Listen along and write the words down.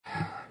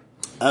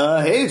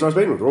Hey, it's Ross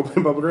Bain with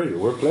Roleplaying Public Radio.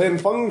 We're playing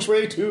Feng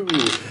Shui 2.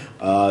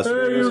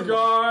 Hey, you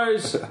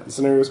guys! The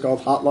scenario is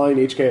called Hotline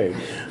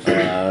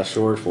HK,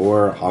 short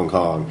for Hong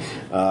Kong.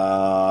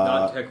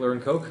 Not Heckler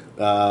and Koch?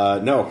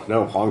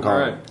 No, Hong Kong. All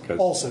right.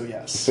 Also,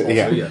 yes.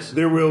 yes.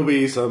 There will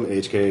be some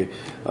HK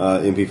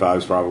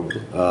MP5s probably.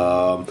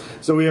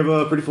 So we have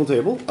a pretty full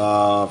table.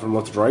 From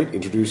left to right,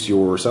 introduce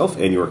yourself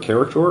and your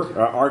character,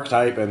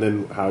 archetype, and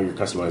then how you're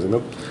customizing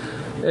them.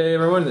 Hey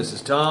everyone, this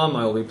is Tom.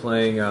 I will be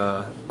playing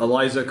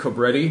Eliza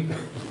Cobretti.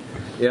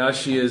 Yeah,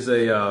 she is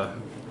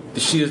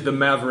the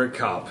maverick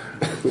cop.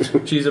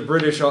 She's a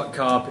British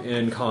cop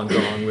in Hong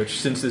Kong,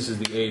 which since this is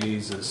the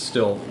 80s is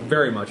still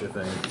very much a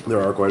thing. There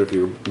are quite a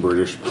few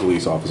British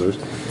police officers.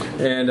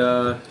 And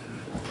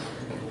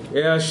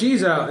yeah,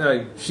 she's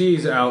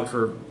out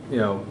for,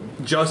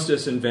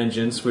 justice and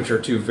vengeance, which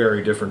are two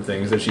very different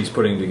things that she's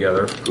putting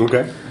together.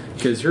 Okay.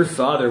 Because her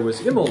father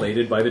was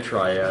immolated by the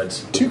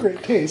Triads. Two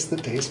great tastes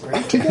that taste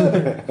great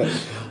together.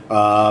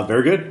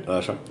 Very good.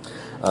 Sean.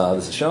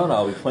 This is Sean.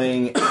 I'll be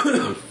playing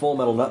a Full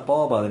Metal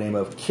Nutball by the name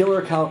of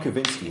Killer Kyle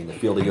Kavinsky. In the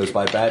field, he goes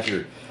by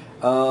Badger.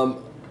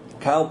 Kyle,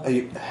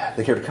 the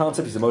character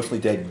concept, he's emotionally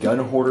dead gun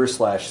hoarder /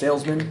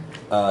 salesman.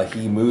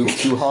 He moved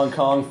to Hong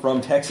Kong from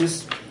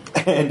Texas.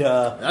 And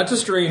that's a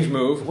strange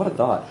move. What a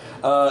thought.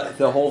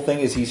 The whole thing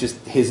is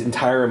his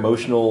entire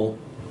emotional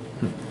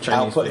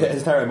output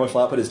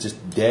is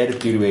just dead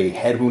due to a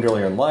head wound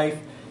earlier in life.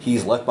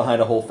 He's left behind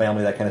a whole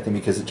family, that kind of thing,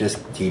 because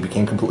he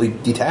became completely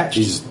detached.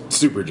 He's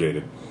super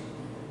jaded.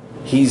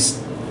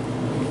 He's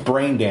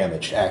brain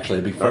damaged,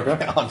 actually, to be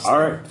Okay. honest. All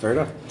right, fair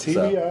enough.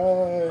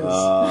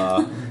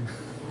 TBIs.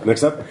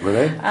 Next up,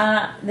 Renee.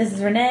 This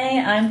is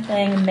Renee. I'm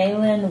playing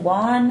Maylin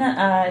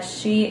Wan.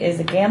 She is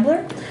a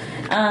gambler,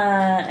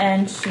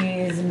 and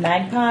she's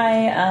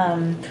Magpie.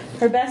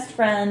 Her best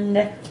friend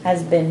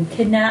has been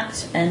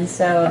kidnapped, and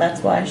so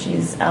that's why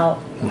she's out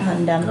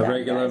hunting down the A bad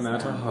regular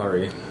guys.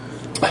 Matahari.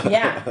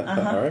 Yeah.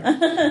 All right.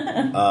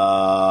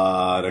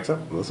 Next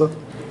up, Melissa.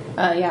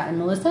 Yeah, I'm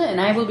Melissa, and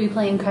I will be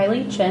playing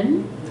Kylie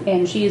Chen,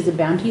 and she is a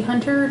bounty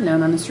hunter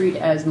known on the street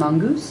as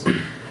Mongoose.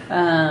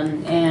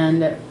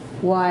 And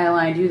while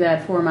I do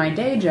that for my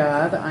day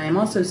job, I am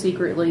also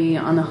secretly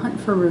on the hunt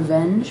for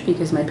revenge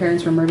because my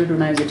parents were murdered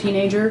when I was a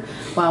teenager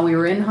while we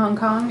were in Hong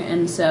Kong,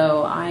 and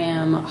so I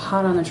am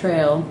hot on the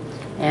trail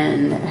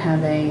and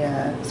have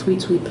a sweet,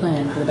 sweet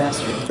plan for the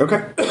bastard.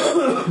 Okay.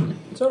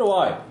 So do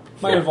I.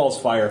 Mine involves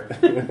fire.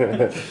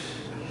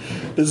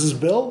 This is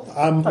Bill.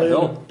 I'm playing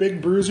Bill. a big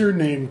bruiser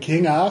named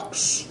King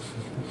Ox.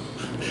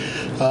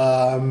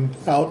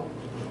 Out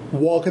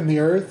walking the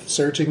earth,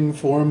 searching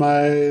for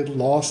my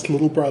lost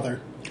little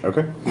brother.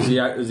 Okay. Is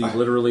he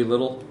literally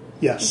little?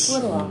 Yes.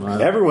 Little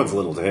off. Everyone's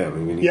little to him. I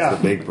mean, he's Yeah.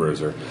 the big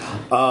bruiser.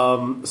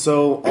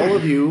 So all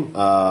of you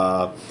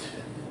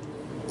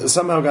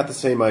somehow got the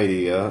same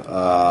idea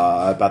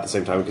about the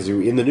same time because you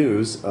were in the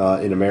news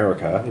in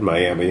America, in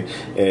Miami.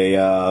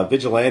 A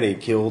vigilante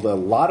killed a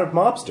lot of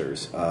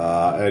mobsters,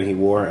 and he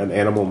wore an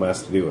animal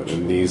mask to do it.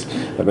 And these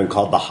have been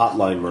called the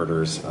Hotline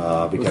Murders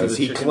because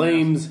the he chicken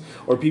claims,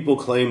 or people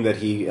claim that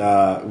he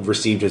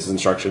received his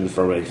instructions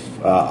from a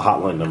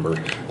hotline number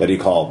that he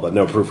called, but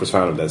no proof was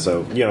found of that.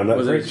 So,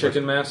 Was it a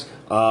chicken mask?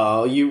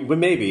 but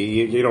maybe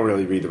you don't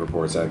really read the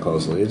reports that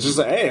closely. It's just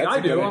like, hey, that's I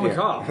a good do. I'm a idea.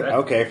 cop.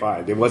 Okay,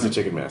 fine. It was a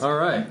chicken mask. All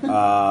right.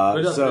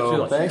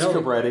 So Thanks,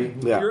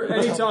 Cabretti. yeah.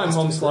 Anytime,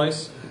 home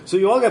slice. So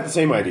you all got the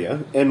same idea,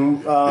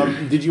 and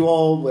did you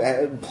all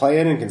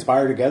plan and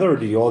conspire together, or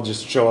did you all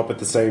just show up at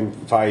the same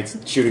fights,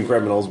 shooting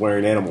criminals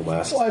wearing animal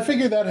masks? Well, I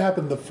figured that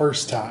happened the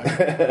first time.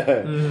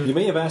 You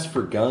may have asked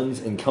for guns,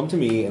 and come to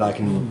me, and I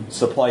can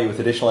supply you with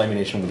additional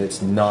ammunition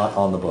that's not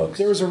on the books.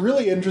 There was a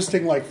really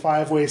interesting,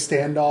 five-way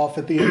standoff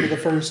at the end of the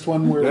first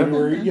one where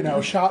we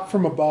were, shot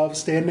from above,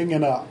 standing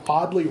in a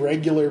oddly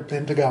regular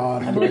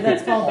pentagon. I believe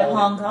that's called the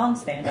Hong Kong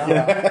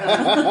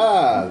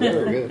standoff.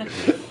 Very good.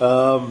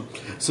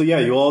 So yeah,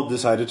 you all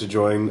decided to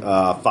join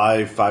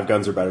five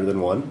guns are better than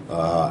one,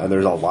 and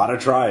there's a lot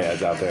of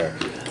triads out there,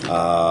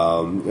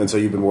 and so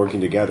you've been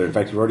working together. In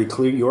fact, you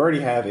already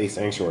have a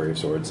sanctuary of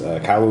sorts.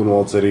 Kowloon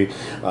Walled City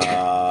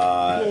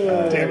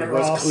Damn it,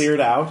 was Ross. cleared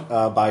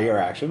out by your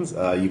actions.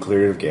 You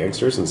cleared it of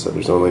gangsters, and so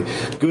there's only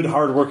good,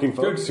 hardworking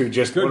folks who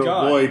just want to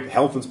God. avoid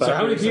health inspectors.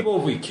 So how many people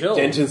have we killed?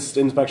 Dentist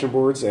inspection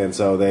boards, and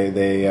so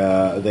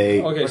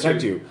they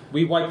protect you.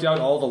 We wiped out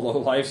all the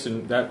lowlifes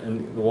in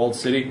the walled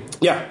city.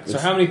 Yeah. So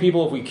how many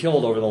people have we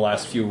killed over the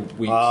last few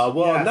weeks? Well,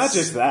 Yes. not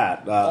just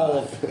that. all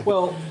of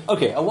Well,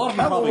 okay, a lot of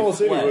people Kowloon probably Walled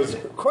City fled. was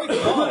quite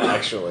fun,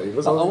 actually. It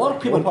was A only lot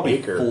of people one probably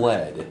acre.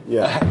 fled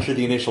Yeah. after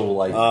the initial,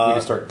 we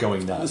just start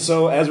going nuts.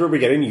 So as we're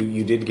beginning,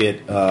 you did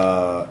get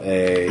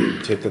a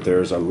tip that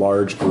there's a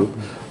large group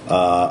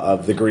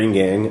of the Green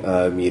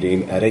Gang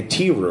meeting at a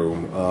tea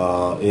room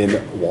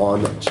in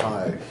Wan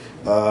Chai,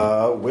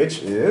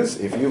 which is,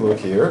 if you look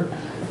here,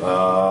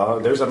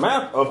 There's a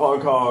map of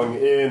Hong Kong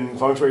in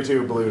Feng Shui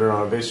 2, believe it or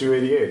not, on page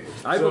 288.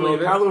 I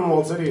believe it. Kowloon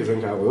Walled City is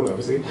in Kowloon,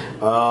 obviously.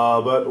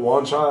 But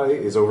Wan Chai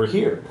is over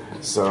here.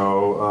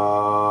 So,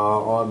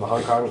 on the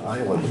Hong Kong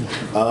island.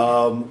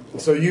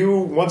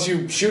 So once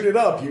you shoot it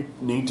up, you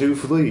need to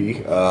flee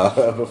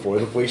before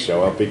the police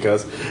show up,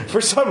 because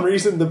for some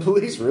reason the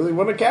police really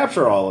want to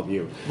capture all of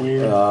you.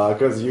 Weird.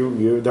 Because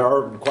there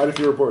are quite a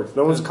few reports.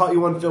 No one's caught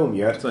you on film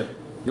yet. It's like,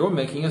 you're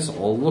making us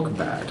all look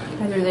bad.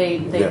 Either they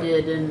Yeah.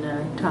 did,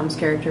 and Tom's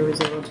character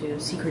was able to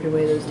secret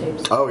away those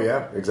tapes. Oh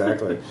yeah,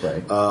 exactly.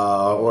 Right.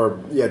 Or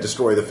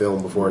destroy the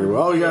film before anyone.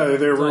 Oh yeah,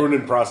 they're It's like- ruining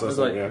It's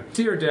processing. like, Yeah.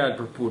 Dear Dad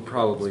would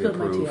probably Spilled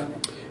my tea approve.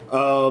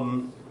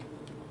 on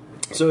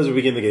it. So as we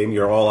begin the game,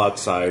 you're all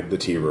outside the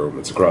tea room.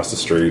 It's across the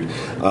street.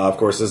 Of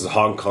course, this is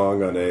Hong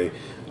Kong on a.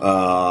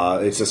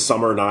 It's a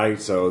summer night,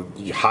 so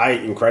high,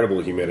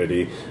 incredible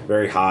humidity,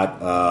 very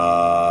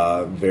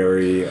hot,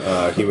 very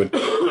humid.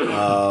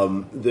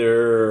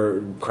 There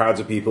are crowds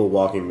of people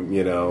walking.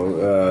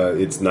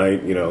 It's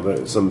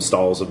night. Some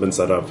stalls have been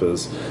set up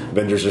as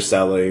vendors are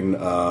selling.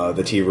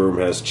 The tea room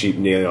has cheap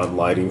neon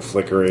lighting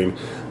flickering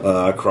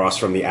across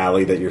from the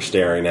alley that you're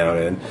staring out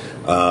in.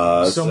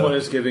 Someone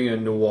is giving a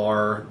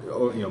noir,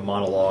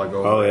 monologue.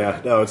 Over Oh yeah,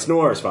 no, it's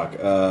noir as fuck.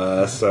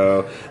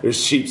 So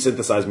there's cheap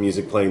synthesized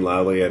music playing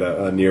loudly at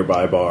a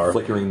nearby bar.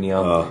 Flickering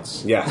neon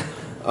lights. Yeah.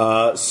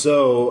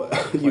 So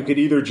you could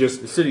either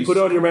just city's- put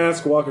on your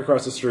mask, walk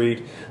across the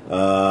street,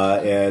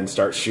 and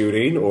start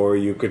shooting, or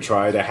you could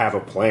try to have a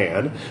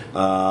plan.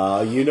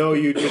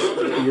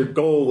 Your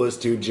goal is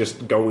to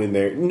just go in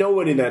there. No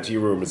one in that tea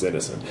room is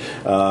innocent.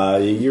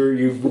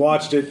 You've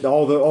watched it.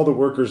 All the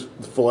workers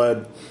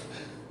fled.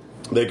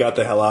 They got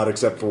the hell out,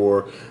 except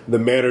for the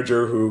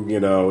manager, who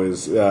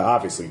is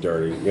obviously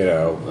dirty.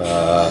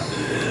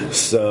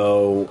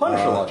 So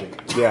Punisher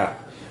logic. Yeah,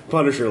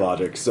 Punisher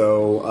logic.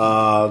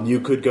 So you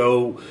could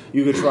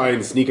try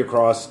and sneak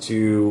across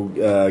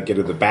to get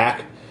to the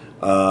back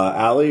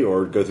alley,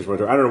 or go through the front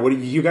door. I don't know. What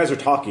you guys are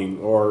talking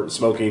or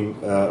smoking,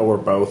 or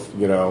both?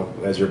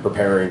 As you're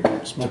preparing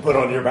to put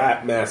on your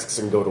masks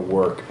and go to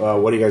work.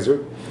 What do you guys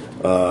do?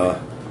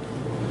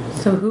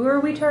 So who are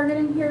we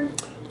targeting here?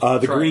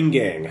 The Green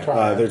Gang.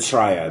 Triads. They're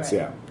triads,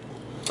 Right.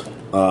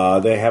 yeah.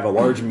 They have a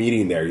large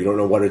meeting there. You don't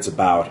know what it's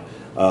about,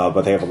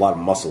 but they have a lot of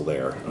muscle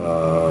there.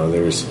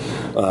 There's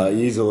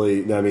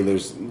easily,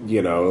 there's,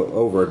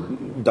 over a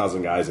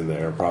dozen guys in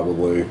there,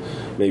 probably,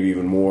 maybe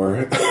even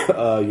more.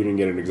 You didn't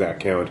get an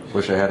exact count.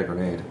 Wish I had a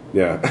grenade.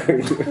 Yeah.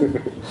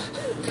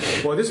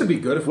 Well, this would be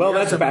good if Well, we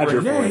had that's a some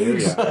badger for you.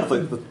 grenades.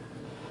 Yeah.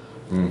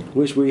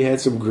 Wish we had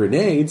some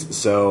grenades.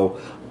 So,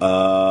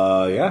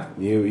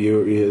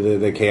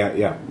 the chaos.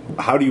 Yeah.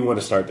 How do you want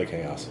to start the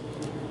chaos?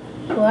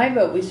 Well, I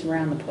vote we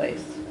surround the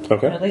place.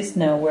 Okay. At least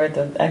know where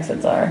the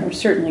exits are. There's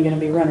certainly going to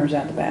be runners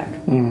out the back.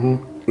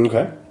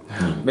 Okay.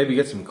 Maybe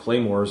get some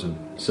claymores and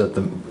set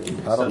them. You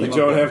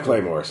don't have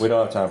claymores. We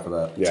don't have time for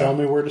that. Yeah. Tell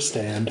me where to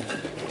stand.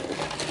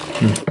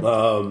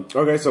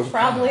 Okay, so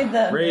Probably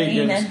the main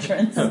Reagan's-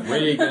 entrance.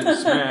 Reagan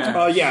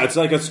smash. yeah, it's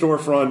like a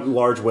storefront,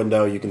 large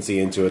window. You can see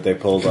into it. They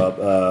pulled up.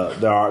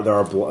 There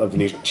are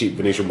cheap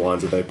Venetian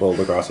blinds that they pulled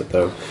across it,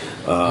 though.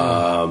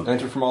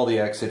 Enter from all the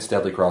exits,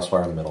 deadly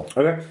crossfire in the middle.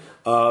 Okay.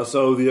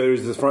 So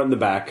there's the front and the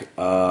back.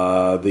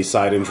 The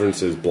side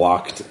entrance is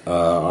blocked.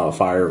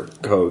 Fire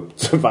code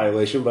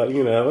violation, but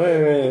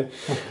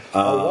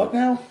What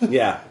now?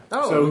 yeah.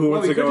 Oh, so who well,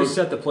 wants we to could go? just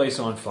set the place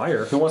on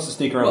fire. Who wants to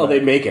sneak around? Well, the they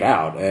back? make it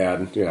out,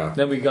 and yeah.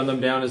 Then we gun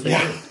them down as they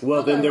go.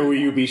 Well, then there will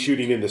you be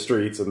shooting in the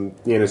streets, and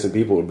the innocent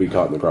people would be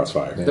caught in the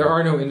crossfire. There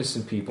are no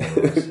innocent people. in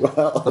this.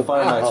 The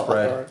fire might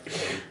spread.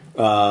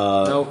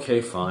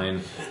 Okay,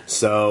 fine.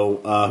 So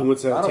who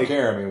wants to I don't take?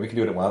 care. I mean, we can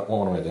do it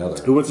one way or the other.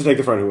 Who wants to take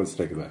the front? Who wants to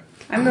take the back?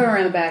 I'm going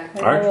around the back.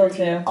 All right. I will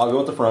too. I'll go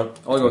with the front.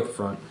 I'll go with the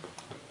front.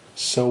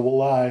 So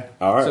will I.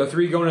 All right. So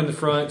 3 going in the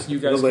front. You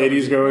guys. The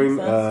ladies cover the-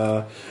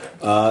 going.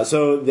 As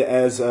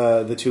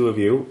the two of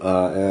you,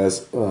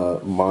 as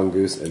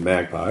Mongoose and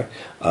Magpie,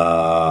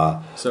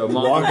 So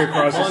walk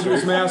across the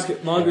street.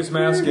 mongoose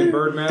mask, and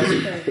bird mask.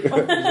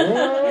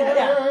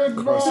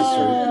 Across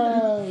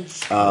the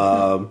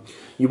street.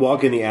 You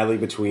walk in the alley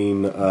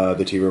between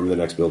the tea room and the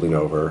next building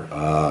over,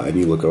 and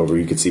you look over.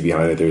 You can see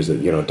behind it. There's a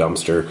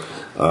dumpster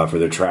for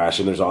their trash,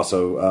 and there's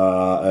also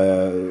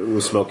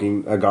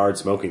a guard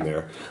smoking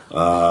there.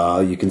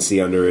 You can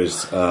see under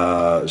his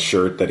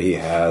shirt that he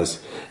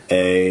has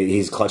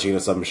he's clutching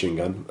a submachine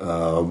gun,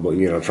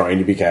 trying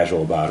to be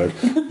casual about it.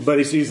 But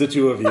he sees the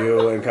two of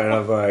you and kind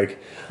of like,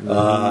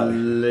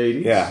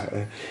 Ladies.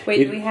 yeah.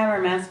 Wait, do we have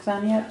our masks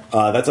on yet?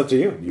 That's up to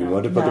you. You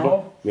want to put the No.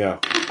 ball? Yeah.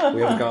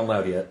 We haven't gone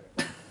loud yet.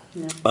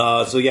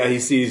 So yeah, he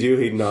sees you.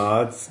 He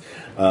nods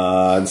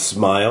and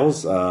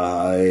smiles.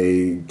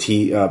 A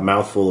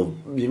mouthful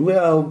of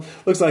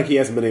looks like he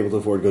hasn't been able to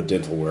afford good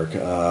dental work.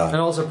 And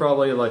also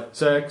probably like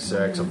sex.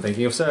 I'm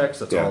thinking of sex.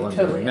 That's all I'm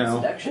Totally doing have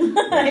now. seduction.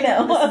 I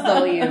know. This is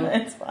all you.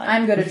 It's fine.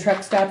 I'm good at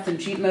truck stops and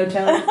cheap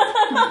motels.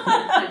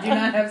 I do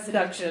not have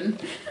seduction.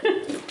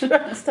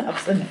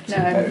 Stops and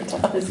No,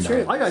 it's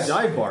true. I got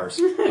dive bars.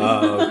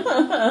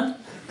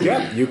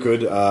 Yeah, you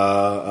could.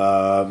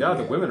 Yeah,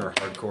 the women are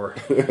hardcore.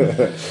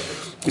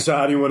 So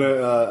how do you want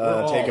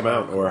to take him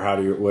out, or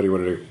what do you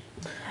want to do?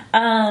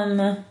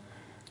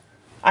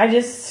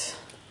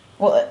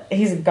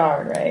 He's a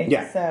guard, right?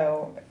 Yeah.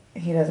 So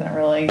he is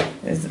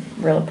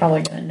really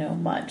probably going to know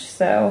much.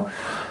 So,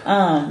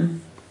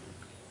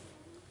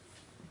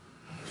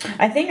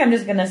 I think I'm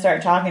just going to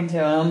start talking to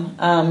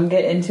him.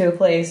 Get into a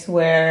place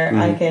where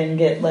I can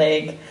get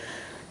like.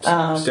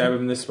 Stab him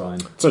in the spine.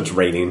 So it's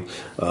raining,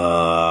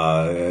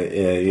 so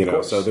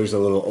there's a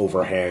little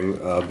overhang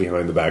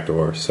behind the back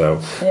door,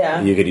 so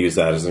you could use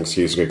that as an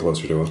excuse to get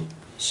closer to him.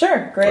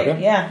 Sure, great,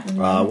 Okay. yeah.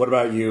 What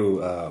about you,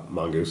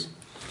 Mongoose?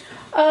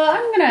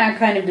 I'm gonna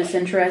kind of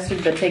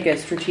disinterested, but take a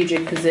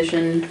strategic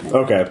position.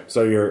 Okay,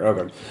 so you're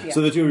okay. Yeah.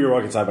 So the two of you are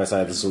walking side by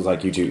side. This looks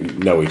like you two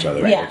know each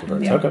other. Yeah.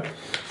 Yeah. Okay.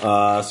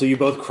 So you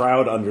both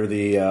crowd under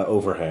the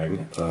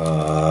overhang.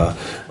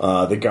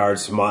 The guard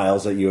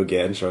smiles at you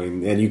again,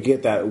 showing, and you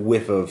get that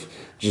whiff of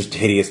just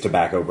hideous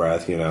tobacco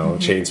breath.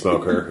 Chain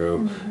smoker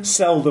who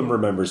seldom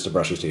remembers to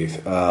brush his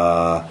teeth.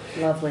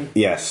 Lovely.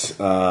 Yes,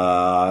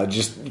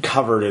 just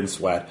covered in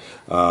sweat,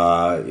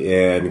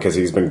 and because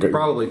he's been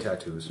Probably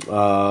tattoos.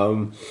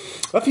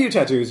 a few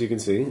tattoos you can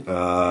see.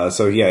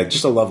 So yeah,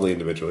 just a lovely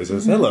individual. He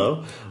says,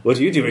 "Hello, what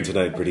are you doing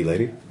tonight, pretty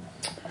lady?"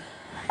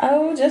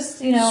 Oh, just,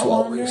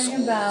 Swallow your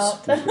wandering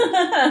about.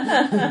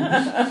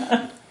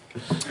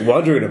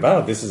 Wandering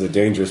about. This is a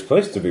dangerous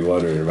place to be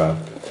wandering about.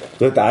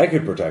 That I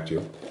could protect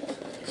you.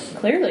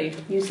 Clearly,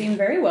 you seem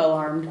very well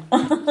armed.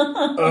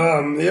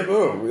 Yeah.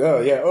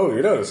 Oh,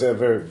 you notice. Yeah,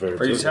 very, very.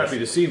 Are you just happy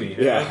to see me?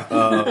 Yeah.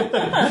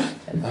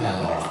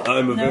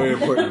 I'm a very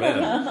important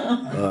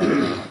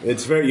man.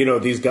 It's very.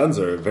 These guns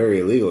are very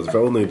illegal. It's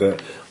only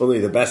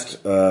the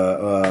best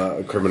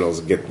criminals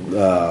get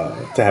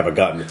to have a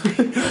gun.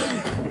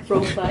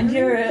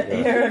 You're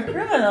a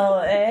criminal,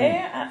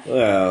 eh?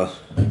 Well,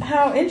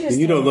 How interesting.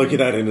 you don't look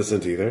that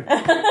innocent either.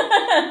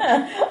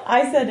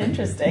 I said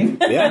interesting.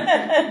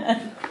 Yeah.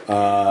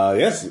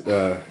 Yes.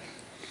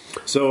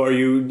 So are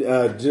you?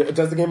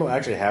 Does the game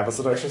actually have a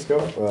seduction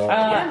skill?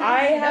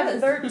 I have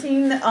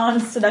 13 on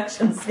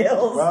seduction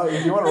skills. Well,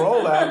 if you want to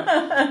roll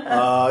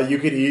that, you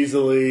could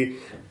easily.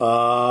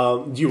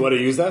 Do you want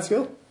to use that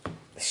skill?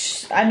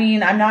 I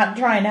mean, I'm not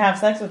trying to have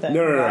sex with him.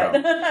 No.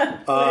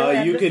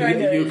 I'm You just could trying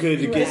to use it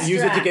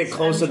to get distract.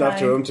 close I'm enough to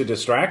trying- him to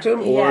distract him,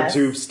 or Yes.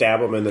 to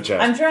stab him in the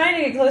chest. I'm trying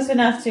to get close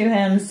enough to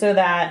him so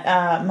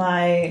that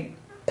my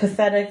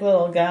pathetic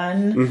little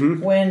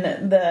gun, when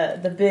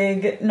the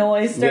big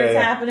noise starts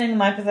Yeah. happening,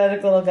 my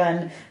pathetic little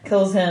gun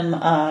kills him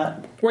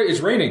Wait,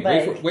 it's raining.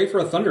 Like- Wait for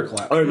a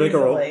thunderclap. All right, make a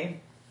roll. easily.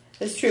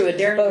 It's true. A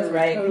Derringer Both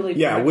right. totally.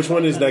 Yeah, which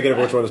one is negative?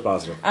 Which one is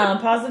positive?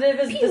 Positive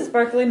is the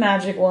sparkly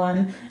magic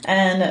one,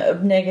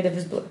 and negative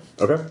is blue.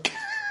 Okay.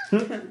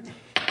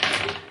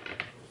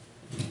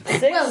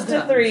 6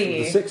 to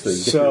 3. The sixth thing.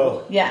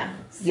 So Yeah.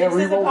 6 Yeah, is a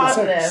reroll the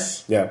positive.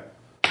 6. yeah,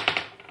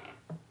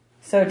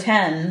 So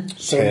 10.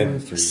 10,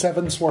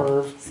 7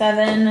 swerve.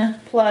 7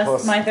 plus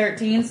Plus- my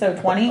 13, so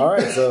 20. all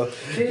right. So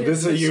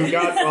this is, you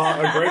got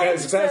a great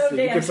success. So You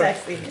damn could say-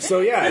 sexy.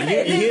 So yeah,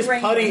 he is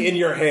raining. putty in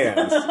your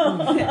hands. It's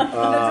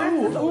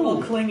a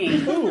little clingy.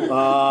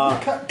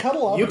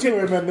 Cuddle up You to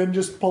could- him and then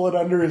just pull it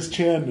under his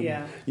chin.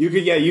 Yeah. You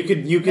could There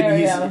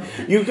we go.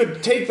 you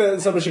could take the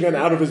submachine gun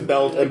out of his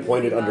belt and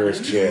point it under his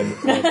chin.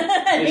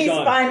 And he's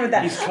done. fine with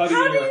that. He's cutting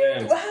How in do your you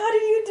hand.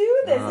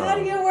 do this? How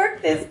do you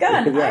work this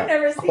gun? Yeah. I've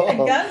never seen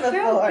a gun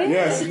before.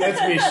 Yes,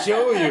 let me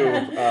show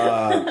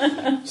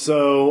you.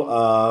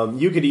 So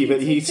you could even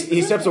he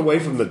steps away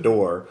from the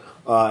door.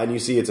 And you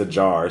see it's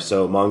ajar,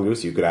 so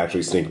Mongoose, you could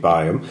actually sneak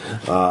by him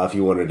if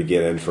you wanted to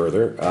get in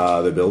further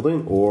the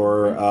building,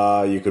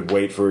 or you could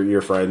wait for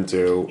your friend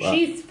to.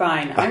 She's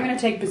fine. I'm going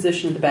to take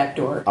position at the back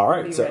door. All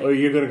right, Be so ready.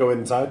 you're going to go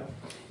inside.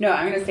 No,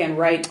 I'm going to stand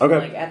right Okay.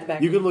 like, at the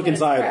back. You can look And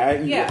it's inside.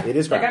 cracked. Yeah, it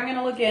is Like, cracked. I'm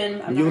going to look in.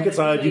 I'm You not look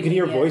gonna inside. see You can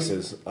hear anything yet.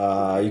 voices.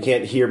 You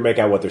can't make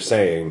out what they're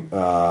saying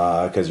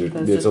because It's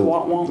it's just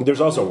wah, wah. there's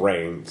also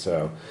rain,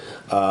 so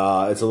it's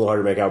a little hard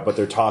to make out. But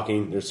they're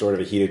talking. There's sort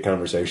of a heated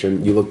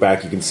conversation. You look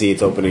back. You can see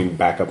it's opening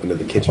back up into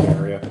the kitchen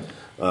area.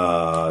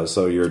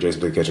 So you're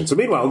adjacent to the kitchen. So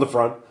meanwhile, in the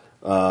front,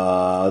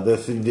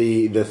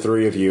 the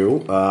three of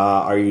you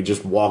are you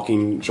just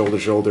walking shoulder to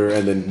shoulder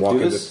and then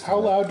walking? this? How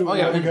loud do we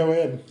yeah. want to go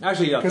in?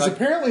 Actually, yeah. Because Like,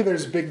 apparently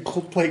there's a big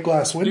plate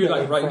glass window. dude, in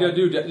like, right,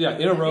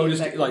 front. in a row,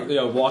 just like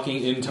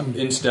walking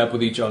in step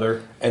with each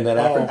other. And then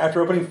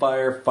after opening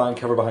fire, find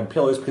cover behind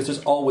pillars because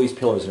there's always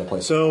pillars in a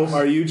place. So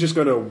are you just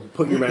going to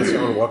put your mask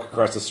on and walk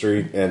across the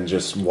street and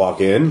just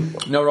walk in?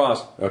 No,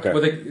 Ross. Okay.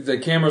 With the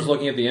camera's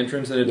looking at the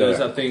entrance, and it does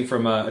Yeah. that thing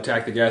from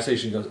Attack the Gas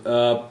Station. Goes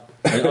up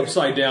and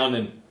upside down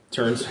and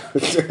turns.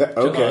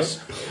 Okay. us.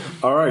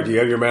 All right. Do you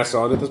have your mask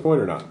on at this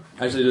point or not?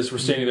 Actually, just we're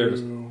standing there,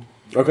 just,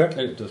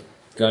 Okay. and just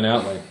gun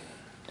out. Like,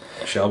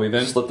 shall we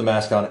then? Slip the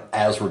mask on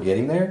as we're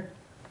getting there,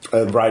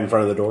 Right in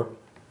front of the door.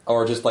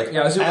 or just like,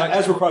 Yeah,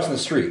 as we're crossing the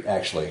street.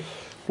 Actually,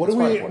 What do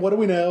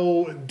we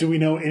know? Do we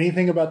know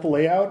anything about the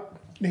layout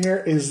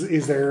here?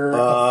 Is there a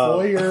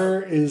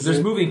foyer? Is There's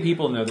it, moving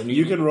people in there that need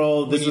You can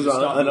roll. we This need is to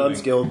stop an moving.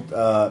 unskilled.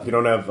 If you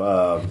don't have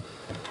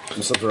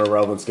Some sort of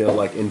relevant skill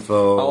like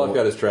info. All I've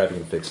got is driving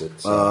and fix it.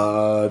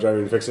 So.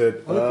 Driving and fix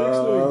it.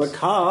 The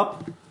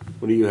cop.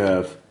 What do you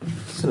have?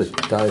 It's not a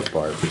dive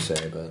bar per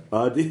se,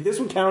 but This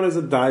would count as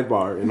a dive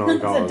bar in Hong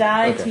It's Kong. a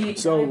die Okay.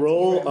 So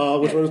roll.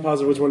 Which one is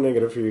positive? Which one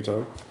negative for you,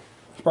 Tom?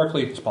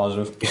 Sparkly is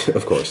positive.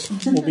 Of course.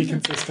 We'll be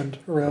consistent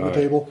around the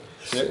table.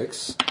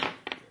 6.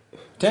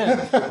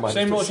 10.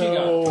 Same roll she got.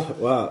 So,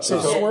 Wow.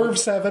 so swerve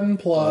 7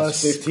 plus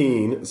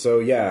 15. So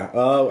yeah.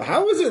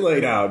 How is it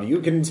laid out? You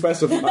can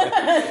specify.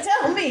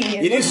 Tell me.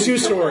 It is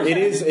two-story. It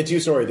is a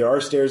two-story. There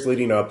are stairs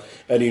leading up,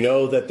 and you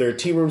know that their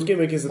tea room's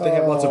gimmick is that they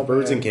have lots of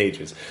birds in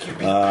cages.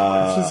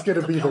 this is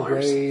going to be the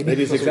raid. It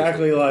is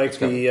exactly like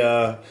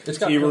the It's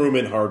got tea room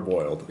in Hard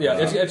Boiled. Yeah,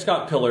 it's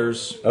got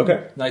pillars.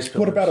 Okay. Nice pillars.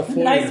 What about a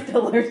foyer? Nice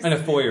pillars. And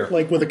a foyer.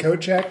 Like with a coat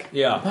check?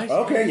 Yeah.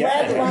 Okay.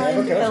 Yeah. Red line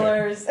Okay.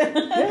 pillars.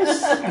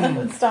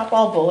 Stop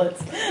all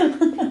bullets.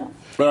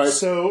 All right.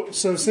 So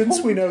since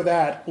we know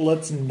that,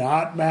 let's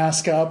not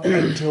mask up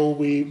until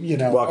we,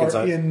 Walk are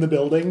inside. in the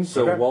building.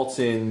 So Okay. waltz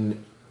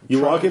in.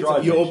 You walk in.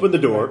 drive You in. open the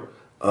door.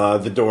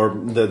 The door.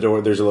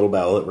 There's a little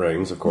bell. It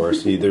rings. Of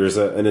course, there's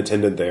an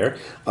attendant there.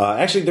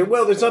 Actually,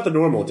 there's not the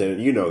normal attendant.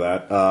 You know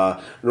that.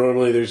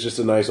 Normally, there's just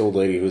a nice old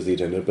lady who's the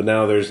attendant. But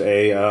now there's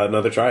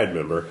another triad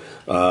member,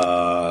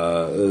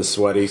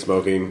 sweaty,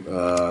 smoking,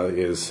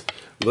 is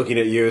looking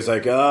at you. Is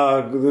like,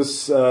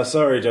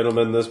 sorry,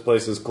 gentlemen, this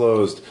place is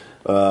closed.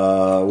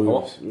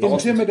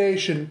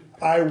 Intimidation.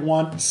 I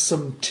want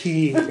some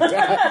tea. All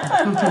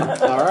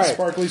right.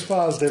 Sparkly's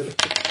positive.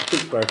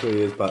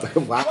 Sparkly is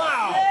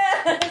wow.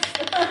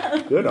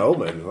 Good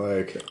omen.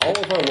 Like All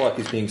of our luck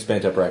is being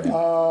spent up right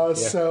now.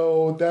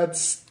 So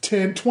that's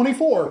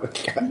 24.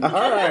 all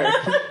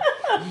right.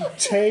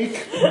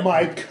 Take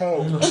my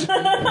coat.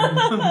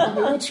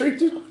 I'll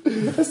treat you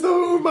as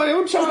though my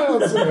own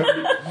child.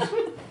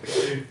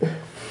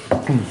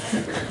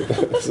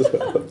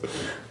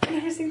 I've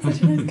never seen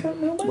such a nice coat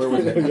in my life. Where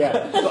was it?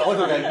 Yeah. I'll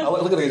look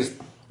at the guy just.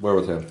 Where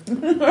was him?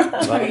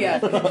 Oh, yeah.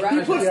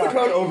 Right. Puts the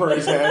coat over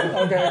his head,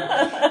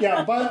 Okay.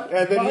 Yeah, but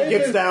and then by he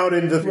gets the- down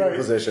into the right.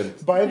 position.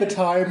 By the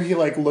time he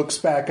looks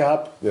back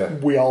up, Yeah.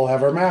 we all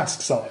have our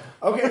masks on.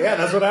 Okay, yeah,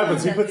 that's what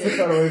happens. He puts the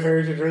coat away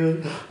very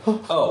gingerly.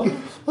 Oh,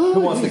 who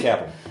wants the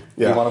captain?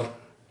 Yeah. You want him?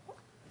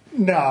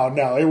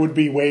 No, it would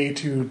be way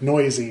too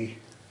noisy.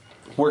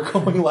 We're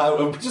going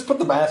loud. Just put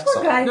the masks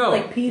Poor on. guy No.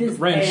 like peed his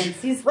Wrench. pants.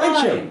 He's Wrench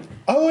fine. him.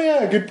 Oh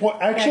yeah, good point.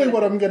 Actually,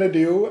 what I'm going to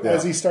do Yeah.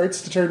 as he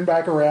starts to turn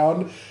back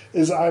around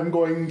is I'm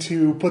going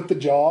to put the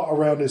jaw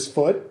around his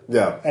foot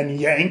Yeah.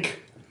 and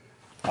yank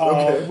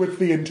Okay. with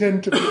the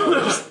intent to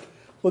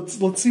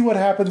let's see what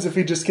happens if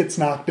he just gets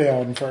knocked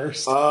down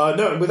first.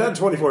 No, with that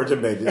 24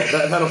 intimidate,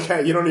 that'll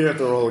count. You don't even have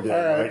to roll again.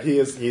 All right. Like,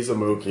 he's a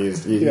mook. He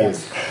Yeah.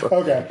 is.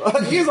 Okay.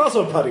 He is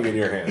also putting in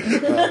your hand.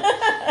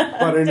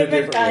 Putting in a Different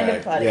different kind way.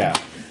 of putting. Yeah.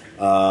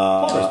 He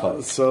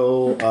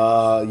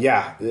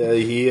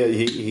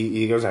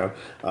goes down.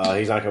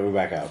 He's not coming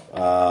back out.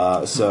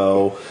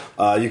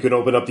 You can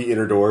open up the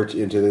inner door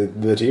into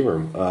the tea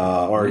room.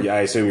 Or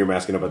I assume you're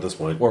masking up at this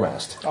point. We're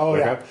masked. Oh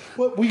yeah. Okay.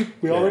 Well, we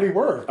already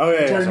were. Oh,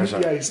 yeah, He turned-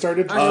 sorry. he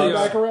started to Actually,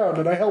 turn back around,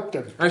 and I helped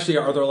him. Actually,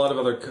 are there a lot of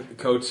other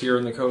coats here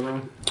in the coat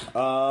room?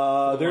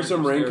 There's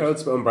some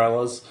raincoats,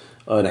 umbrellas,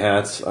 and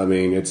hats. I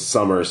mean, it's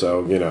summer,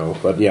 so,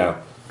 but yeah,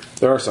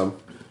 there are some.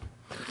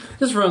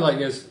 Just run like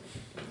this.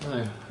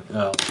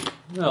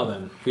 Well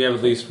then, we have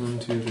at least 1,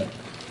 2, 3.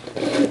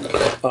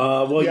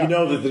 Yeah. You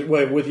know that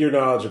with your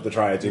knowledge of the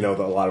triads, you know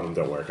that a lot of them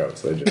don't wear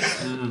coats. They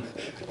just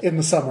In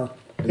the summer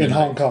in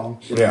Hong Kong.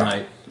 In the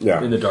night.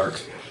 Yeah. In the dark.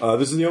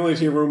 This is the only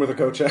tea room with a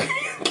coat check.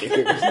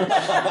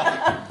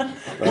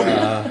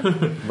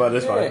 But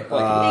it's fine.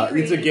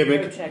 It's a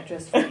gimmick. Check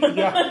just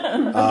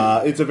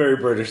It's a very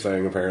British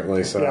thing,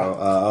 apparently. So Yeah.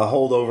 a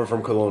holdover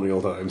from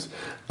colonial times.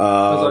 I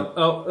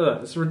was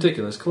like, it's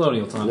ridiculous.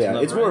 Colonial times. Yeah,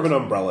 it's more of an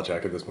umbrella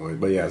check at this point.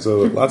 But yeah, so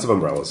lots of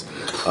umbrellas.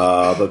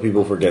 But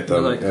people forget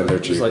them, and they're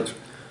cheap.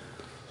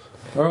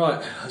 All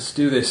right, let's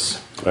do this.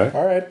 Right?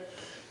 All right.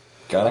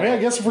 Got I mean, I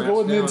it. guess if we're Maps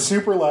going in down.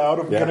 super loud,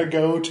 I'm Yeah. going to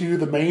go to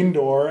the main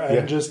door and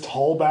Yeah. just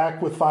haul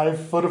back with 5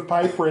 foot of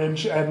pipe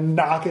wrench and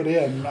knock it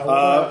in.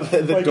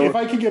 The door- if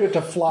I could get it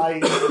to fly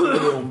into the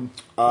room.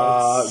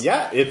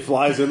 Yeah, it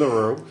flies in the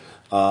room.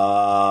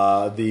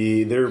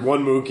 Their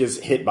one mook is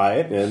hit by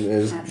it and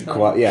is on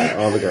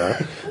the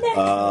ground.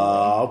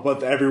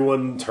 But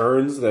everyone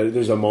turns.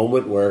 There's a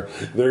moment where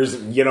there's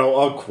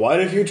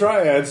quite a few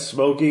triads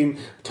smoking,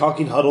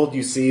 talking, huddled.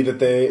 You see that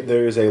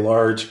there's a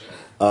large.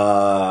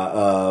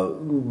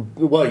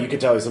 You can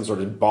tell he's some sort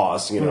of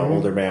boss,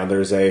 older man.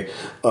 There's a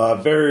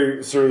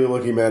very surly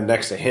looking man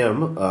next to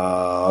him,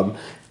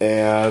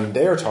 and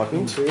they are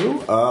talking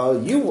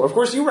to you. Of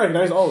course, you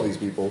recognize all of these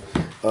people.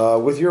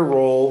 With your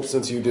role,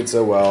 since you did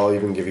so well, I'll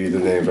even give you the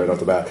names right off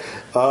the bat.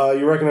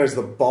 You recognize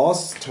the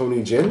boss,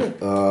 Tony Jin,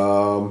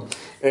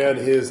 and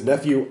his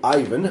nephew,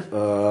 Ivan,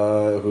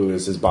 who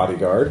is his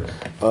bodyguard.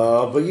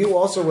 But you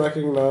also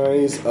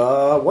recognize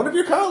one of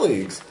your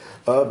colleagues,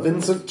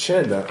 Vincent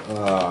Chen,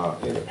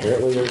 and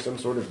apparently there's some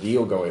sort of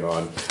deal going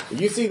on.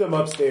 You see them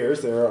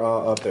upstairs; they're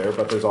up there,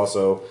 but there's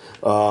also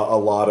a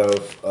lot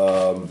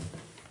of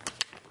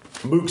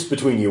mooks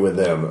between you and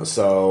them.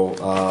 So,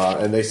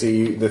 and they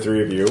see the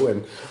three of you,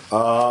 and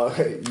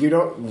you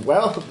don't.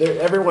 Well,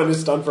 everyone is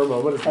stunned for a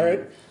moment. All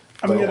right.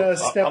 I'm going to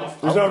step.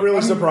 There's not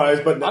really surprise,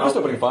 but now, I'm just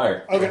opening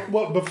fire. Okay,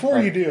 well, before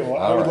you do,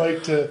 I would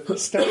like to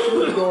step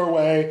through the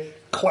doorway,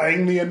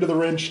 clang the end of the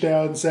wrench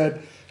down, and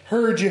said,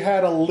 "Heard you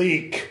had a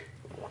leak."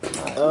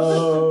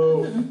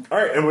 Oh. All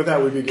right, and with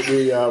that,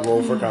 we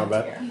roll for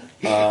combat.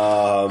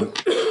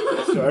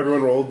 So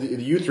everyone roll.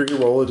 You three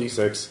roll a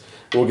d6.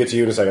 We'll get to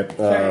you in a second.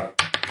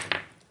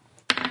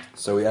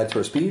 So we add to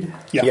our speed?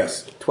 Yeah.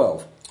 Yes.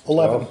 12.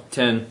 11.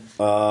 10.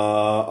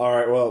 All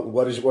right. Well,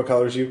 what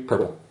color is you?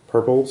 Purple.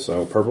 Purple.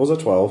 So purple's a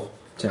 12.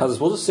 How's this?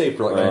 We'll just say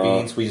for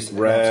convenience, we just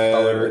red,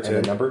 announce color and 10.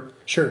 a number.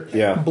 Sure.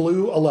 Yeah.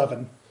 Blue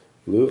 11.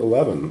 Blue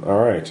 11. All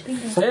right.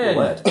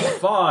 10.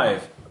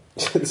 5.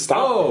 Stop.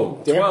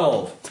 Oh, Damn.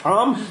 12.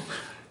 Tom.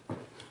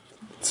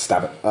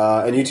 Stop it.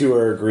 And you two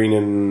are green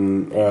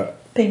and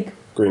Pink.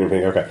 green and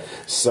pink. Okay.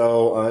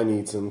 So I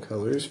need some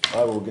colors.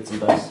 I will get some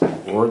dice.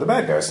 Or the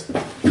bad guys.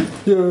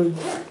 Yay.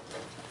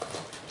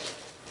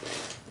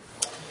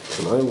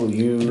 And I will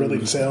use.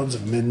 Thrilling sounds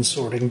of men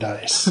sorting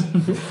dice.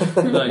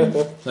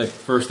 like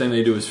first thing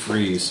they do is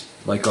freeze,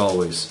 like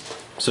always.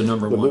 So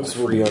number The 1 mooks is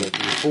will be on free. a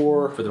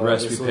d4. For the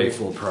rest, we obviously. pay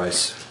full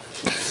price.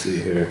 Let's see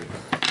here.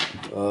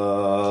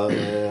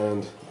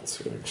 And let's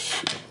see.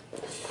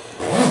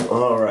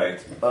 All right.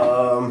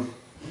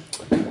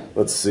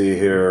 Let's see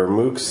here.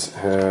 Mooks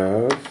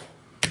have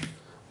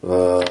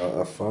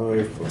a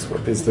 5.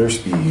 What is their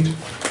speed?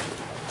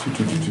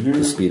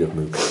 The speed of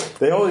mooks.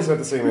 They always have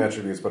the same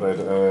attributes, but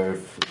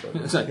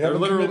It's like, You they're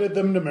haven't literally, committed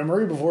them to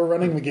memory before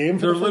running the game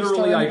for they're the first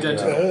literally time?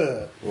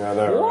 identical. yeah,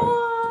 they're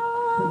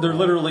right. They're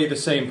literally the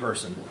same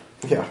person.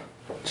 Yeah.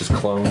 Just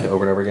cloned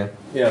over and over again.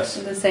 Yes.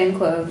 The same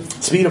clothes.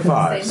 Speed of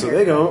 5, Same so here.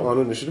 they go on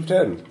initiative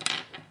 10.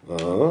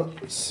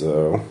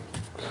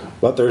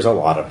 But there's a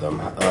lot of them.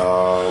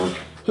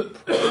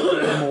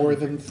 More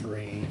than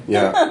 3.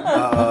 Yeah.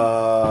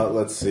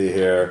 Let's see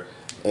here.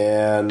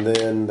 And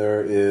then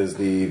there is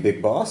the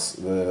big boss,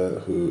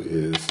 who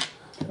is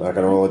not going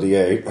to roll a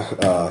d8.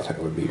 That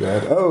would be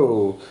bad.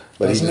 Oh,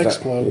 but Doesn't he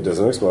explode. He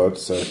doesn't explode,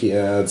 so he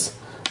adds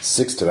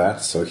 6 to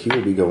that. So he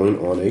will be going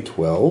on a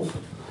 12.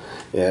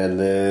 And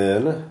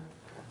then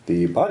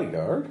the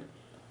bodyguard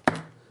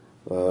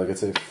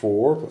gets a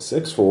 4 plus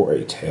 6 for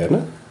a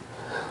 10.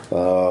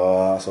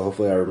 So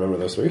hopefully I remember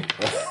those 3.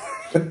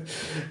 And-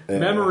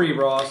 Memory,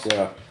 Ross.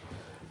 Yeah.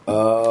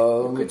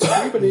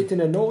 It's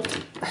in a note.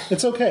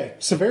 It's okay.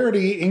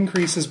 Severity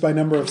increases by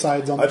number of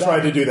sides on the I tried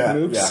die. to do that,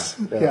 Oops.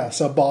 yeah.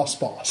 So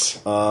boss.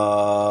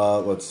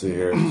 Let's see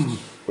here.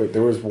 Wait,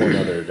 there was one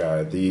other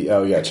guy.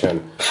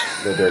 Chen,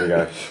 the dirty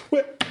guy.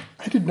 Wait,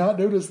 I did not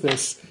notice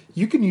this.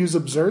 You can use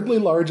absurdly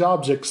large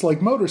objects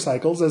like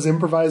motorcycles as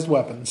improvised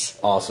weapons.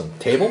 Awesome.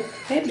 Table?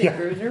 Hey, Yeah.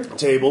 cruiser.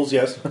 Tables,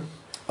 yes.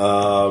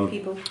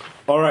 People.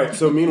 All right.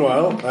 So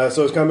meanwhile,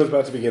 so as combat's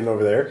about to begin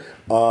over there,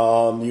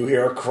 you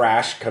hear a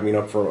crash coming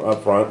up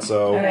front.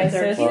 So Alright, so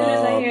as soon as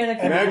I hear the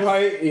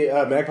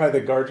crash, Magpie,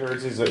 the guard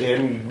turns his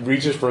in,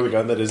 reaches for the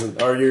gun that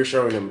isn't. Or you're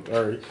showing him,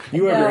 or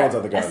you have your hands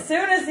on the gun. As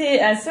soon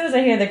as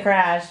I hear the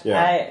crash,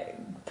 Yeah. I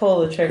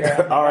pull the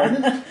trigger. All right.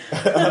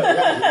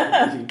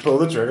 You pull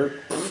the trigger.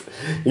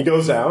 He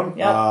goes down.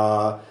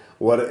 Yep.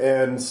 What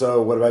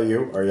about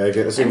you? Are you? I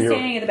I'm assume you're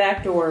standing at the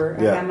back door.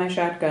 I Yeah. have my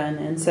shotgun,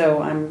 and so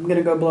I'm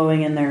gonna go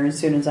blowing in there as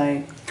soon as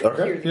I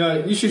okay. hear. Yeah,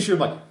 you should shoot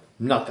like,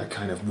 not that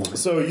kind of woman.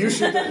 So you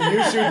shoot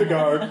the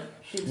guard.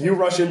 You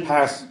rush in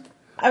past.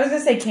 I was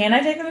gonna say, can I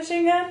take the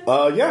machine gun?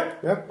 Yeah.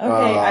 Okay,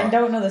 I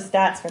don't know the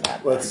stats for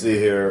that. Let's see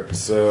here.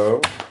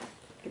 So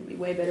It'd be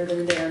way better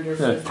than Derringer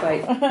for this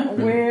fight.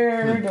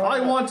 Where do I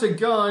want a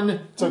gun.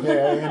 It's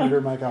okay. I handed her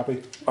my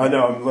copy. I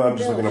know. I'm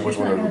just looking up which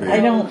one it would be. I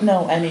don't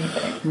know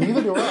anything.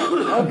 Neither do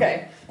I.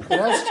 Okay. It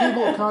has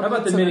table of How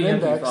about the contents and mini an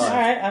index. MP5?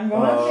 Alright, I'm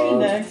going up the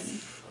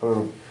index.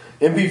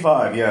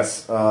 MP5,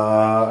 yes.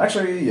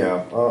 Actually,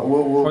 yeah.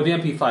 We'll Or the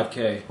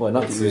MP5K. Well,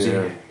 not Let's the see Uzi.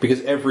 here.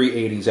 Because every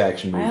 80s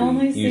action movie I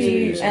only uses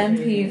see a Uzi.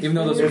 MP. Even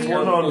though those are It's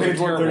one terrible. on Those are page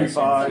terrible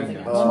 135. machine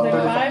guns.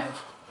 135?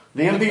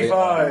 The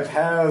MP5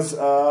 has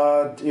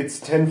it's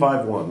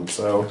 10-5-1,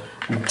 so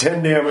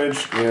 10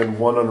 damage and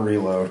 1 on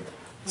reload. Better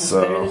than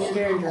So your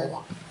Derringer.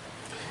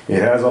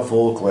 it has a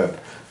full clip.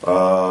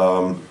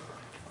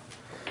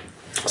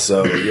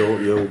 So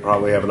you'll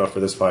probably have enough for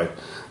this fight.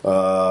 We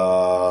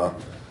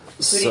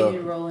didn't need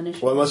to roll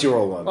initiative. Well, unless you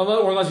roll one.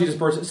 Or unless you just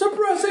burst it.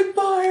 Suppressing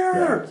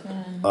fire!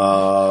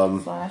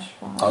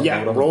 /5.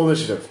 Yeah, roll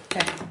initiative.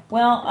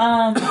 Well,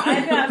 I've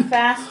got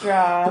fast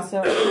draw,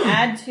 so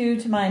add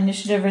 2 to my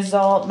initiative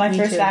result. My Me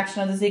first too.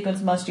 action of the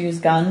sequence must use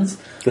guns,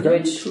 Okay.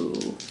 which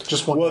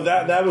Just one. Well,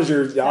 that was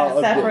your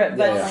separate,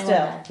 but yeah.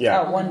 still.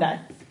 Yeah. Oh, 1 die.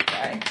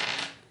 Sorry.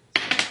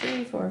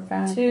 3, 4,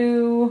 5.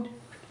 2,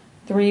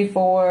 3,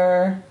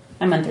 4,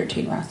 I'm on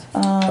 13, Ross.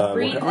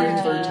 green, Green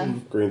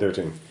 13. Green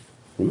 13.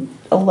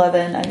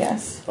 11, I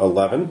guess.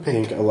 11,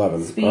 pink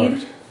 11. Speed?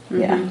 Alright.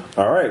 Yeah.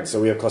 All right,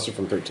 so we have clustered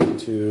from 13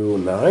 to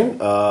 9.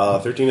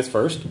 13 is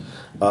first.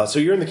 So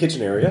you're in the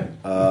kitchen area.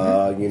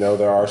 You know,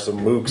 there are some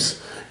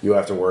mooks you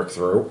have to work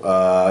through.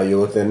 You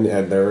look in,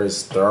 and there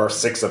are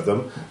 6 of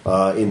them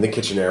in the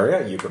kitchen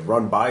area. You could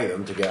run by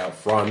them to get out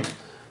front,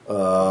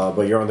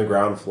 but you're on the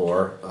ground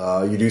floor.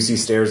 You do see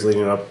stairs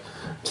leading up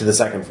to the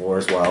second floor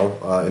as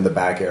well, in the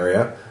back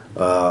area.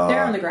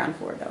 They're on the ground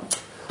floor, though.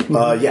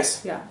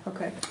 Yes. Yeah.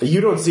 Okay.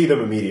 You don't see them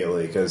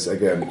immediately, because,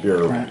 again,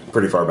 you're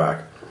pretty far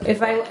back.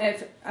 If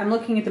I'm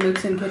looking at the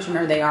mooks in the kitchen,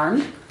 are they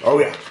armed? Oh,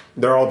 yeah.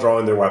 They're all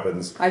drawing their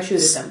weapons. I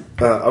shoot at them.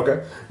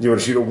 Okay. Do you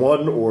want to shoot a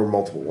 1 or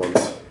multiple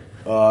ones?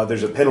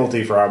 There's a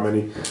penalty for how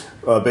many,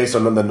 based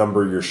on the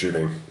number you're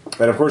shooting.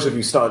 And of course, if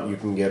you stunt, you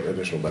can get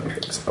additional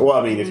benefits. Well,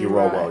 I mean, if you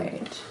roll well.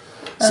 Right.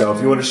 So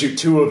if you want to shoot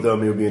 2 of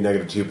them, it would be a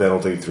 -2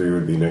 penalty. 3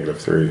 would be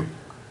 -3,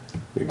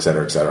 et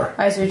cetera, et cetera.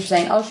 I see what you're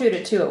saying. I'll shoot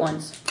at 2 at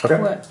once. Okay.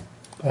 What?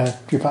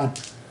 You're fine.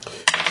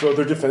 So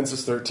their defense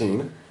is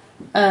 13.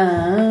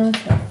 So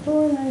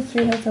 4 minus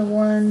 3, that's a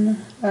 1.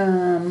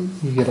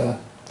 You get a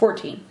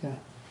 14.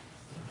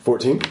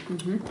 14?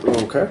 Mm-hmm.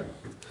 Okay.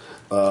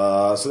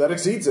 So that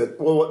exceeds it.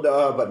 Well,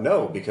 but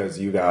no, because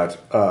you got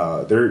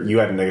you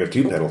had a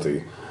 -2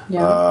 penalty.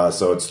 Yeah.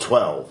 So it's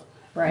 12.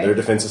 Right. Their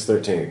defense is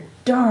 13.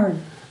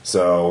 Darn.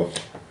 So,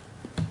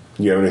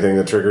 you have anything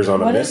that triggers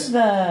on a What miss? is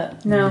the...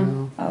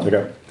 No.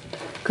 Okay.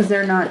 Because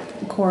they're not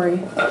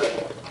Corey.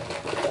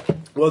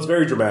 Well, it's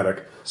very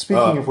dramatic.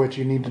 Speaking of which,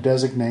 you need to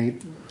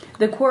designate.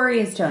 The quarry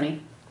is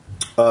Tony.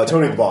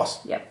 Tony the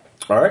boss. Yep.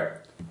 All right.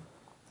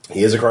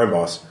 He is a crime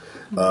boss.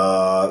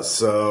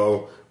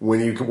 So when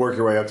you can work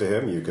your way up to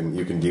him, you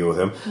can deal with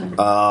him.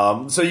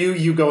 So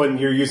you go in.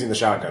 You're using the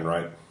shotgun,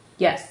 right?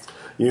 Yes.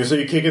 So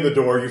you kick in the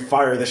door. You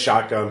fire the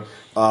shotgun.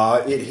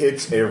 It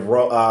hits a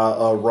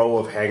row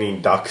of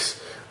hanging ducks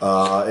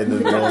in the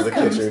middle of the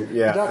kitchen.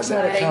 Yeah. Ducks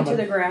had it Sliding to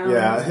the coming. ground.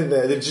 Yeah,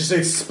 it just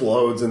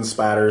explodes and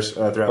spatters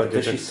throughout But the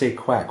does kitchen. she say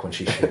quack when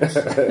she shoots?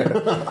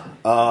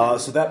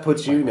 So that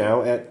puts you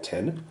now at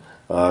 10,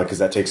 because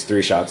that takes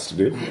 3 shots to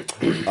do.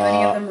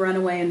 Many of them run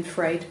away in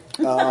fright.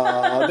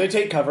 They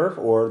take cover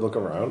or look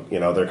around. You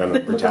know, they're going to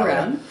Look retaliate.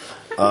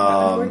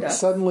 around.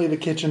 Suddenly, the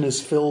kitchen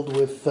is filled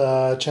with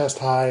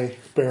chest-high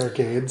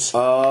barricades.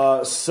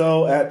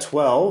 So at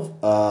 12,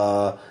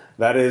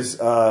 that is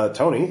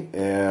Tony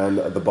and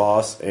the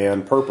boss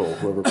and Purple.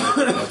 Whoever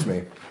That's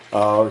me.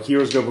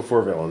 heroes go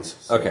before villains.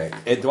 Okay.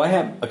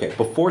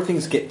 Before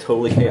things get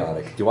totally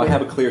chaotic, do I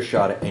have a clear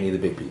shot at any of the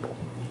big people?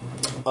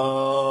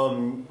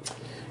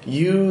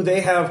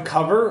 They have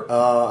cover.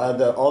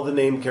 All the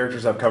named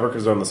characters have cover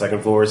because they're on the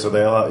second floor, so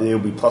it'll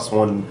be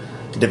 +1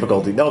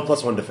 difficulty. No,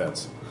 +1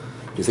 defense.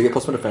 Because they get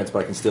 +1 defense, but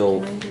I can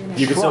still.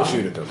 You can still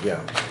shoot at them. Yeah.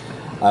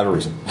 I have a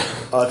reason.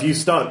 If you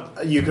stunt,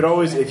 you could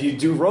always, if you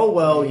do roll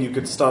well, you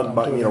could stunt,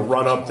 but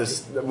run up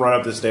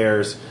the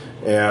stairs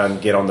and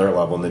get on their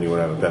level, and then you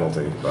would have a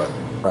penalty. But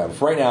Right,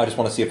 for right now, I just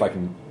want to see if I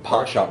can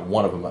pot shot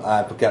one of them.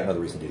 I've got another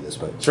reason to do this,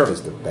 but Sure.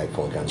 just the bag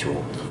full of guns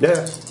rule.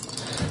 yeah.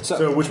 So,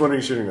 So which one are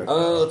you shooting at?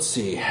 let's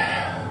see.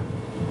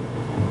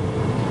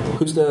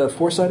 Who's the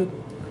 4-sided?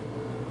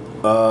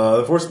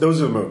 Those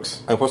are the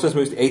mooks. 4-sided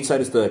moves.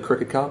 8-sided is the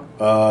crooked cop.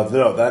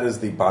 No, that is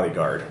the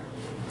bodyguard.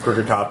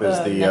 Crooked cop is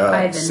the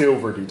Ivan.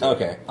 silver detail.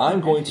 Okay,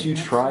 I'm going to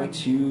try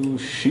to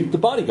shoot the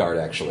bodyguard.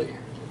 Actually,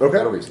 Okay.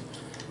 Got a reason.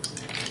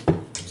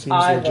 Seems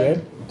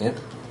legit. Yeah.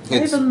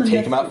 It's Ivan the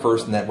take him myth- out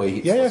first, and that way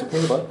he's Yeah, yeah.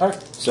 in the butt. All right,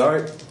 so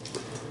Sorry.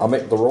 I'll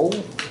make the roll.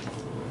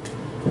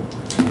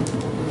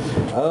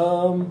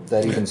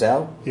 That evens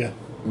out. Yeah.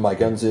 My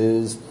guns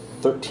is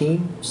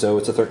 13, so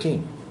it's a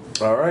 13.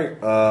 All right.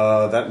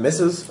 That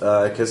misses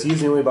because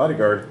he's the only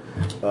bodyguard.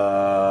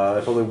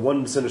 If only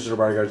one sinister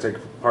bodyguard take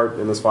part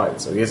in this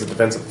fight, so he has a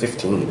defense of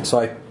 15. So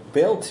I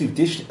failed to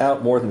dish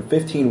out more than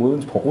 15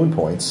 wound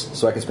points,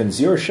 so I can spend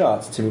 0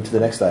 shots to move to the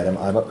next item.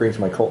 I'm upgrading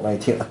to my Colt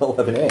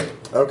 1911A.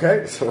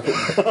 Okay.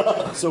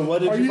 So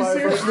what did Are you you fire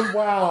serious? first?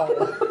 Wow.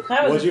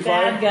 That was What'd you a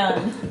bad fire?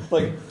 gun.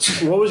 Like,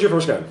 What was your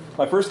first gun?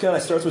 my first gun, I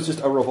starts with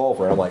just a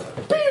revolver, and I'm like,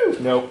 pew!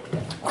 Nope.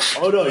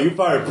 Oh no, you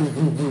fired.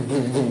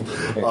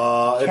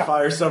 It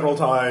fires several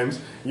times.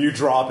 You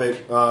drop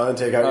it and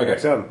take out your Okay.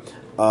 next gun.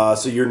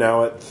 So you're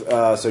now at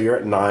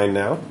 9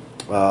 now.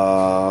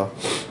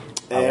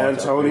 And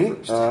to Tony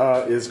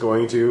upgrade is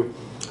going to.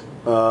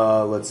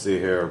 Let's see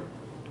here.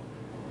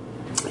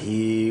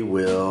 He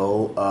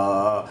will.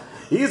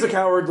 He's a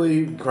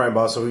cowardly crime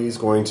boss, so he's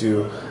going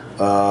to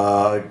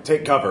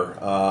take cover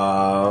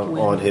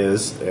on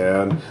his,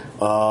 and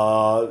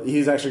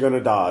he's actually going to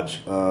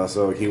dodge.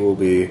 So he will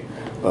be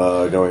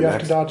going You have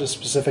next. to dodge a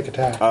specific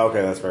attack. Oh,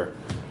 okay, that's fair.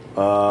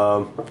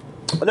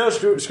 No,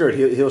 screw it.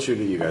 He'll shoot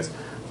at you guys.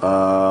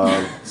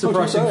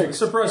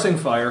 Suppressing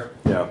fire.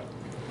 Yeah.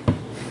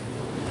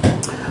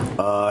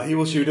 He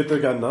will shoot at the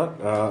gun nut.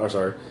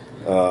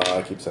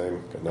 I keep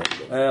saying gun nut.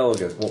 We'll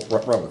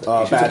run with it.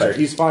 He shoots at Badger.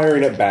 He's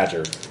firing at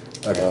Badger.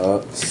 Okay.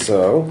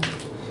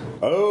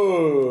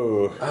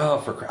 Oh,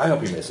 I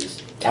hope he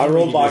misses. I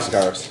rolled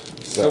boxcars.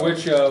 So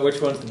which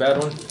one's the bad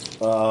one?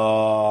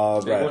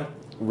 Big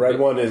red.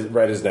 one?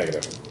 Red is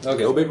negative. Okay.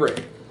 Go big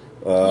red.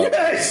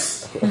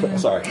 Yes!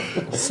 Sorry.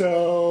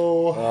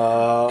 So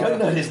Gun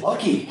Nut is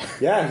lucky.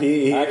 Yeah,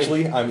 he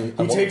Actually,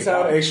 he takes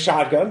out a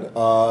shotgun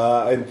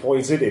and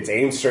points it. It's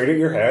aimed straight at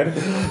your head.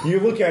 You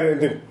look at it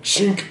and then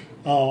chink.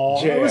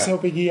 I Yeah. was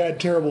hoping he had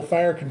terrible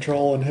fire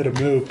control and hit a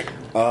mook.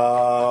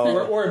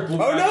 Or it blew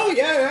Oh back. no!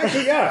 Yeah,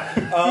 actually,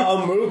 yeah.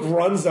 A mook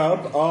runs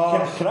up.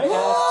 Can I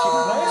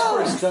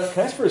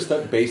ask for a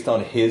stunt based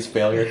on his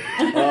failure?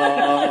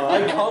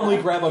 I calmly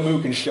grab a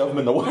mook and shove him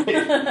in the way.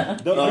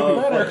 Don't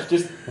matter.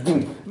 Just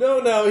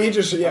No, he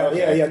just yeah.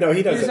 No, he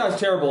He doesn't. just has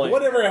terrible aim.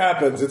 Whatever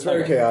happens, it's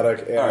very Okay.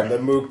 chaotic, and Alright. the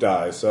mook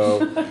dies.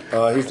 So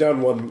he's down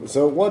one.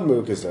 So one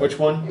mook is dead. Which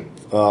one?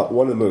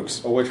 One of the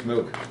mooks. Oh, which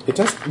mook? It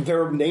does.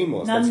 They're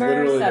nameless. That's Number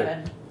literally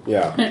 7.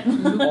 Yeah,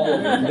 All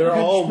of them. they're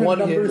all Henchman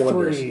one hit number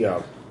wonders. 3.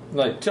 Yeah,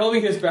 Like, tell me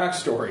his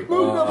backstory.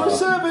 Mook number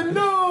 7.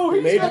 No,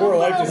 he made poor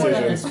life In a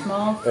decisions,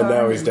 small and now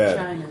farm he's in dead.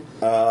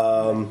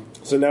 China.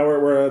 So now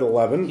we're at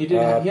 11. He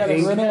did. He had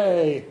Pink- a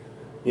Renee.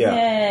 yeah.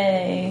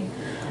 Yay.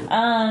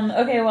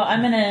 Okay, well,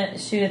 I'm gonna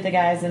shoot at the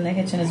guys in the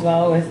kitchen as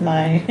well with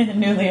my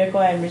newly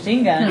acquired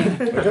machine gun. It's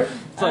like,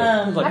 it's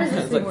How like, does this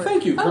it's thing like work?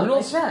 thank you, Oh,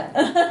 criminals. like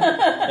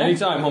that.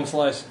 Anytime, home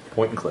slice.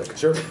 Point and click.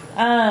 Sure.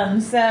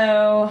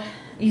 So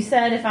you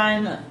said if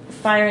I'm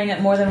firing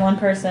at more than one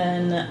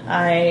person,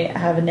 I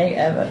have a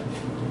negative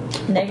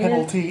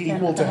Penalty Yeah,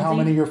 equal to how penalty?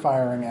 many you're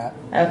firing at.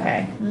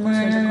 Okay. So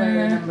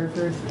declare a number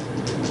first.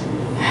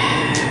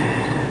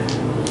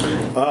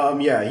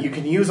 Yeah, you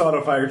can use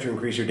auto fire to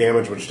increase your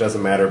damage, which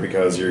doesn't matter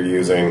because you're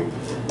using.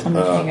 A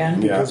machine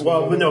gun. Yeah, Because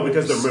well, we- no,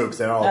 because they're mooks.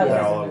 They're all, Okay.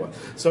 they're all at once.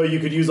 So you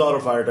could use auto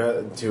fire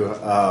to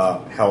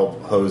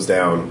help hose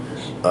down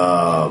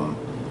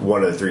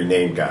one of the 3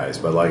 named guys,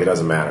 but like it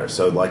doesn't matter.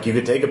 So like you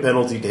could take a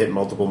penalty to hit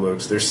multiple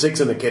mooks. There's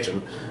 6 in the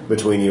kitchen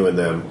between you and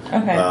them.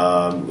 Okay.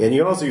 And you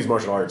can also use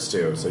martial arts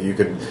too. So you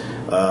could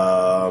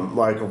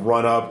like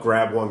run up,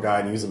 grab one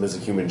guy, and use him as a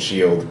human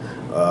shield,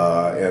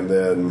 and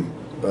then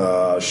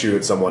shoot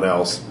at someone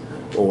else,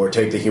 or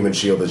take the human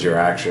shield as your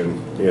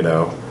action.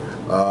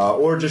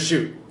 Or just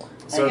shoot.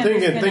 So I think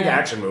I'm think just think gonna-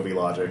 action movie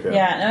logic.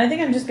 Yeah, no, I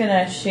think I'm just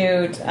gonna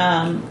shoot.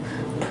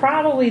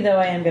 Probably though,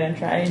 I am gonna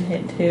try and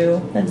hit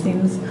 2. That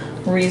seems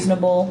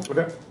reasonable.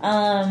 Okay.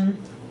 Let's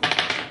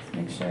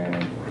make sure.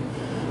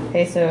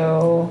 Okay,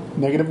 so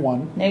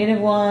 -1.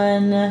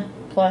 -1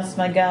 plus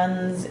my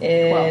guns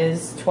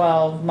is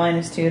 12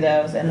 minus 2 of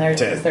those, and there's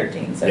 10.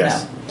 13. So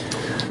Yes.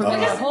 no.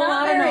 It's whole not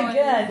lot of very noise.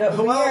 good, but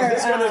Well, we're,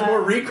 this gun has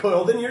more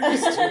recoil than you're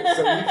used to, so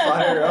you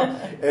fire up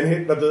and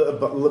hit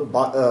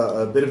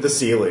a bit of the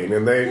ceiling,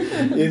 and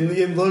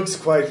it looks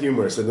quite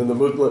humorous. And then the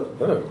mood,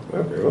 okay,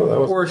 well that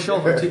was Or a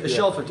shelf of tea, a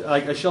shelf of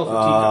teacups.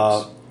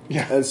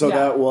 Yeah. and so Yeah.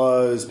 that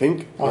was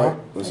pink, right?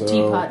 So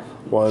teapot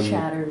 1,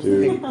 shatters.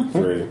 2,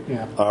 3.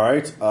 Yeah. All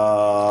right.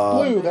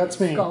 Blue, that's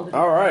me. Scalded.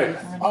 All right.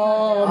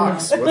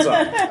 Ox, what's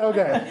up?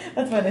 Okay.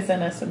 that's why they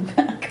sent us them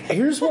back.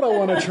 Here's what I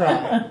want to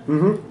try.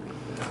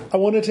 I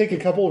want to take a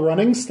couple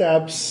running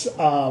steps,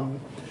 and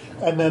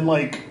then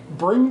like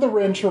bring the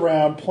wrench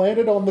around, plant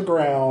it on the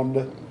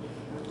ground,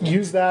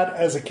 use that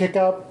as a kick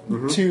up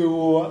to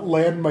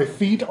land my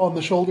feet on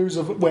the shoulders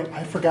of. Wait,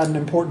 I forgot an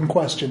important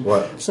question.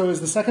 What? So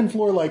is the second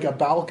floor like a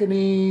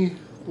balcony?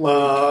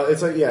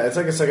 It's like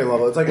a second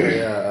level. It's like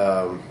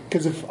a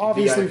Because if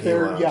obviously VIP if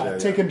they're lounge, yeah.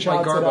 taking shots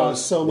at Garbo's.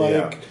 us, so like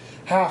Yeah.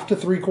 half to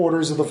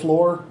 3/4 of the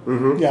floor.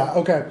 Yeah.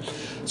 Okay.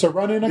 So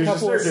run in a There's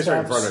couple of just steps.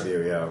 in front of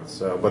you, yeah.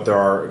 So, but there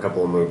are a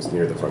couple of moves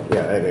near the front.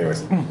 Yeah.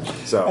 Anyways,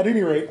 so At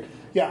any rate,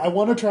 yeah, I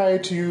want to try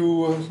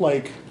to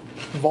like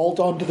vault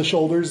onto the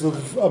shoulders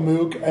of a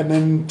mook and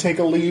then take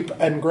a leap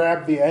and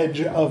grab the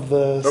edge of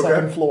the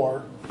second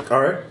floor. all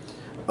right.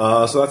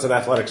 So that's an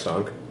athletic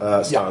stunt.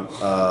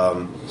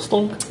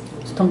 Stunk.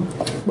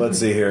 Let's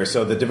see here.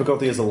 So the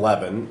difficulty is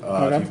 11.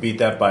 Okay. If you beat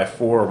that by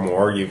 4 or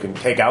more, you can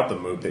take out the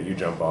mook that you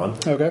jump on.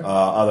 Okay.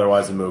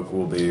 Otherwise, the mook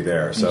will be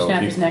there. You So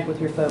snap if his neck with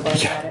your foot while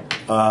you're at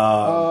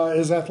it.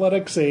 Is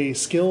athletics a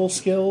skill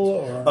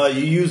or?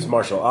 you use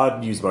I'd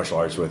use martial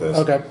arts with this.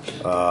 Okay.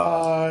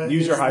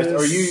 Use your is highest, or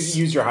this-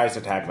 use your highest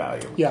attack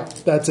value. Yeah,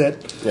 that's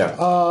it. Yeah.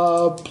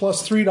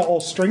 +3 to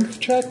all strength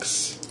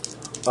checks.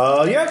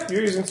 Yeah,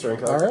 you're using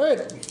strength. All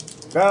right.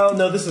 Oh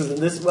no, this isn't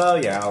this.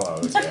 Well, yeah, I'll allow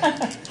this.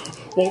 Yeah,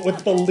 What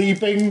with the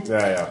leaping?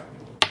 yeah.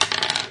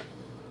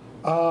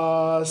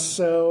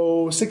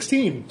 So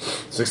 16.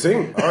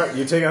 16. All right,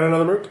 you take out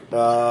another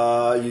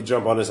mook. You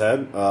jump on his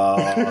head.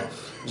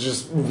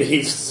 Just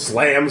he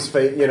slams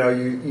face. You know,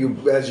 you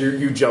as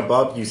you jump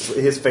up,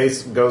 his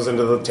face goes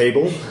into the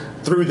table,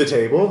 through the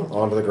table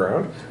onto the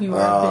ground. You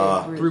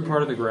are big. Through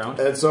part of the ground.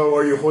 And so,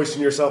 are you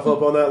hoisting yourself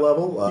up on that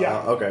level?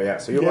 Yeah. Okay. Yeah.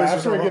 So you Yeah, hoist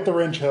after I yourself get the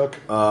wrench hook.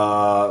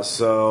 up.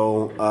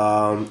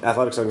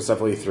 Athletics is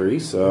definitely 3.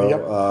 So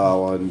Yep.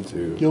 1,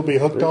 2. You'll be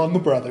hooked on the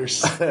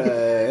brothers. A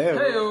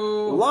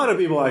Heyo. lot of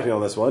people acting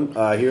on this one.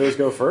 Heroes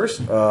go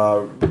first.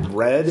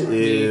 Red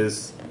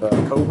is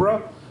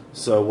Cobra.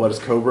 So what is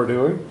Cobra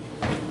doing?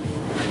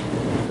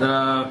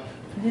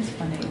 It is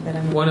funny that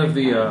I'm One of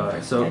the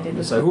I so did who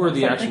are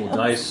the something actual else.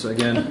 dice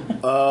again?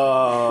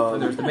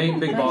 There's the main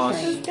big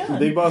boss.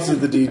 Big boss is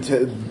the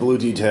D10, blue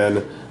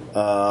D10.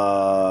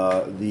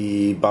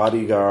 The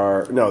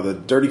bodyguard. No, the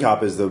dirty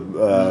cop is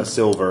the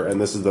silver, and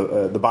this is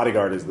the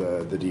bodyguard is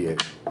the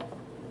D8.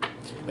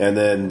 And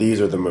then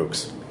these are the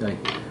mooks. Okay.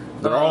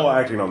 They're all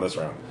acting on this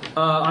round.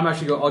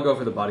 I'll go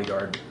for the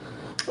bodyguard.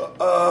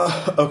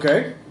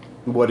 Okay.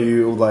 What do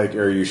you like?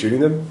 Are you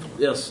shooting them?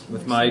 Yes,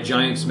 with my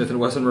giant Smith &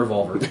 Wesson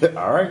revolver.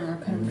 All right.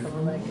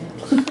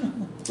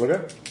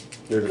 Okay.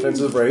 Their defense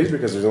is raised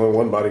because there's only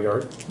one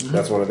bodyguard.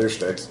 That's one of their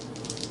sticks.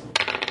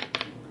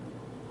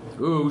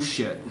 Ooh,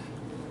 shit.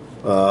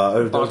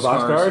 Those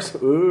Boxcars.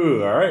 boxcars?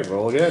 Ooh, all right.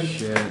 Roll again.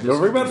 Shit. Don't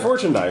forget about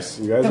fortune dice.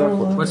 You guys have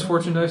What's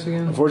fortune dice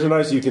again? fortune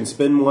dice. You can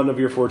spend one of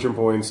your fortune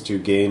points to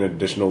gain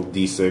additional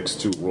d6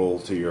 to roll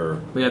to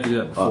your. We have to do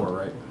that before,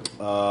 right?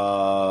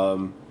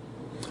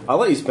 I'll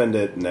let you spend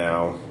it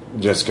now,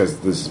 just because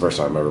this is the first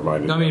time I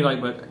reminded you. I mean,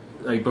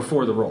 like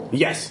before the roll.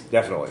 Yes,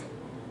 definitely.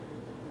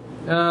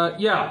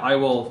 Yeah, I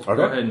will Okay.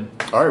 go ahead and.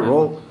 All right,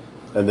 roll,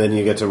 and then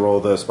you get to roll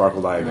the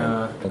sparkle die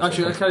again.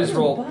 Actually, can I just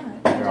roll?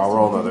 Here, I'll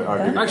roll another. I'll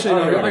give you- Actually,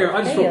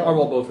 no, I'll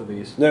roll both of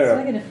these. No, So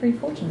no, I no. get a free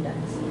fortune dice.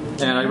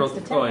 And I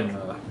rolled. Oh, and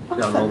yeah,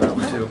 I'll roll that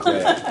one too.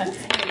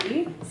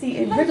 See,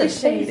 it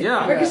ricocheted,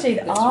 Yeah.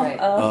 ricocheted That's off right.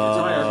 of.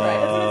 That's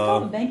That's what it's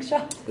called, a bank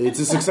shot. It's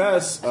a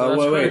success. So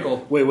that's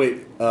critical.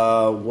 Wait.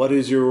 What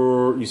is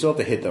your? You still have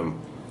to hit them.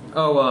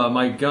 Oh,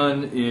 my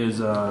gun is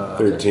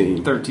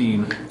 13.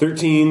 13.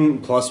 13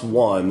 plus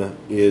 1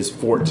 is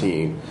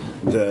 14.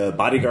 The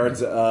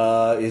bodyguard's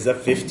is a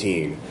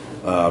 15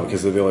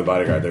 because they're the only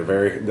bodyguard.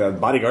 The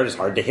bodyguard is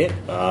hard to hit,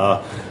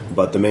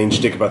 but the main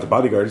shtick about the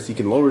bodyguard is he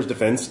can lower his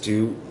defense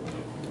to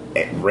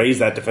raise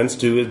that defense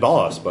to his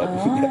boss. But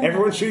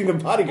everyone's shooting the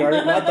bodyguard,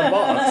 not the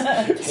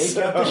boss. Take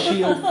out the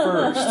shield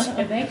first.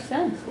 It makes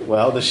sense.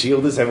 Well, the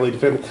shield is heavily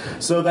defended,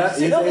 so that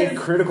is a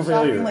critical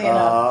failure. Shockingly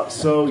enough.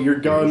 So your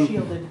gun,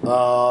 Shielded.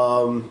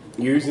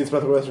 you're using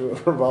Smith & Wesson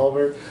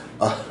revolver,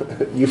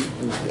 you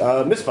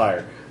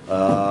misfire,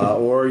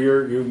 or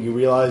you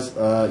realize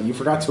you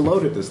forgot to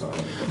load it this time.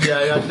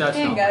 Yeah, that's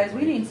Hey not guys,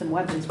 we need some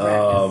weapons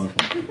practice.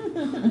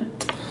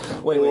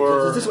 Wait,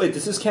 Or-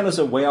 does this count as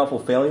a way awful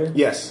failure?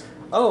 Yes.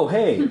 Oh,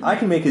 hey, I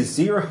can make a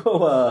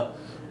 0.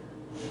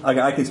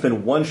 I can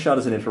spend one shot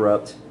as an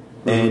interrupt,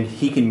 and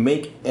he can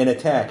make an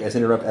attack as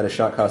interrupt at a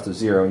shot cost of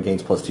 0 and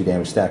gains +2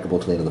 damage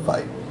stackable to the end of the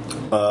fight.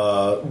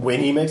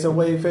 When he makes a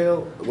way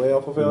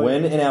awful failure.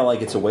 When an ally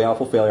gets a way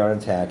awful failure on an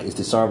attack, is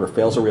disarmed or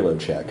fails a reload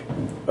check.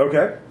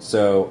 Okay,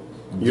 So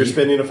you're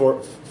spending a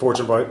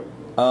fortune point.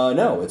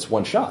 no, it's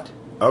one shot.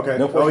 Okay.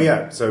 No oh fortune.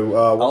 yeah. So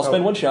I'll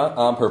spend one shot.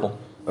 I'm purple.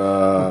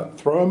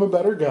 Throw him a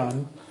better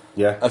gun.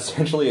 Yeah.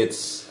 Essentially,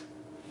 it's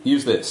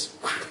use this.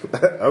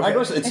 Okay. I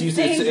guess it's used.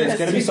 It's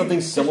going to be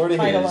something similar to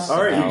Fight his. along.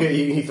 All right. somehow.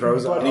 He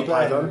throws But a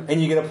python.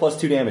 And you get a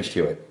 +2 damage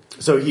to it.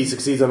 So he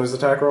succeeds on his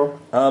attack roll.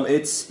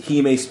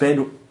 He may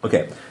spend.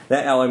 Okay,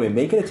 that ally may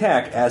make an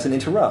attack as an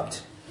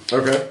interrupt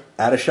Okay.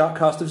 at a shot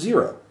cost of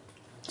 0.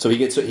 So he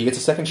gets a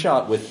second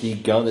shot with the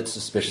gun that's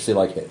suspiciously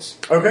like his.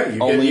 Okay.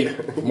 Only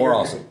more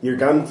awesome. Your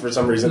gun for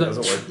some reason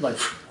doesn't work. like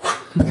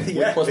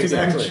Yeah, +2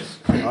 exactly.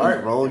 All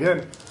right, roll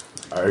again.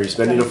 Are you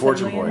spending a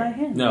fortune Suddenly in my point?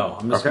 hand. no.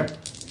 I'm just Okay.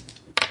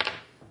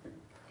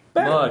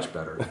 much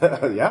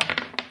better. Yeah.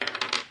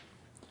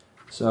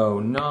 So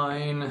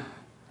 9,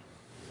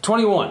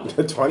 21.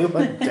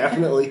 21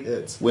 definitely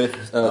hits. With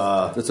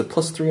that's a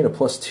 +3 and a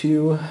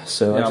 +2.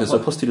 So Yeah, actually, so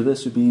 +2 to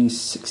this would be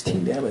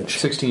 16 damage.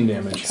 16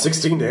 damage.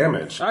 16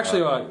 damage.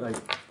 Actually,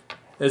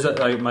 is that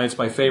it's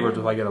my favorite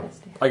if I get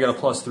a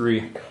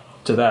 +3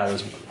 to that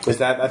as Is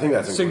that? I think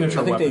that's included. signature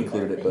I think they weapon.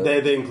 included it, but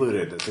They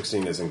included it.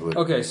 16 is included.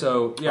 Okay,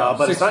 so yeah,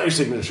 But it's not your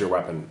signature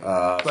weapon.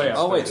 But yeah.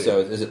 oh wait, so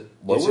is it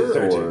lower It's just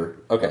 13. or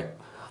okay?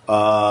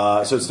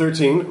 So it's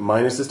 13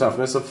 minus his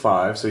toughness of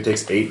 5, so he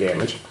takes 8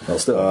 damage. Well,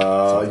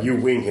 still. You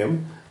wing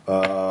him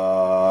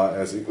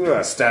as he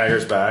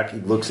staggers back.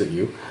 He looks at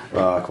you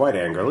quite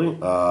angrily,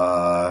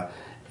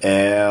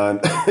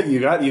 and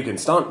you can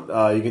stunt.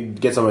 You can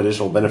get some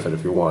additional benefit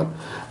if you want.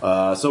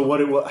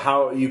 So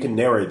how you can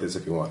narrate this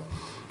if you want.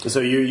 So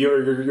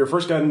your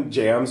first gun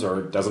jams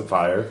or doesn't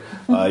fire.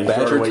 You throw it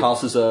Badger away.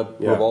 tosses a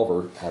Yeah.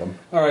 revolver at him.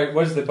 All right,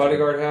 what does the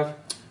bodyguard have?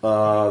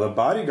 The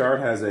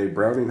bodyguard has a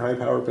Browning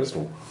high-powered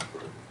pistol.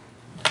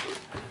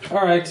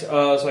 All right,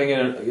 so I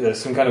can get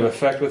some kind of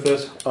effect with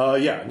this.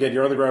 Yeah, again,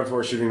 you're on the ground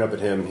floor shooting up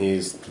at him.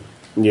 He's,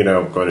 going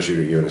to shoot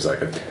at you in a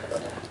second.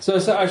 So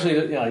it's actually,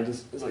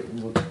 it's like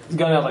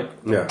gun out, like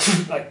Yeah.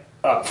 like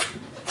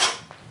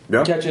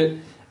Yeah. catch it,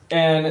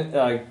 and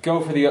go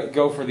for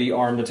the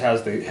arm that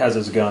has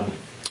his gun.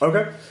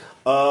 Okay.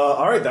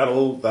 All right.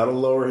 That'll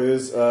lower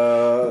his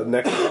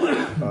neck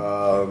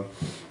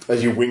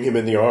as you wing him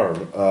in the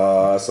arm.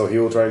 So he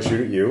will try and shoot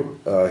at you.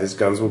 His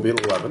guns will be at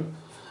 11.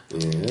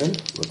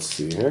 And let's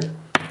see here.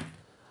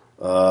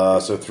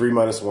 So 3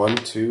 minus 1,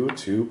 2,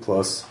 2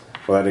 plus.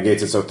 Well, that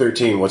negates it. So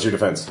 13. What's your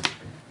defense?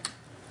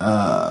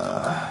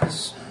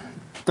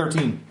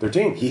 13.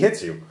 13. He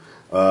hits you.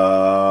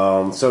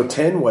 So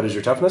 10. What is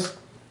your toughness?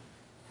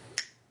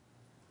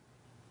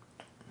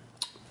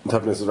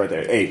 Toughness is right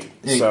there. 8.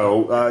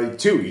 So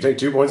 2. You take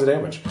 2 points of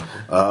damage.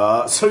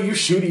 So you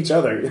shoot each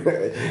other.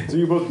 So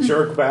you both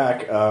jerk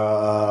back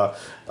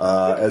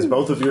as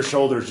both of your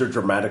shoulders are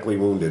dramatically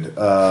wounded.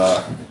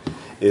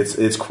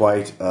 It's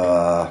quite.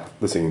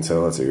 Let's see.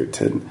 So let's see.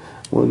 10.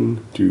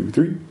 1, 2,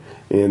 3.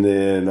 And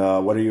then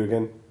what are you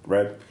again?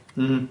 Red.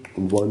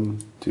 1,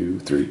 2,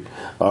 3.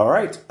 All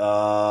right.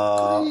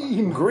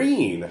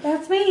 Green.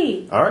 That's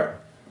me. All right.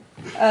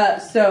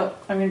 So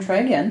I'm going to try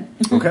again.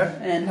 Okay.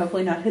 And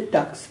hopefully not hit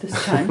ducks this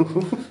time.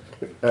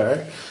 All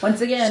right.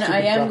 Once again,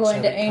 I am ducks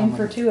going to have aim it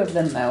for 2 of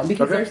them, though,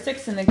 because Okay. there's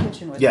 6 in the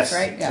kitchen with Yes. us,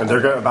 right? And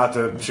they're about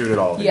to shoot it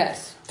all.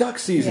 Yes. Duck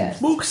season,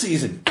 Yes. mook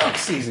season, duck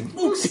season,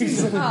 mook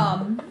season.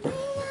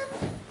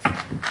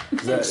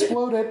 Is that,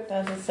 Explode it.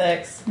 That's a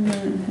 6.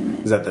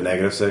 is that the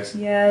 -6?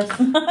 Yes.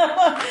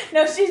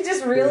 No, she's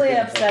just really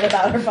upset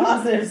about her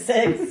positive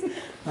 6.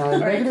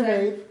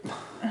 -8.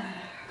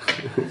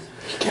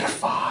 Get a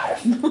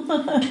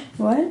 5.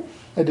 What?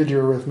 I did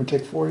your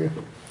arithmetic for you.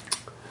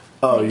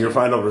 Oh, your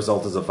final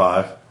result is a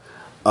 5.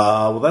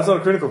 Well, that's not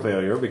a critical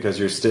failure because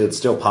you're it's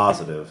still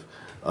positive.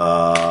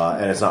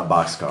 And it's not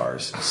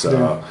boxcars.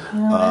 So,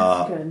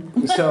 That's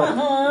good. so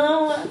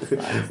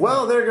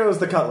well, there goes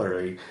the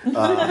cutlery. It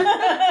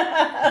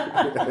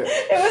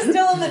was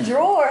still in the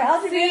drawer.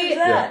 How did you manage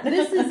that?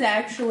 This is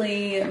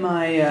actually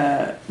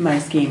my my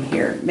scheme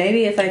here.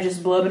 Maybe if I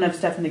just blow up enough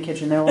stuff in the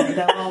kitchen, they'll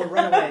all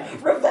run away.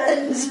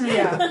 Revenge.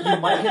 Yeah.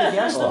 You might hit a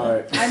gas line. All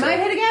right. I might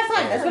hit a gas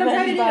line. That's what I'm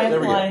trying to Revenge by do. There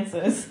we go.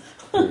 appliances.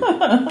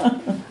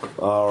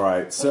 All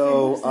right.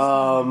 So,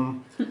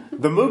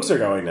 the mooks are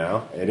going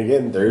now, and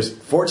again, there's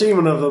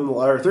 14 of them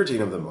or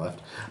 13 of them left.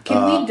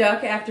 Can we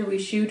duck after we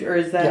shoot, or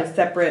is that Yeah. a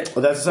separate?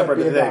 Well, that's a separate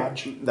That'd be a thing.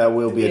 dodge. That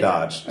will be a Be a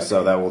dodge. dodge.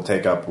 So that will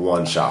take up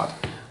 1 shot.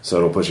 So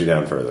it'll push you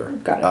down further.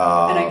 Got it.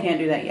 And I can't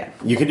do that yet.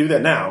 You can do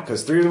that now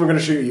because 3 of them are going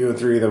to shoot you, and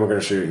 3 of them are going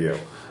to shoot you.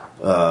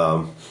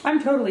 I'm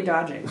totally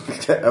dodging.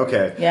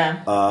 Okay. Yeah.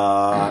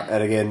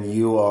 And again,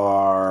 you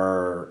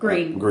are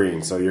Green.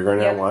 Green, so you're going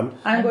down Yep. 1.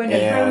 I'm going to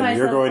And throw myself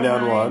you're going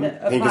down behind 1. a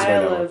Pink is going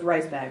pile down 1. of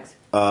rice bags.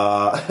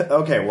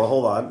 Okay, well,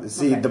 hold on.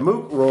 See, Okay. the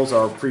mook rolls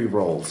are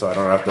pre-rolled, so I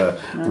don't have to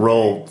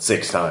roll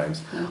 6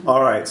 times.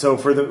 All right, so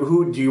for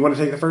do you want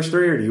to take the first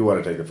 3, or do you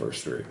want to take the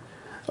first 3?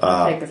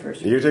 I'll take the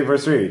first. You take the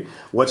first 3.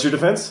 What's your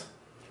defense?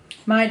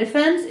 My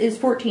defense is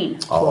 14.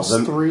 All Plus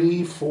of them.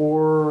 3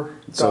 for.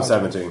 So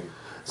dodging. 17.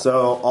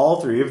 So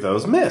all 3 of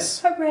those miss.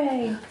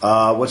 Hooray.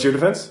 What's your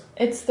defense?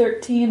 It's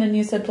 13, and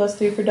you said plus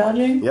 3 for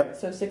dodging? Yep.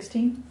 So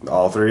 16?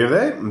 All 3 of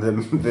them.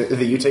 Then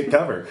you take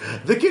cover.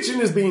 The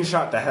kitchen is being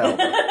shot to hell.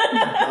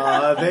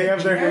 They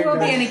have their There won't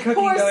be hand. any cooking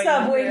Poor going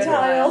on subway here.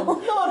 tile.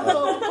 Not the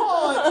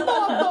pots!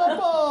 Not the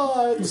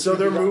pots! So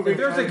they're moving. If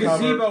there's a from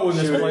cover, gazebo in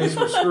this shooting. place,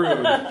 we're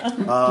screwed.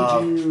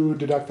 Did you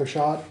deduct their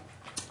shot?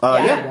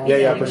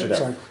 Yeah, push it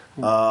Sorry.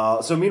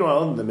 down. So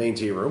meanwhile, in the main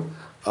tea room,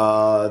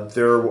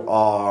 there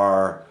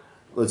are,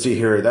 let's see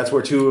here, that's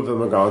where 2 of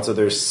them are gone, so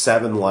there's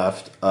 7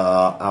 left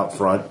out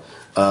front.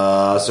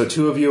 So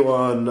 2 of you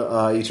on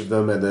each of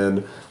them, and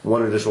then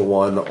 1 additional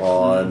one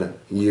on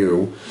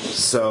you.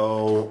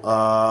 So,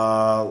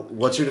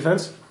 what's your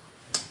defense?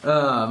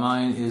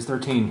 Mine is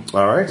 13.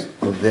 All right.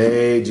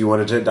 Do you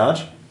want to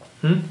dodge?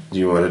 Do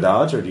you want to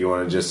dodge, or do you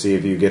want to just see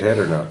if you get hit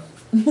or not?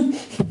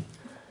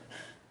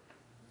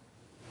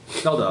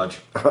 I'll dodge.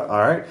 All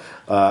right.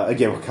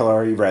 Again, what color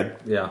are you? Red.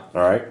 Yeah.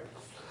 All right.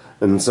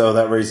 And so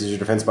that raises your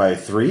defense by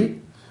 3.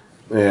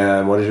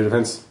 And what is your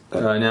defense?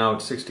 Now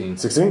it's 16.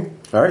 16.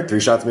 All right. 3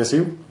 shots miss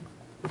you.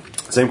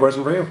 Same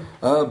question for you.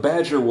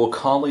 Badger will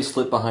calmly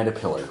slip behind a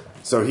pillar.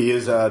 So he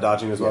is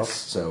dodging as well. Yes.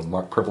 So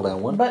mark purple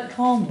down 1. But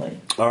calmly.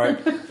 All right.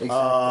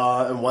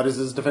 And what is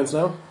his defense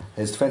now?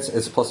 His defense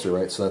is a +3,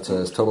 right? So that's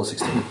a total of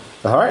 16.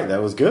 All right.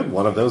 That was good.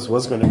 One of those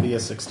was going to be a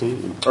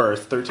 16 or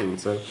 13.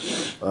 So,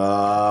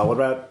 what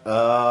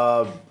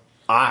about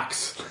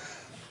Ox?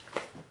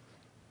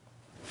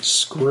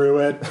 Screw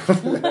it.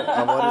 What is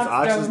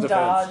Ox's Don't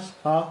defense?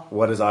 dodge.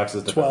 What is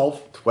Ox's defense?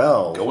 12.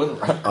 12.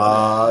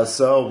 Going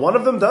So one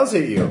of them does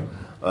hit you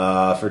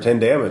for 10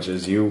 damage.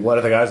 Is you one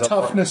of the guys up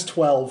front. Toughness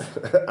 12.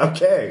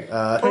 Okay.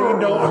 Pain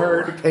don't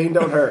hurt. Pain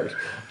don't hurt.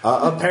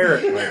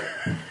 Apparently.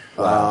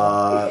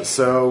 Yeah.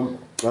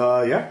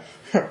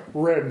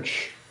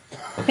 Wrench.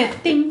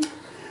 Ding.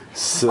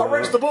 So,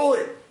 the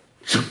bullet!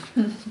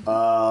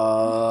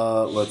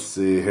 let's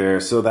see here.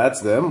 So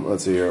that's them.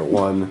 Let's see here.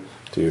 1,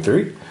 2,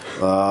 3.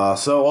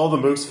 So all the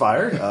mooks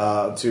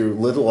fired to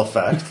little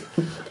effect.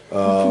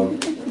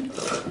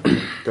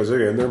 Because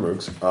again, they're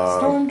mooks.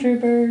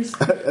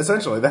 Stormtroopers.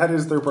 Essentially, that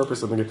is their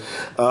purpose in the game.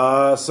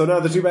 So now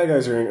the 2 bad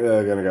guys are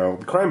going to go.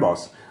 The crime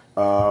boss.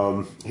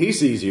 He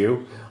sees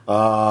you.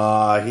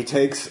 He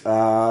takes.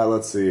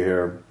 Let's see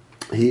here.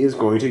 He is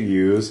going to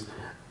use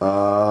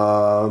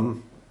a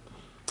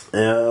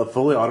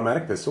fully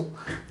automatic pistol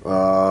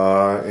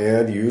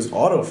and use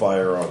auto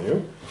fire on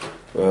you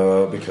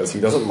because he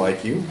doesn't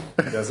like you.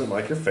 He doesn't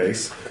like your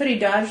face. Could he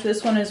dodge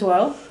this one as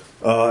well?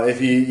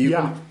 If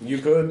Yeah. you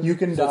could. You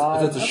can So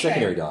dodge. that's a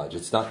secondary dodge.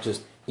 It's not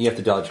just you have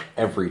to dodge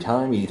every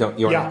time.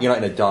 You're Yeah. not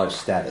in a dodge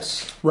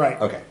status.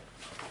 Right. Okay.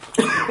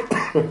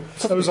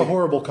 That was a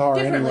horrible car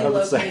Differently anyway.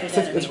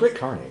 located It's a great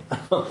car name.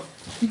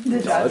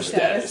 The dodge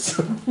status.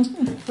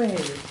 Wait.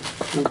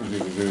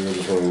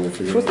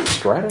 Was it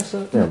Stratus?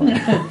 Never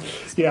mind.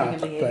 Yeah,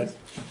 Speaking of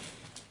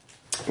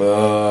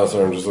but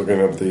Sorry, I'm just looking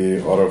up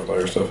the auto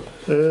fire stuff.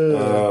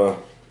 Yeah,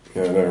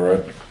 I know,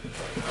 right?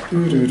 I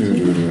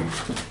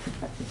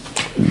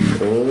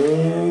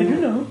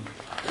don't know.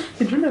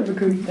 I don't have a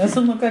cookie.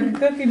 Doesn't look like a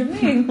cookie to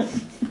me.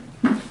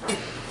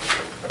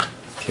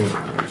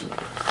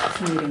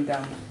 Eating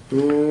gum.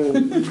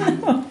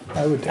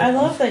 I would take I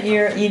love that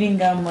you're eating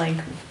gum like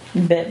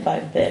bit by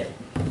bit.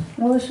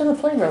 Well, it's so the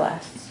flavor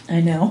lasts.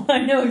 I know. I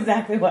know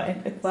exactly why.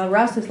 While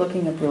Ross is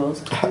looking up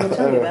rules, I will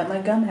tell you about my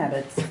gum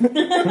habits. God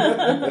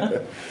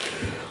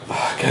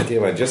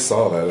damn, I just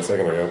saw that a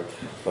second ago.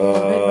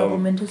 Bubble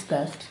mint is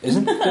best.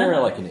 Isn't there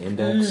like an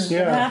index?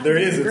 Yeah. There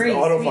is. It's, Great,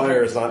 auto sweet.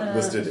 fire is not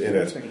listed in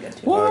It's it. pretty good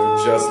too.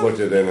 I just looked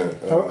it in it.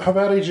 How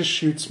about he just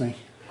shoots me?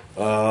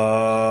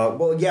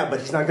 Well, yeah, but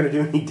he's not going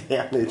to do any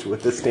damage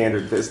with the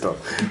standard pistol.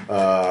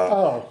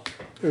 Oh,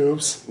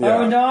 oops. Yeah.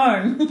 Oh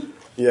darn.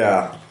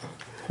 Yeah.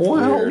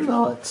 Wow, Weird.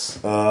 nuts.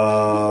 That's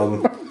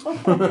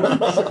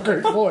a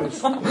great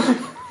voice.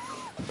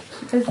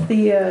 It's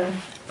the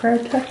prayer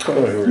tech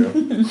Oh, here we go.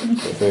 I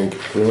think.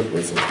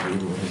 What's it?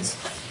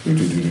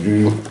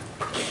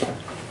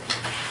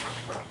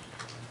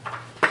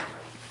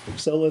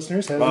 So,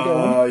 listeners, how's it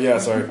going? Yeah,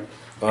 sorry.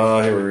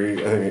 Here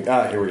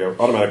we go.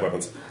 Automatic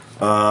weapons.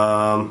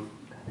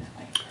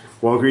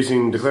 While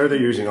increasing, declare that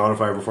you're using auto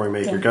fire before you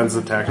make your guns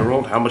attack and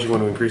roll. How much you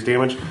want to increase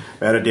damage?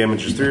 Added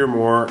damage is 3 or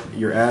more.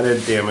 Your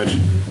added damage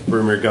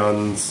from your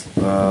guns.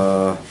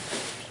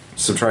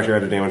 Subtract your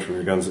added damage from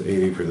your guns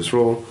 80 for this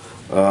roll.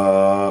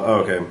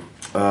 Okay.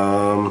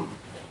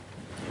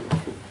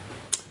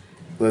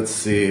 Let's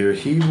see here.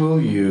 He will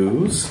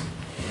use.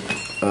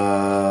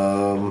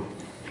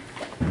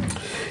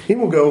 He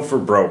will go for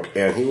broke,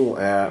 and he will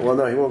add. Well,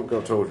 no, he won't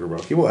go totally for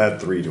broke. He will add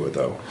 3 to it,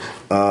 though.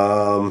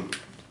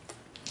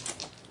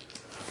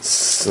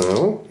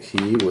 So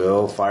he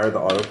will fire the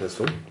auto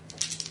pistol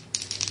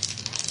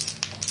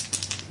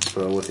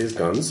with his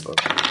guns. He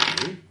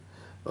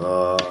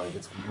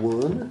gets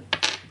 1.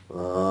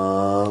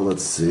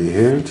 Let's see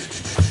here.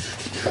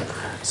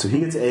 So he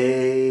gets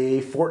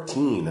a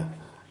 14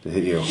 to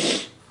hit you.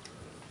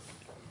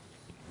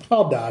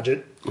 I'll dodge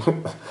it.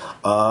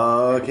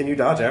 Can you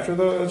dodge after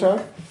the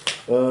attack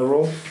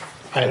roll?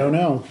 I don't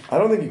know. I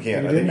don't think you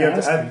can. You I think you didn't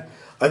have to. ask me.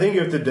 I think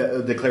you have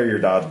to declare your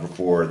dodge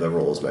before the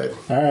roll is made.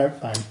 All right,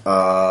 fine.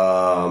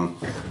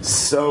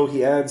 So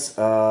he adds.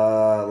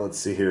 Let's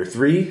see here,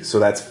 3. So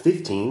that's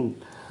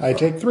 15. I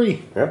take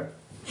 3. Yep.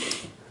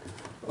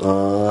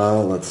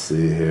 Let's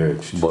see here.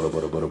 Butter,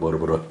 butter, butter, butter,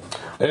 butter.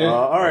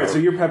 All right, so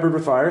you're peppered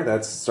with fire.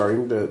 That's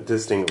starting to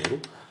sting a little.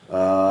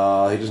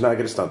 He does not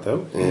get a stunt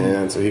though,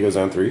 and so he goes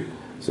down 3.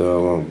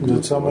 So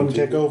Did someone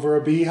kick over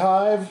a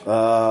beehive?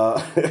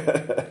 And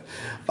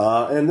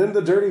then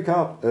the dirty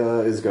cop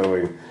is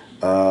going.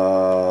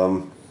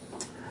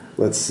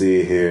 Let's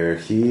see here.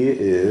 He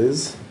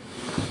is.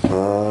 He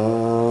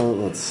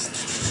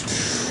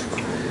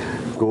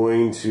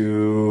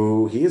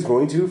is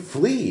going to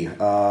flee.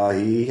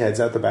 He heads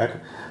out the back.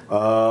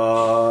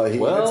 He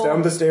heads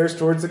down the stairs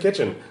towards the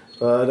kitchen.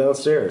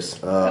 Downstairs.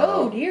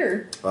 Oh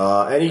dear.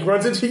 And he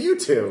runs into you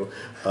two.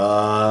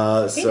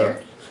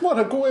 there. What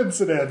a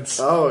coincidence.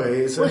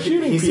 He sees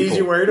people.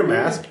 you wearing a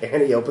mask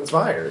and he opens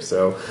fire.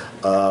 So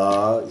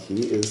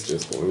he is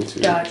just going to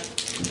Dodge.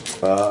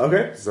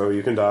 Okay, so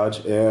you can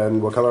dodge.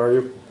 And what color are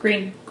you?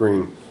 Green.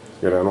 Green.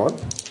 You're down 1.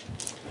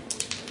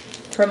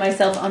 Throw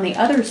myself on the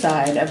other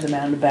side of the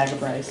mounted bag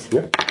of rice.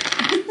 Yep.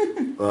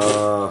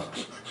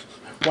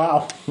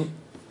 Wow.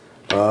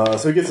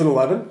 So he gets an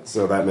 11,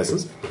 so that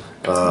misses. It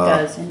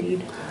does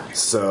indeed.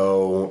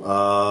 So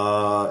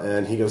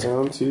and he goes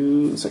down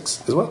to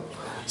 6 as well.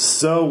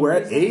 So we're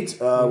at 8,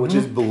 which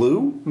is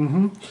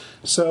blue.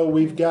 So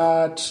we've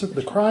got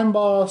the crime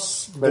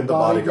boss, the And the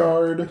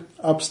bodyguard. bodyguard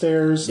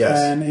upstairs, Yes.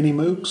 and any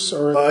mooks?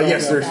 Or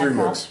Yes, there's 3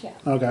 mooks.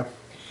 Okay.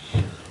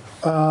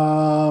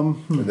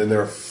 And then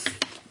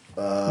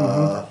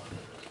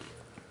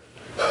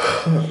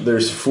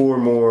there's 4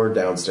 more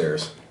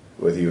downstairs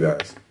with you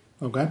guys.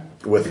 Okay.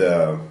 With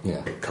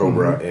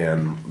Cobra Mm-hmm.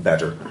 and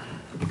Badger.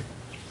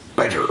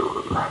 Badger.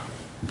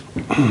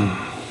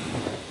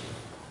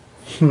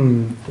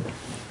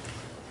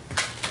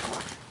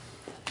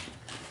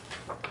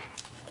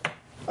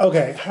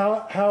 Okay.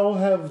 How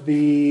have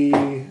the...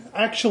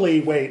 Actually,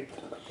 wait.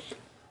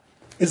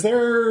 Is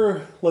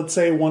there, let's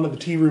say, one of the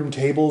tea room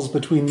tables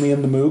between me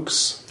and the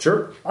mooks?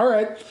 Sure. All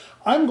right.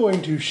 I'm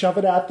going to shove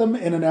it at them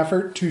in an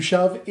effort to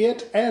shove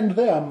it and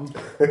them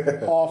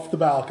off the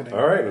balcony.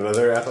 All right,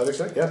 another athletics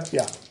check, yeah.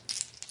 Yeah.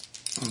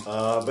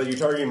 But you're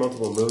targeting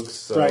multiple mooks,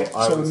 so Right.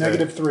 I So would say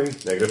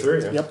 -3.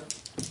 -3, yeah. Yep.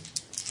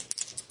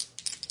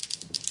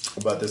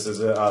 But this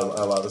is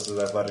allow this as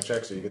an athletic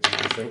check, so you get to do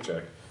a strength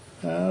check.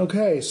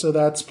 Okay. So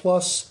that's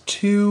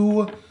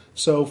 +2.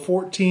 So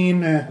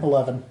 14,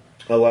 11.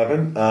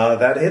 11.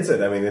 That hits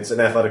it. I mean, it's an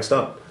athletic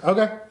stunt.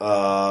 Okay.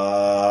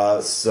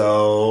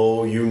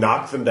 So you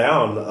knock them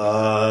down.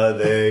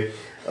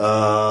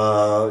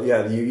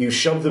 You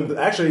shove them.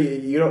 Actually,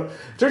 you know,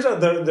 turns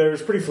out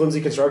there's pretty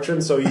flimsy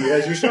construction. So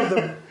as you shove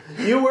them,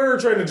 you were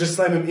trying to just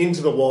slam them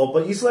into the wall,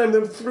 but you slam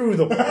them through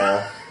the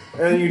wall,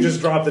 and you just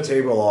drop the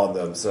table on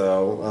them.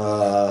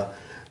 So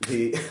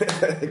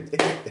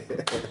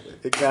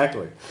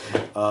exactly.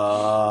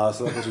 So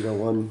that means you go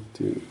 1,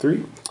 2,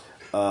 3.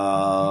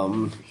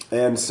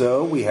 And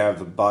so we have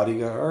the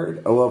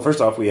bodyguard. Oh, well,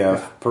 first off, we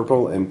have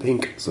purple and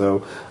pink. So,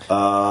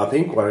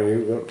 pink, why don't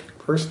you go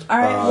first? All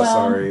right, well,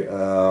 sorry.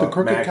 The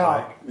crooked Magpie.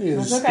 cop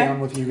is That's okay. down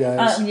with you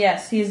guys.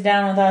 Yes, he's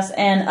down with us.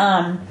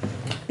 And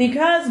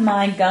because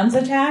my guns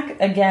attack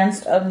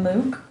against a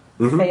mook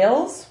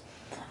fails,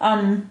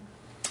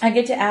 I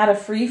get to add a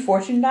free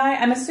fortune die.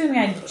 I'm assuming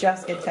I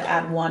just get to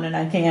add 1 and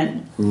I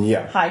can't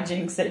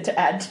hijinks it to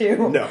add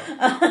 2. No.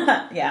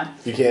 Yeah.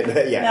 You can't,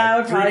 That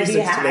would probably be 3d6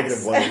 to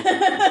hacks. -1.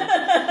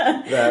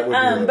 That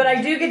would be But I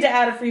do get to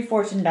add a free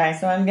fortune die,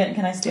 so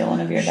can I steal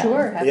one of your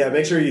Sure. dice? Yeah,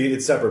 make sure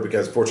it's separate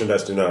because fortune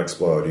dice do not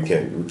explode. You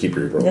can't keep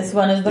your roll. This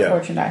one is the Yeah.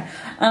 fortune die.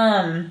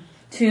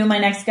 To my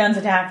next guns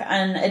attack,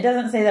 and it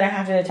doesn't say that I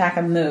have to attack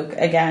a mook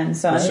again,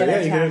 so I'm So, going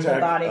to you can attack the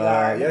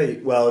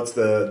bodyguard. well, it's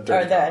the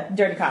dirty or the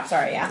dirty cop,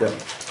 sorry, yeah. Yep.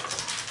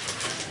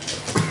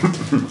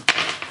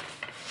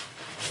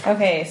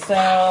 Okay,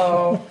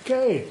 so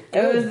Okay.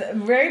 it was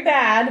very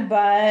bad,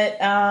 but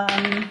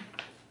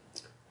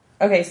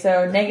okay,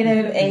 so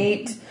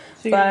 -8,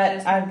 you're but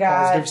just I've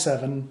got Positive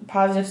 7.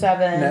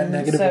 +7.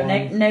 Negative so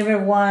 1.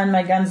 -1.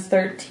 My gun's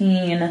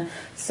 13,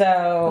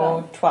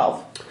 so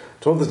 12.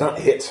 12 does not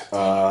hit.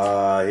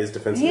 His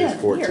defense is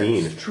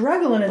 14.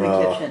 Struggling in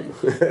the kitchen.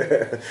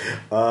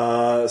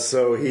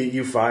 So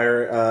you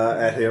fire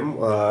at him.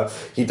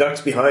 He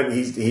ducks behind.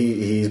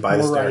 He's by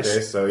the More rice.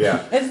 staircase. So yeah,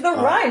 It's the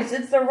rice.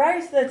 It's the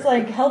rice that's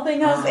like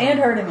helping us and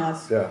hurting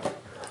us. yeah.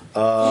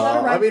 lot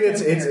of I mean,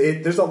 rice in here.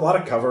 there's a lot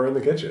of cover in the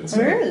kitchen. So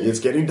There is. It's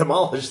getting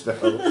demolished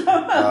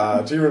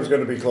though. Tea room's going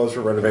to be closed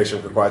for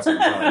renovation for quite some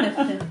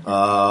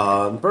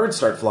time. Birds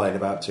start flying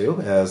about too,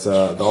 as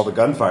all the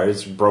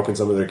gunfire's broken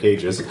some of their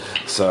cages.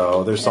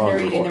 So they're sawing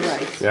they're eating wood. the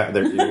rice. Yeah,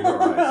 they're eating the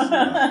rice.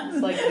 Yeah.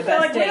 It's like the They're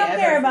best like, we day don't ever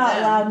care for about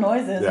them. loud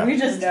noises. Yeah. We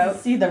just Nope.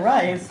 see the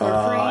rice.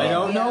 I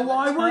don't know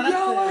why we're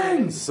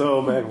yelling.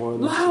 So Mag 1,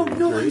 Loud 2,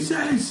 3.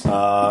 noises.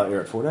 You're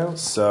at 4 now.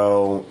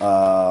 So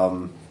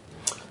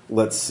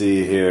let's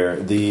see here.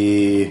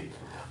 The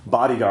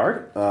bodyguard,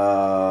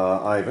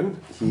 Ivan.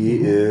 He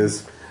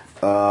is.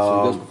 So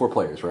he goes before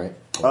players, right?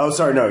 Oh,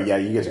 sorry. No, yeah,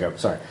 you get to go.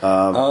 Sorry.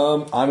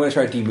 I'm going to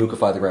try to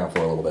demookify the ground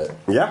floor a little bit.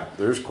 Yeah,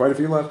 there's quite a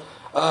few left.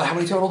 How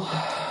many total?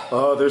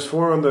 There's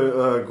 4 on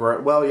the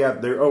ground. Well, yeah.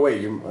 There. Oh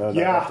wait, you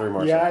Yeah. 3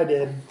 more. Yeah, I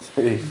did.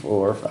 3,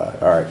 4,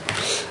 5. All right.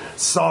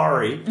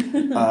 Sorry.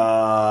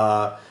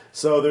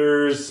 So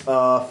there's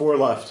 4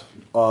 left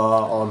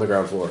on the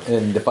ground floor.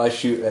 And if I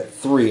shoot at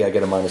 3, I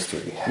get a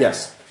 -3.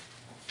 Yes.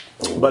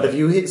 But if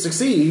you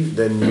succeed,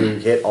 then you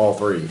hit all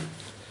 3.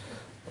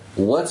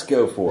 Let's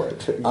go for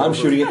it. I'm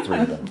shooting at 3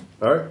 of them.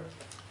 All right.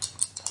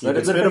 You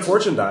can spin a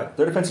fortune die.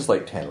 Their defense is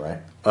like 10, right?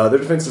 Their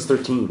defense is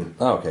 13.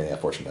 Oh, okay, yeah,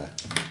 fortune die.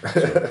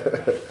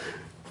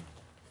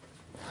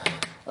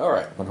 All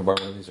right, want to borrow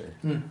one of these? Or?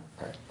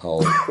 All right,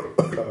 I'll.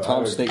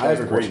 Tom Snake I have has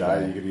a the green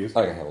fortune die you could use.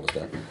 Okay, hold this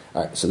down.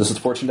 All right, so this is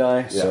the fortune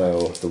die.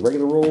 So the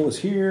regular roll is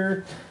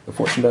here. The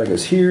fortune die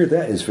goes here.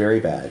 That is very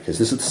bad because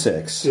this is the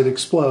 6. It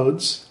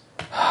explodes.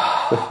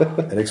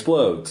 It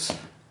explodes.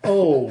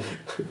 Oh.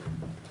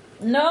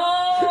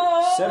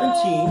 No!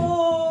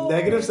 17.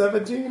 Negative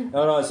 17?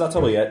 No, it's not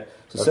total yet.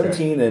 So Okay.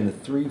 17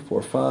 and 3,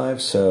 4,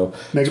 5. So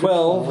Negative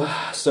 12.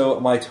 So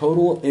my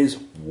total is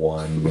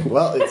 1.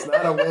 Well, it's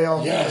not a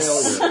whale failure.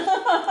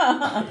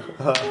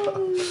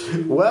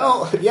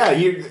 Well, yeah,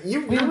 you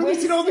really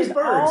seen all these wasted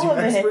birds. You all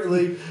of it.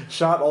 expertly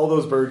shot all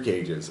those bird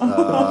cages. We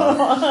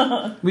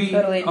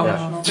Totally are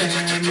intentional.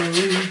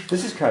 family.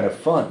 This is kind of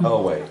fun.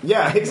 Oh, wait.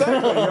 Yeah,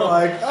 exactly. You're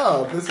like,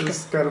 oh, this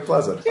is kind of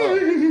pleasant.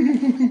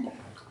 Oh.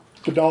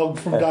 The dog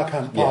from Duck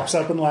Hunt pops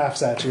up and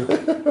laughs at you.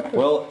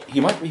 Well,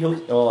 he might be.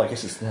 Well, I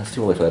guess it's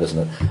too early for that, isn't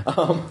it?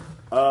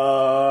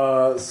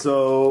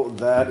 So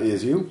that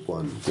is you.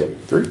 1, 2,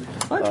 3.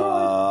 I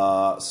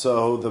tried.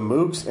 So the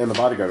mooks and the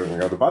bodyguard are going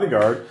to go. The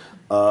bodyguard,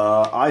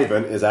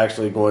 Ivan, is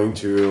actually going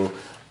to.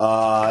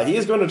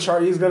 He's going to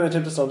charge. He's going to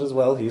attempt to stunt as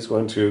well. He's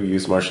going to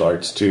use martial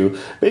arts to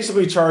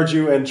basically charge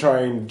you and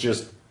try and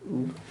just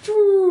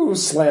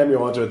slam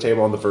you onto a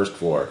table on the first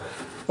floor.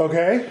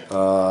 Okay.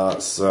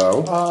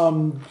 So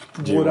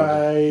do you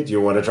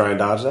want to try and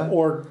dodge that?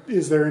 Or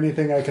is there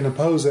anything I can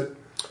oppose it?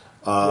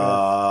 No,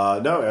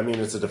 I mean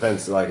it's a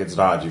defense, like it's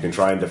dodge. You can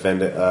try and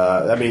defend it.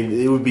 I mean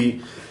it would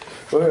be.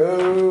 Let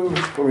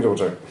me double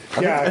check.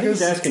 Yeah, I think he's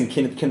 'cause- asking,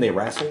 can they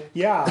wrestle?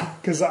 Yeah,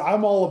 because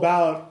I'm all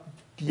about.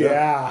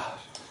 Yeah.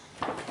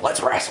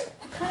 Let's wrestle.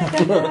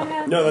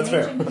 No, that's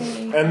fair.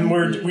 And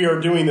we are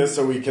doing this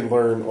so we can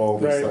learn all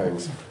these Right.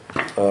 things.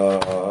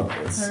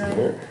 Let's see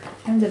here.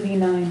 Times a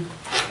V9.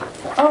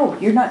 Oh,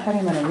 you're not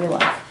talking about in real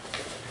life.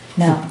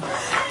 No.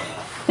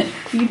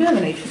 You You do have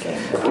an HP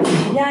game.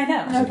 Yeah, I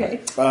know.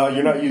 Okay.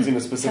 You're not using a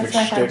specific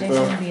That's why I thought shtick, Jason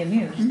though. would be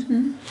amused.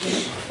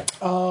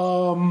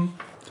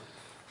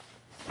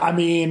 I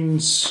mean,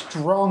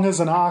 strong as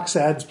an ox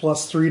adds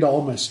 +3 to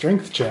all my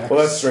strength checks. Well,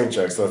 that's strength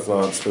checks. That's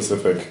not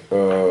specific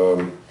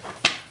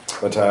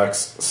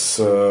attacks.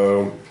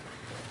 So,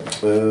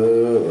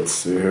 let's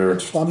see here.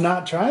 I'm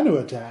not trying to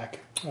attack.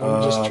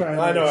 I'm just trying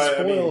I to know, I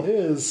spoil mean-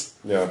 his.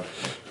 Yeah.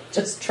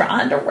 Just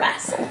trying to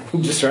wrestle.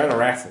 I'm just trying to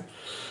wrestle.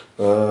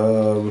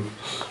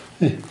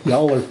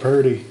 Y'all are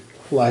pretty,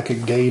 like a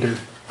gator.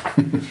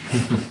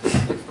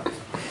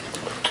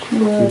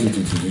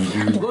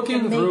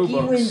 Looking through Make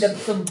you books. into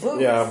some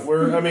boots. Yeah,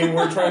 we're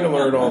trying to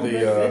learn all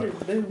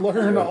the,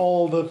 Learn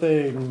all the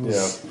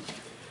things.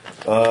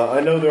 yeah. I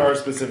know there are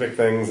specific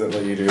things that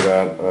let you do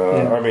that.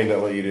 Yeah. I mean,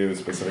 that let you do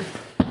specific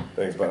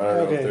things, but I don't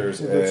know Okay, if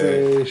there's if it's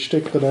a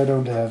shtick that I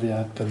don't have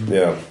yet, then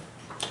yeah,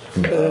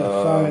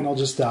 fine, I'll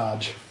just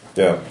dodge.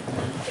 yeah.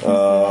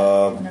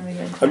 Whenever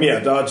you're I mean, yeah,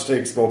 dodge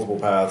takes multiple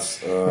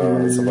paths,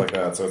 and stuff like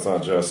that, so it's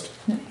not just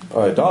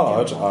I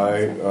dodge,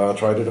 I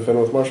try to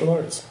defend with martial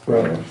arts.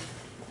 Right.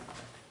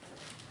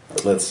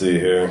 Let's see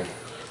here.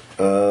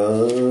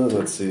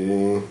 Let's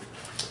see.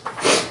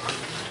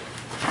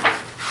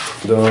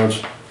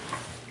 Dodge.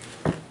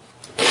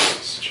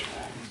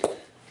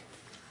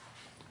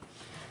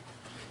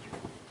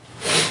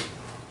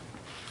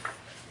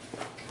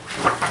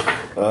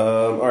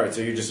 Alright,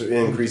 so you're just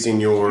increasing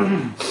your.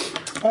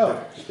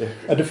 Oh,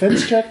 a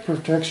defense check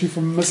protects you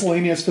from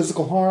miscellaneous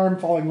physical harm,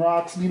 falling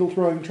rocks, needle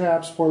throwing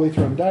traps, poorly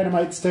thrown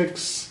dynamite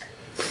sticks.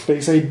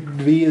 Base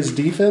AV is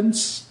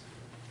defense.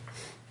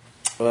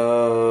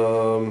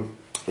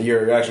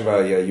 Your action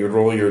value, yeah, you would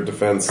roll your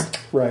defense.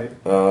 Right.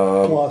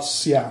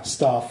 Plus, yeah,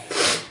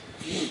 stuff.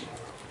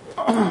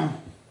 Yeah,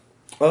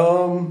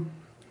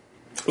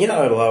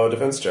 I'd allow a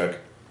defense check.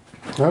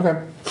 Okay. Would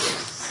I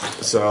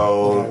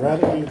So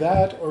rather do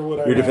that, or would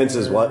I? your defense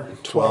is rather-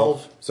 what?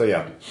 12. So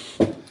yeah.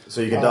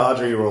 So you can dodge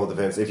or you roll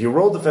defense. If you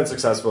roll defense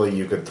successfully,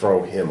 you could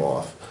throw him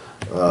off.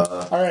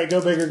 All right,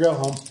 go big or go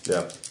home.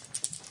 Yeah.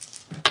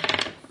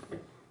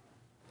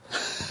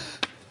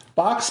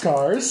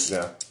 Boxcars.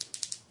 Yeah.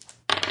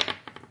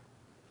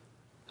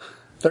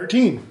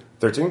 13.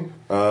 13?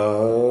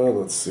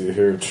 Let's see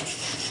here.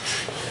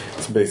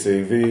 It's base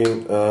AV.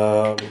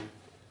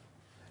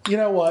 You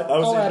know what? I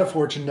was I'll thinking- add a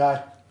fortune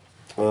die.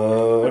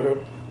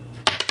 Okay.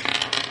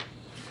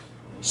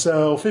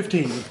 So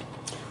 15.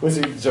 Let's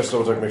see, just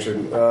double check, make sure.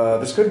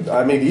 This could,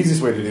 I mean, the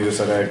easiest way to do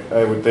this,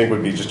 I would think,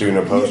 would be just doing a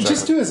Yeah, opposed check.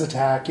 just do his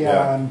attack, yeah.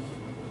 Yeah. And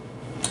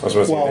I was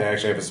going to say well- they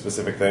actually have a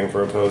specific thing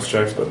for opposed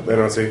checks, but they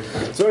don't see.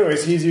 So,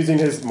 anyways, he's using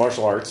his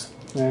martial arts.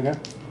 okay.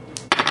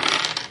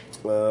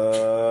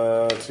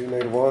 2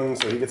 -1,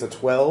 so he gets a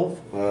 12.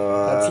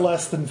 That's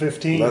less than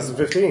 15. Less than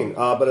 15.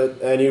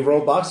 And you roll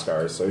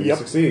boxcars, so you Yep.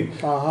 succeed.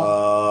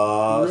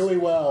 Really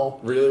well.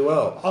 Really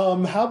well.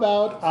 How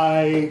about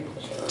I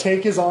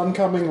take his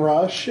oncoming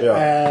rush Yeah.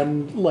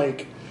 and,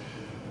 like,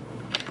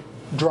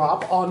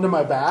 drop onto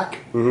my back,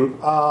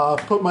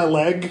 put my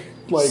leg,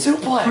 like,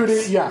 Suplex. put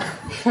it, yeah.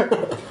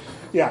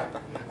 Yeah.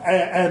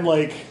 And,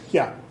 like,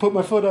 yeah, put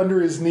my foot under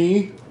his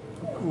knee,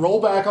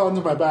 roll back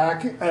onto my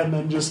back, and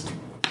then just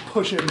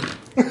push him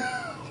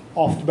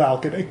off the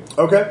balcony.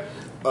 Okay.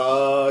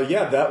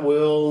 Yeah, that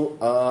will.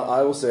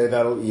 I will say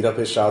that'll eat up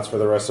his shots for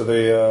the rest of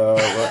the.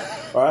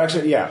 Or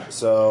actually, yeah.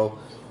 So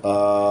that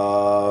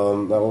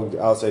will.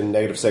 I'll say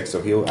 -6.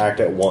 So he'll act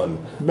at 1.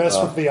 Mess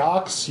with the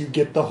ox, you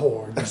get the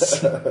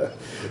horns.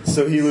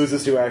 So he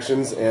loses 2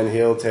 actions, and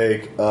he'll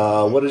take.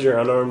 What is your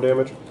unarmed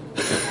damage?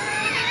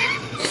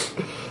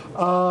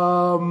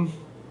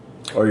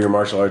 Or your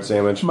martial arts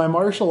damage? My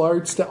martial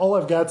arts, all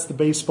I've got's the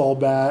baseball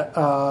bat.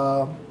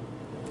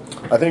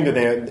 I think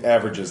the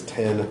average is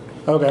 10.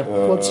 Okay,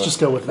 let's just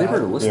go with They were to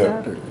that. list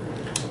Yeah. that?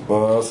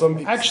 Or? Some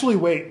people. Actually,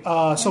 wait.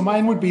 So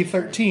mine would be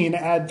 13.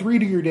 Add 3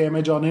 to your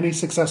damage on any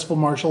successful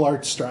martial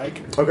arts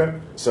strike. Okay,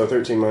 so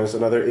 13 minus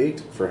another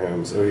 8 for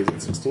him, so he's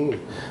at 16.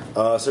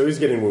 So he's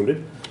getting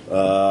wounded.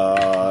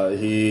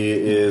 He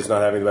is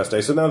not having the best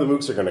day. So now the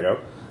mooks are going to go.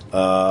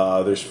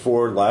 There's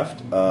 4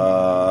 left.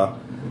 But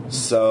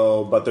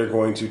they're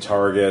going to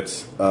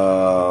target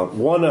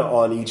 1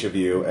 on each of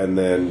you, and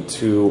then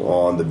 2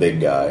 on the big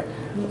guy.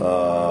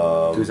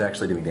 Who's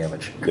actually doing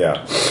damage?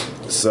 Yeah.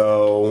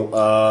 So,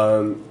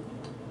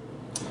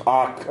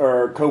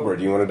 or Cobra,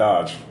 do you want to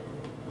dodge?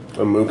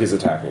 A mook is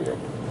attacking you,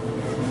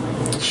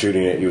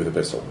 shooting at you with a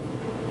pistol.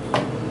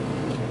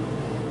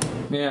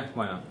 Yeah,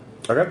 why not?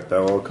 Okay, that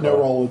will No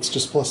roll. It's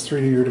just +3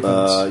 to your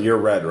defense. You're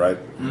red, right?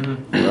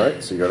 Mm-hmm. All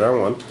right, so you go down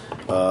 1.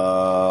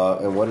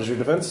 And what is your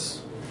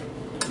defense?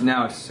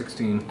 Now it's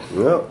 16.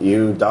 Well,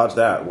 you dodge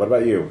that. What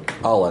about you?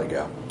 I'll let it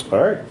go. All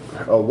right,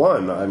 a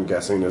 1. I'm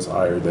guessing is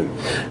higher than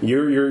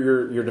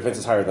your defense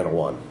is higher than a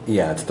 1.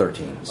 Yeah, it's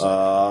 13. So.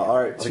 All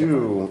right, 2. Do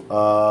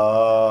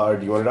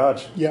you want to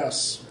dodge?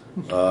 Yes.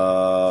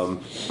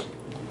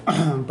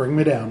 Bring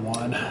me down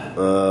 1.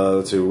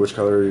 Let's see. Which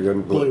color are you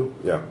going? Blue.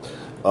 Yeah.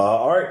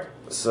 All right.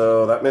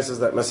 So that misses.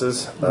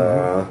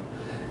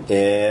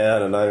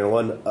 and a 9 and a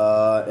 1.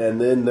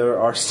 And then there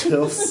are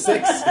still 6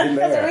 in So we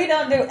there.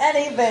 don't do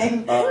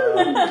anything.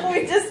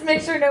 We just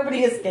make sure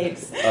nobody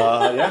escapes.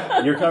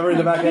 Yeah, you're covering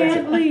the back Can't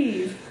exit.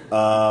 leave.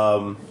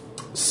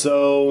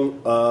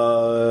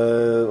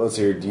 Let's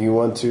see here. Do you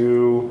want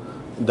to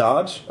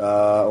dodge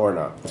or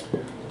not?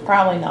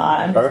 Probably not.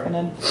 I'm just Okay.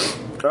 gonna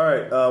All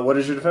right. What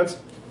is your defense?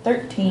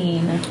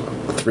 13.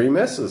 3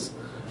 misses.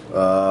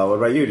 What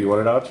about you? Do you want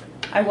to dodge?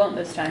 I won't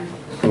this time.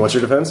 And what's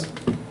your defense?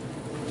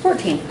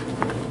 14.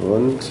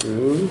 1,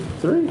 2,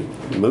 3.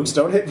 Mooks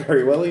don't hit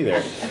very well either.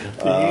 mooks.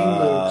 Pretty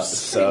little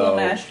So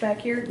mash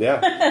back here. yeah,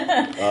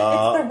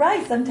 It's the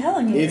rice, I'm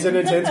telling you. it's an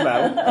intense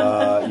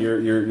battle.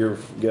 You're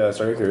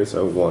starting through.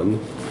 So 1,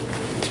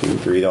 2,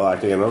 3. They'll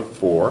act again on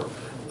 4.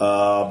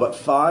 But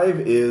 5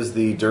 is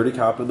the dirty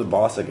cop of the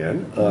boss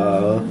again.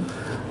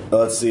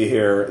 Let's see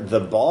here. The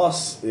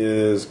boss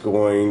is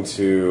going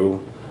to.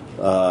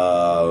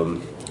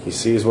 He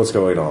sees what's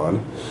going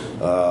on,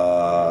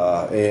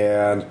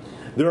 and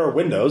there are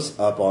windows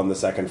up on the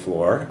second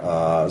floor.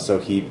 So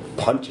he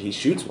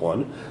shoots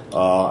one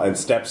and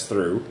steps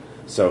through.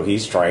 So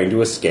he's trying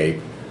to escape.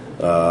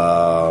 You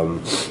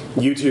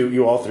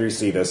all three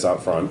see this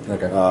up front.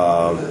 Okay.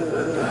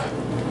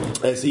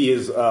 As he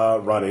is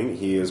running,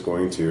 he is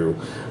going to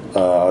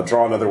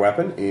draw another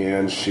weapon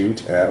and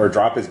shoot or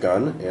drop his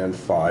gun and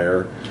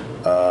fire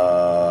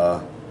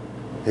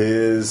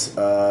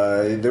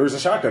there was a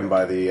shotgun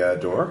by the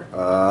door,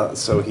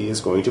 so he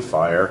is going to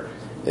fire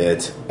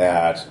it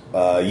at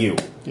you.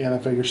 Yeah,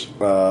 that figures.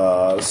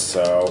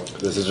 So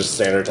this is just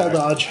standard I'll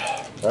attack. dodge.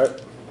 All right.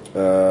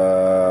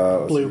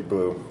 Let's Blue. see,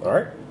 blue. All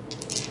right.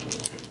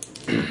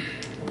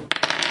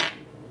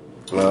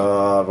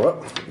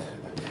 Well,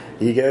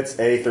 he gets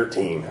a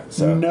 13.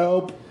 So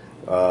Nope.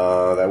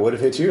 that would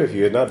have hit you if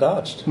you had not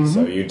dodged.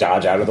 So you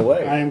dodge out of the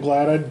way. I am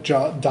glad I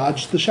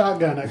dodged the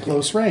shotgun at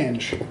close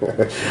range.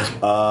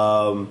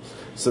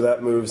 So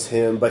that moves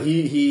him, but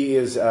he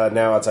is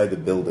now outside the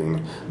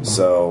building.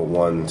 So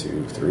 1,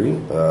 2, 3.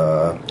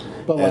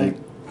 But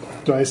And-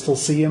 do I still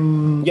see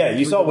him? Yeah,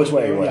 you saw which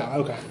way he went. Yeah,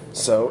 okay.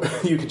 So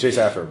you can chase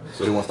after him.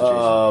 So who wants to chase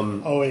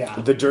him? Oh, yeah.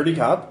 The dirty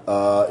cop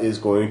is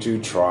going to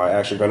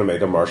going to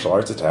make a martial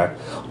arts attack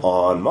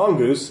on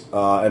Mongoose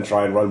and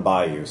try and run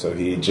by you. So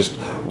he just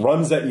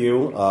runs at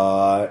you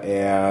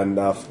and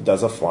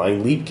does a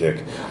flying leap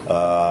kick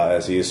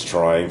as he is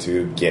trying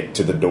to get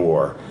to the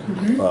door.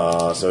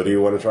 So do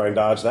you want to try and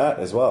dodge that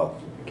as well?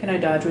 Can I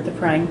dodge with the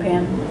frying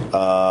pan?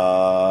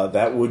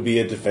 That would be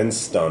a defense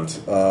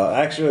stunt.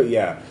 Actually,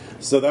 yeah.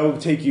 So that would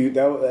take you.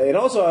 And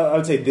also, I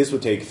would say this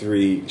would take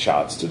 3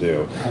 shots to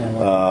do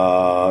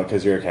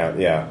because you're a count.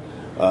 Yeah.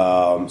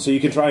 So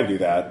you can try and do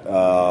that,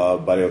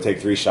 but it'll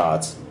take 3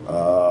 shots.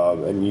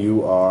 And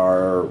you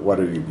are what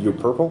are you? You're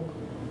purple.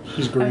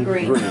 He's green. I'm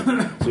green. Green.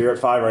 So you're at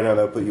 5 right now.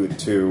 That'll put you at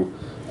 2.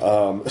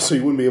 So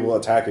you wouldn't be able to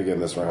attack again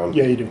this round.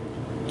 Yeah, you do.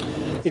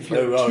 If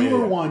you're Oh, 2 yeah, or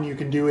yeah. 1, you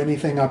can do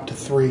anything up to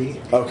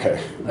 3.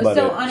 Okay. But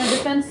So on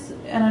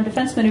a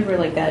defense maneuver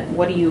like that,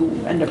 what do you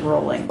end up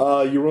rolling?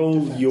 you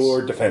roll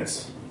your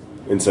defense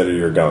instead of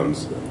your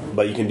guns,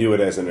 but you can do it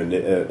as an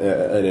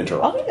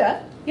interrupt. I'll do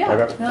that. Yeah.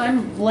 Okay. No,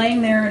 I'm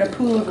laying there in a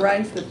pool of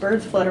rice with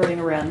birds fluttering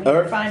around me. All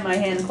right. I find my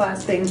hand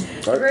clasping All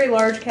a right. very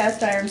large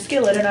cast iron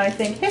skillet, and I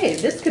think, hey,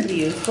 this could be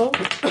useful.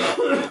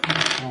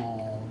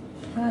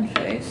 Sad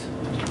face.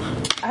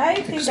 I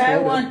think I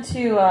Exploded. want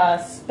to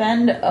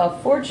spend a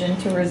fortune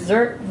to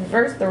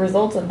reverse the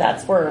results of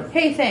that swerve.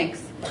 Hey,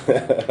 thanks.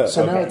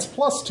 So now it's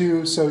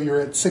 +2, so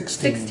you're at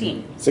 16.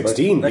 16.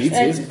 16 beats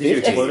And his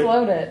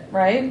explode it,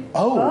 right?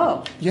 Oh,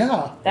 Oh.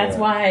 yeah. That's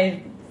why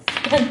I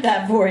spent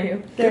that for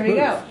you. There we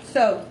go.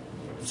 So,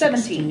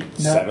 17. No,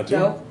 17.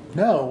 Nope.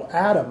 no,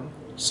 Adam.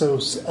 So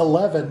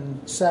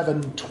 11,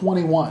 7,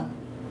 21.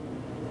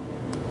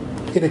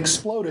 It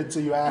exploded, so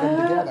you add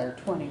them together.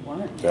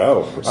 21.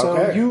 Oh, So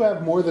okay. you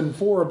have more than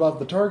 4 above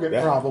the target,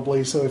 Yeah.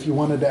 probably. So if you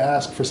wanted to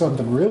ask for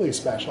something really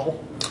special,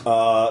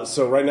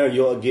 So right now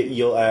you'll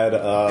add.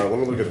 Let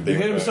me look at the big.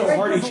 You hit him so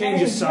hard he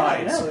changes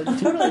sides. No,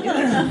 it's totally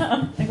doing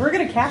Like, we're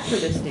going to capture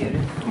this dude.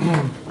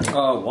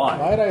 Why?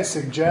 might I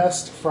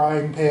suggest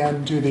frying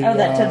pan to the? Oh,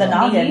 that to the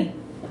noggin.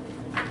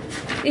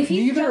 If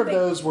he's Neither of jumping-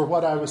 those were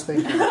what I was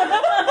thinking.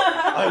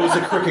 I was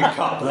a crooked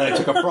cop and I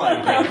took a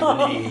frying pan to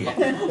the knee.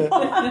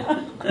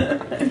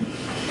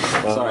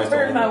 Sorry,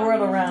 Turn my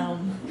world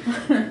around.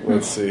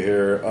 Let's see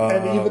here.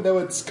 And even though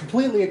it's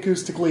completely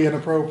acoustically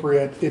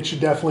inappropriate, it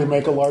should definitely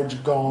make a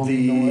large gong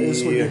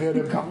noise when you hit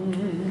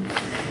him.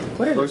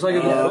 Looks like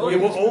it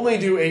will only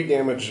do 8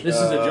 damage. this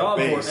is a job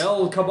base. for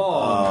El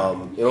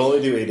Kabal. It'll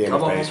only do 8 damage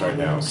Come on. base right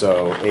now.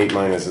 So 8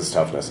 minus his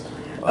toughness.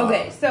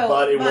 Okay, so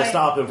but it will my-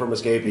 stop him from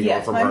escaping or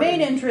Yes, from my hurting.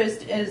 main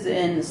interest is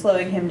in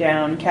slowing him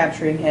down,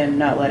 capturing him,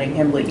 not letting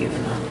him leave.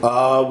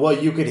 Well,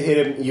 you could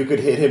hit him. You could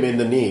hit him in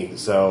the knee,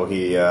 so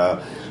he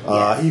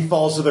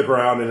falls to the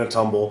ground in a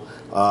tumble.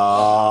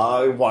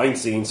 Wine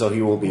scene, so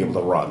he won't be able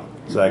to run.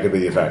 So that could be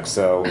the effect.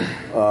 So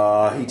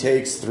he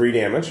takes 3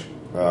 damage.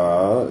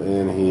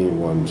 And he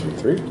 1, 2,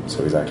 3.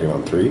 So he's acting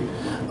on 3.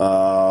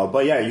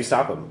 But yeah, you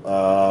stop him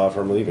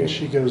from leaving.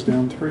 She goes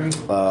down 3.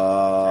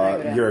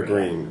 You're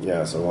agreeing.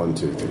 Yeah, so 1,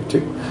 2, 3,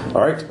 2.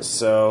 Alright,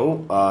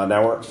 so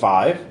now we're at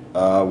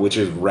 5, which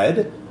is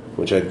red,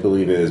 which I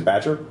believe is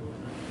Badger.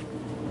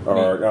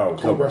 Or,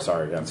 Cobra,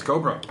 sorry. Yeah. It's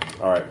Cobra.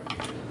 Alright.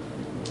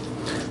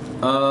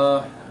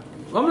 I'm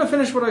going to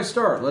finish what I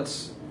start.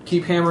 Let's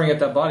keep hammering at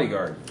that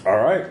bodyguard.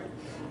 Alright.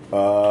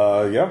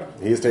 Yeah,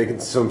 he's taken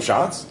some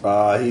shots.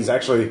 He's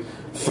actually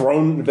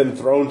been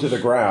thrown to the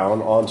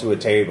ground onto a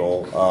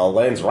table,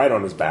 lands right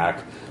on his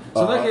back.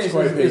 So in that It's case,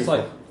 quite it's painful.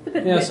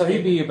 like, yeah, so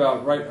he'd be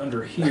about right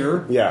under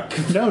here. Yeah.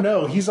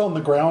 No, he's on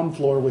the ground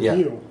floor with Yeah.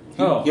 you.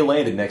 Oh. He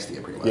landed next to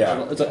you, pretty much.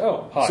 Yeah. It's like,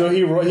 oh, hi. So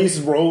he's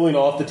rolling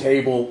off the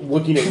table,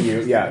 looking at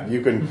you. Yeah,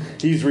 you can.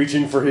 He's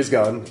reaching for his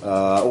gun,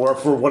 or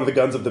for one of the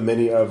guns of the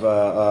mini of.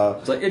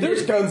 It's like,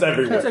 There's guns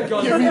everywhere. It's a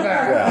gun. Give me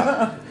that.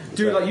 Yeah,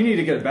 Dude, like, you need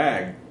to get a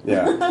bag.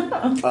 yeah.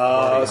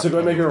 So go ahead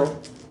and make your roll.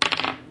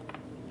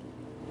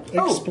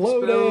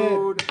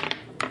 Exploded.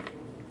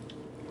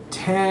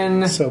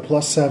 10. So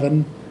plus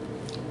 7.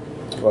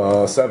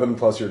 7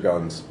 plus your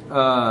guns.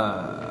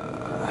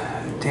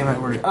 Damn it,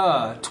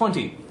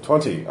 20.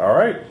 20. All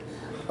right.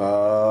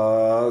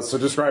 So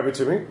describe it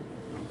to me.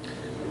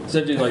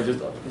 Essentially, like, just,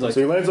 like, So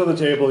he lands on the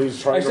table.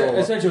 He's trying to roll.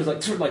 essentially, it was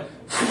like, sort of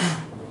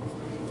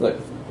like,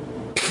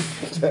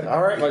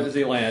 All right. right as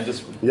he land,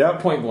 just Yep.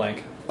 point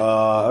blank.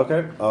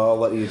 Okay. I'll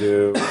let you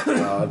do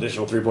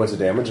additional 3 points of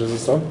damage as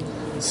it's done.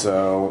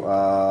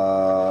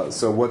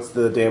 So what's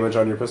the damage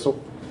on your pistol?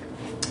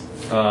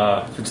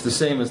 If it's the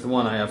same as the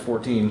one, I have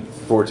 14.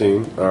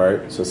 14. All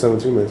right. So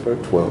 17 minus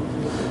 5, 12.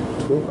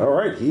 All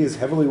right. He is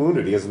heavily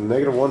wounded. He has a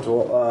 -1 to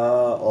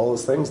all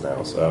his things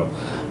now. So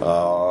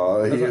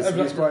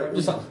he's quite.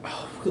 Just like,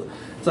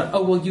 it's like,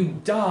 oh, well, you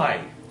die.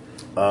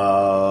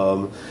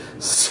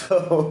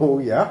 So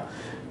yeah.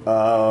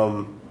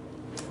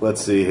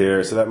 Let's see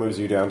here. So that moves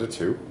you down to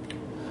 2.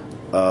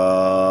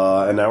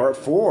 And now we're at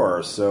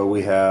 4. So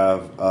we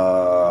have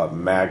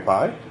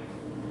Magpie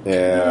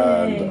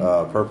and Yay.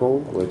 Purple,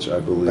 which I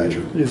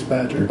believe Is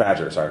Badger.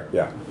 Badger. Sorry,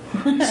 yeah.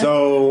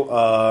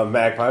 So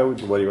Magpie, what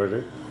do you want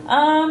to do?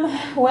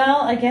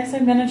 Well, I guess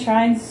I'm gonna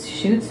try and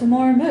shoot some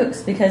more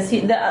mooks because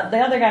the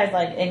other guy's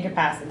like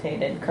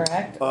incapacitated,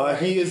 correct?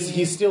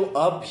 He's still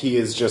up. He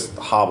is just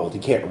hobbled. He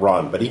can't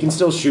run, but he can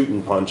still shoot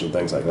and punch and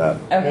things like that.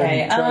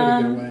 Okay. And try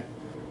to get away.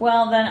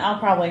 Well, then I'll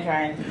probably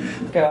try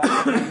and go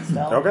after him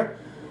still. Okay.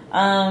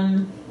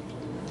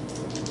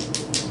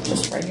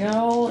 Just regular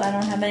old. I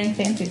don't have any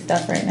fancy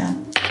stuff right now.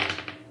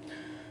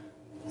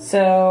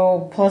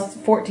 So plus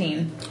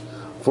 14.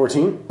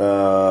 14.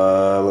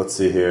 Let's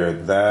see here.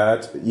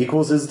 That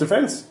equals his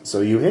defense.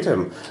 So you hit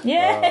him.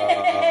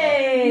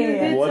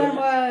 Yay!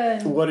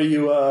 What are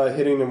you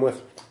hitting him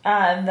with?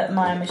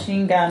 My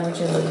machine gun, which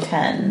is a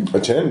 10. A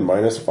 10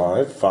 minus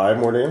 5. 5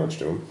 more damage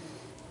to him.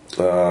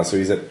 So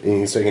he's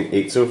taking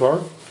 8 so far.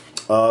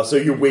 So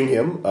you wing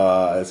him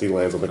as he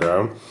lands on the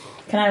ground.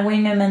 Can I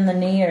wing him in the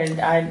knee or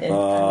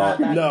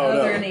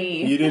No.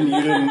 knee. You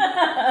didn't.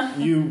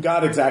 You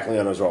got exactly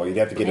on his roll. You'd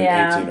have to get an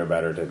Yeah. 18 or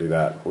better to do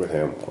that with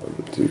him.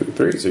 1, 2,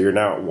 3. So you're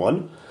now at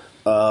 1.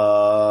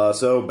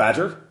 So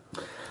Badger.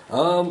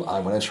 I'm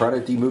going to try to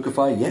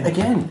demookify yet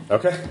again.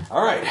 Okay.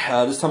 All right.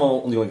 This time I'm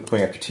only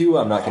going after 2.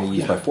 I'm not going to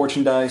use my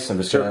fortune dice. I'm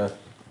just Sure. going to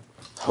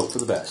hope for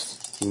the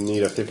best. You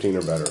need a 15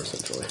 or better,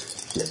 essentially.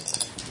 Yeah.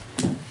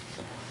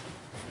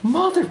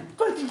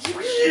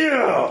 Motherfucker!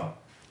 Yeah.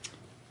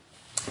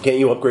 Can't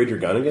you upgrade your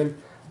gun again?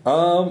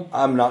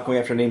 I'm not going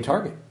after a named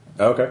target.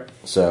 Okay.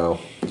 So,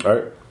 All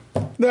right.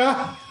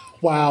 Ah,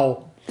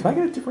 wow. can I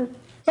get a different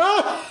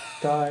Ah!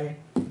 die?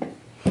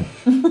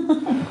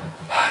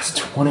 It's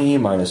 20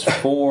 minus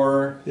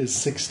 4. Is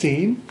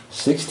 16.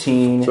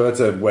 16. So that's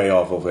a way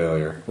awful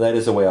failure. That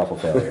is a way awful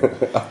failure.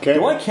 Okay.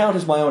 Do I count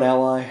as my own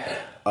ally?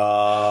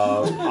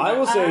 I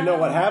will say no.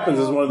 What happens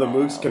is one of the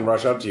mooks can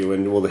rush up to you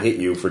and will hit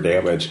you for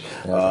damage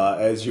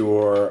as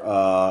your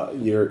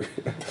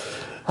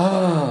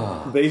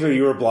basically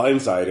you were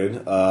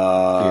blindsided,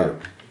 Here.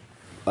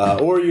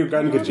 or your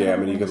gun could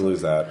jam and you could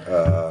lose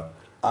that.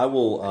 I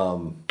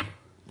will,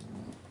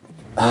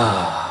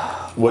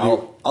 What do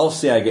you? I'll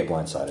say I get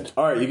blindsided.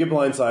 All right, you get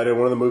blindsided.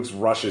 One of the mooks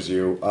rushes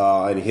you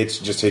and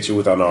hits you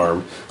with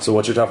unarmed. So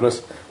what's your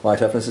toughness? My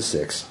toughness is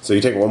 6. So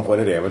you take 1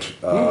 point of damage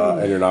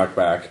and you're knocked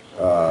back.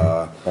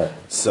 Right.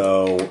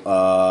 So,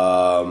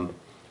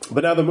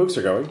 but now the mooks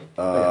are going.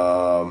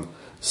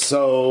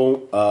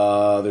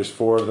 So there's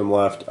 4 of them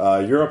left.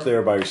 You're up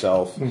there by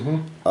yourself.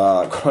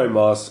 Crime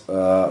Moss.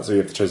 So you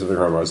have to chase up the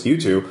Crime Moss. You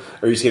two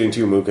are you getting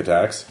 2 mook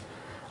attacks?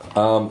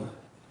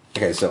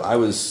 Okay, so I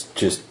was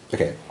just...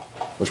 Okay,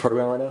 which part are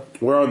we on right now?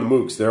 We're on the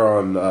mooks. They're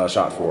on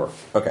shot 4.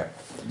 Okay.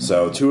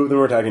 So 2 of them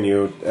are attacking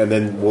you, and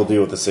then we'll deal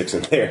with the 6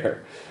 in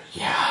there.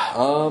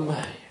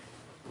 I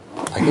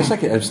guess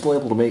I'm still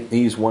able to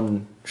use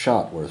 1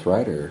 shot worth,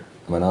 right? Or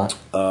am I not?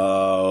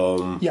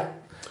 Yeah.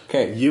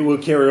 Okay. You will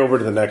carry over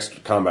to the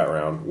next combat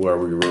round where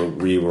we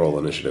re-roll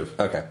initiative.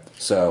 Okay,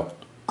 so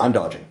I'm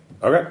dodging.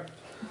 Okay.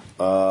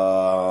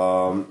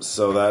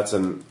 So that's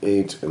an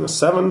 8 and a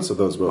 7, so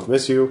those both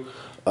miss you.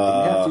 You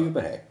have to,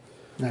 but hey.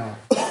 No.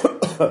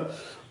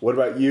 What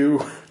about you,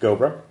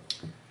 Gobra?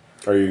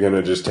 Are you going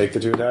to just take the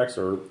 2 attacks,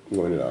 or you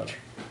going to dodge?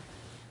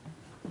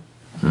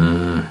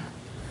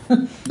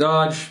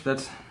 Dodge.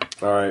 That's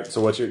All right, so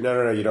what's your...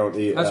 No, you don't...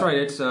 right.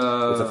 It's It's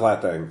a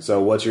flat thing.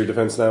 So what's your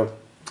defense now?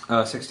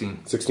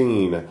 16.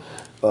 16.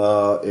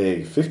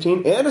 A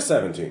 15 and a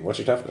 17. What's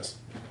your toughness?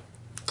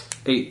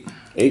 8.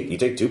 8. You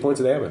take 2 points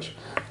of damage.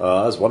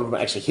 As one of them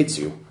actually hits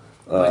you.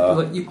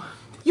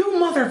 You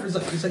mother!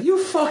 He's like,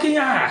 you fucking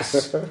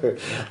ass!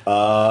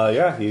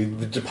 Yeah, he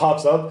just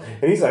pops up,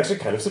 and he's actually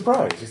kind of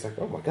surprised. He's like,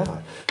 oh my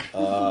god.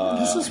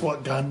 This is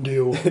what gun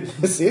do.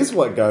 This is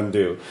what gun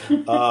do.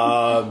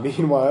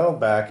 Meanwhile,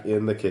 back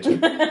in the kitchen,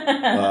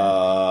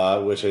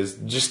 which is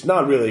just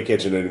not really a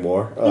kitchen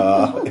anymore.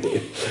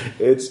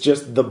 It's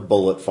just the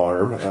bullet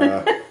farm.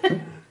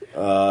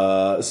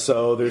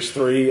 So there's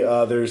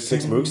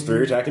 6 mooks,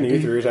 3 attacking you,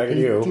 3 attacking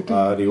you.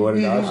 Do you want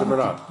to dodge them or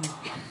not?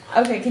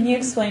 Okay, can you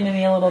explain to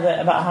me a little bit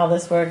about how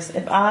this works?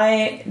 If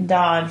I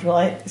dodge,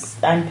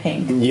 I'm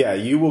pink. Yeah,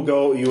 you will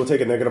take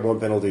a -1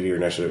 penalty to your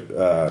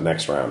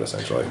next round,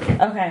 essentially.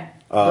 Okay.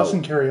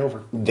 Doesn't carry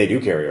over. They do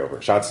carry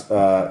over. Shots,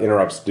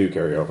 interrupts do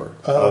carry over.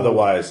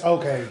 Otherwise,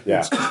 Okay. Yeah.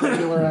 It's just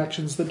regular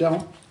actions that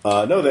don't.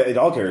 No, it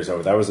all carries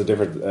over. That was a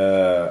different.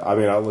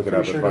 I'll look it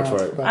up. Pretty Sure sure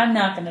not, but- I'm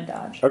not going to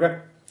dodge. Okay.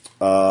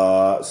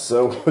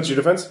 So what's your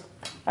defense?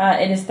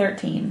 It is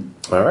 13.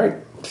 All right,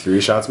 3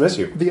 shots miss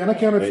you. The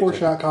unaccounted 4 18.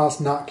 shot cost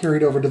not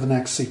carried over to the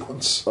next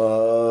sequence.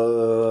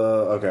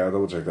 Okay, I'll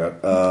double check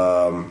that.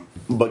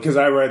 But because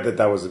I read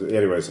that was.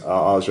 Anyways,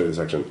 I'll show you the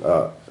section.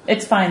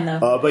 It's fine,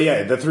 though. But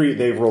yeah, the 3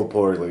 they've rolled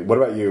poorly. What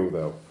about you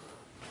though?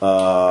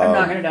 I'm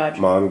not going to dodge.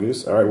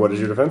 Mongoose. All right, what is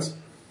your defense?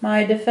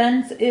 My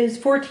defense is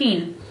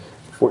 14.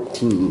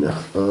 14.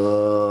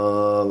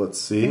 Let's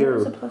see here.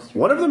 was it plus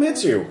 3? One of them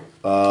hits you.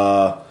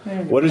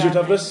 What is your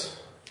toughness?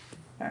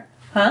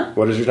 Huh?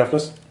 What is your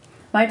toughness?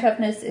 My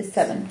toughness is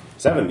 7.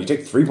 7. You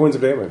take 3 points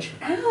of damage.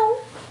 Ow.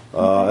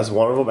 As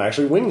one of them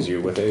actually wings you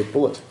with a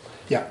bullet.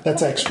 Yeah,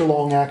 that's extra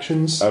long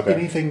actions. Okay.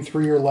 Anything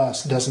 3 or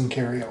less doesn't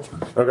carry over.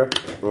 Okay.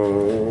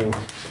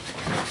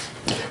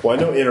 Well, I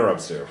know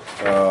interrupts do.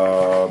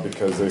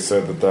 Because they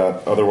said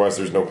that otherwise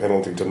there's no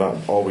penalty to not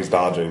always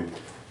dodging.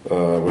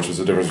 Which is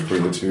the difference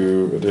between the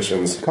 2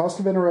 additions. Cost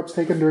of interrupts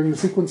taken during the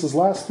sequence's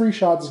last 3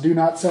 shots do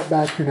not set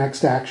back your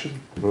next action.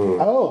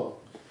 Oh.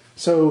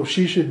 So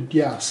she should,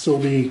 still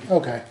be...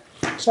 Okay.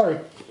 Sorry.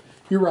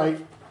 You're right.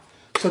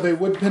 So they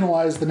would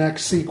penalize the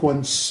next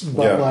sequence,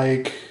 but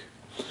Yeah.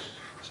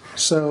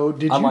 So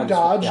did I you might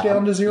just- dodge yeah, down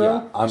I'm- to 0?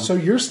 yeah, I'm- So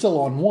you're still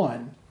on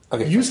 1.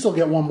 Okay, You fine. still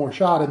get 1 more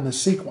shot in this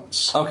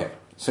sequence. Okay.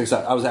 So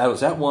I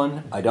was at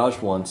 1. I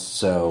dodged once.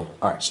 So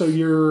all right. So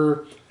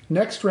your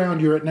next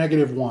round you're at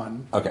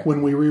 -1. Okay.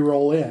 When we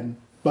re-roll in.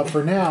 But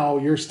for now,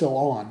 you're still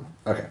on.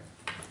 Okay.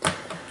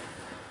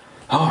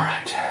 All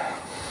right.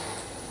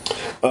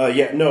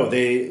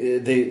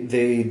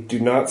 They do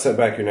not set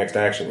back your next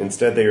action.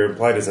 Instead, they are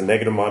applied as a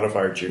negative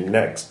modifier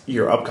to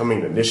your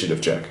upcoming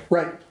initiative check.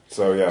 Right.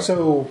 So, yeah.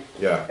 So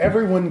Yeah.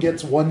 everyone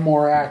gets 1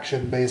 more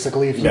action,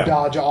 basically, if you Yeah.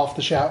 dodge off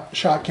the shot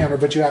counter,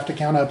 but you have to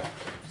count up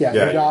Yeah.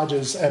 your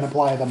dodges and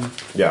apply them.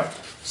 Yeah.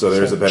 So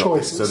there's So a penalty.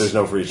 choices. So there's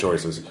no free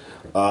choices.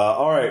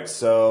 All right.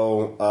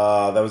 So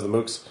that was the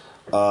mooks.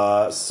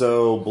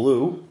 So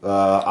blue,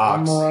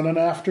 I'm ox. running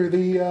after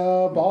the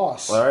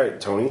boss. All right,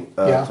 Tony.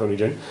 Yeah. Tony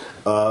Jane.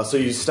 So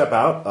you step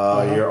out.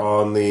 You're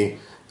on the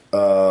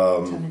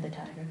Tony the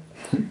Tiger.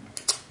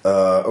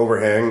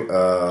 overhang.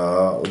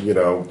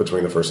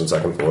 Between the first and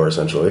second floor,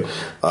 essentially.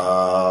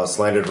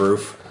 Slanted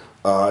roof.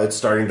 It's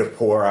starting to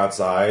pour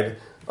outside.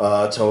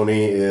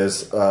 Tony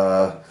is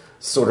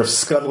sort of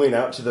scuttling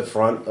out to the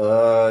front.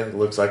 It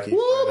looks like he's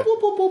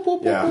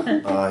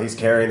he's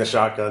carrying the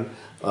shotgun.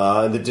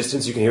 In the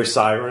distance, you can hear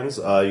sirens.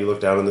 You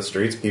look down in the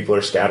streets. People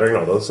are scattering,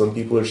 although some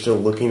people are still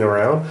looking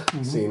around,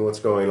 seeing what's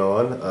going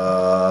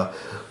on.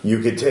 You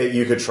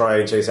could try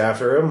and chase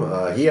after him.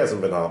 He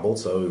hasn't been hobbled,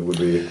 so it would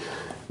be,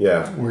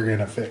 yeah. We're going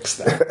to fix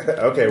that.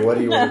 Okay, what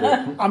do you want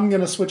to do? I'm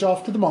going to switch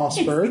off to the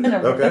Mossberg.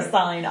 Gonna rip Okay. a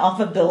sign off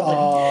a building.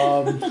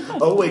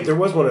 Oh wait, there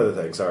was one other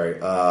thing. Sorry.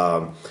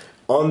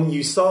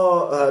 You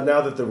saw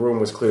now that the room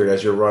was cleared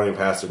as you're running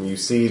past them. You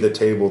see the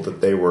table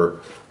that they were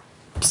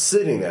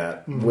sitting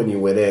at when you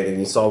went in, and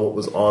you saw what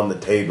was on the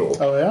table.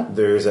 Oh, yeah?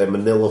 There's a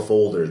Manila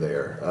folder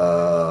there,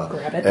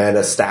 Grab it. and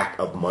a stack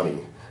of money.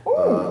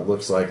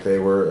 Looks like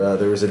there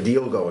was a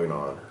deal going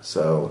on.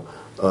 So,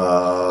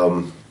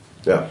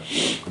 yeah,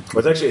 well,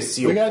 it's actually a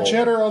sealed. We got folder.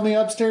 cheddar on the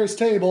upstairs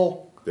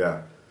table.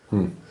 Yeah.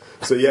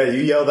 So yeah,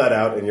 you yell that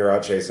out, and you're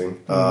out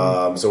chasing.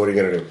 So what are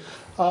you gonna do?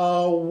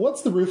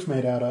 What's the roof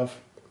made out of?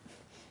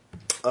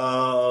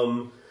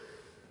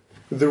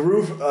 The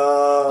roof.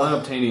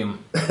 Unobtainium.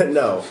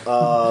 No.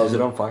 Is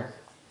it on fire?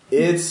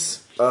 It's.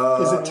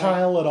 Is it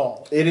tile at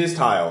all? It is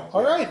tile.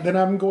 All right, then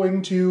I'm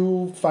going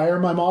to fire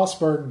my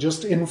Mossberg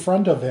just in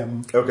front of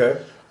him. Okay.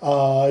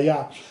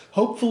 Yeah.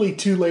 Hopefully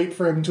too late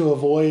for him to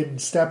avoid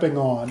stepping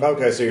on.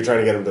 Okay, so you're trying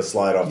to get him to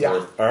slide off Yeah. the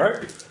roof. All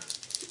right.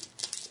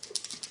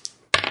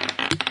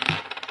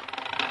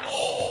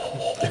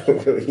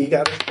 He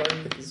got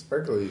his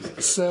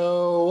sparklies.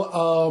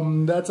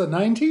 So that's a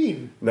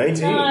 19.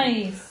 19.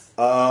 Nice.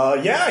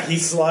 Yeah, he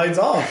slides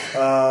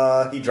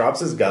off. He drops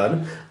his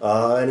gun,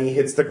 and he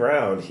hits the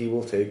ground. He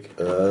will take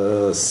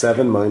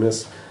 7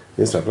 minus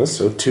his toughness,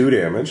 so 2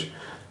 damage.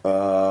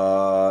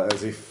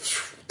 As he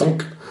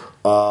thunk,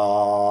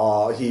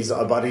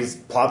 he's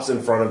plops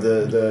in front of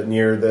the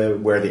near the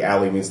where the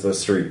alley meets the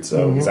street,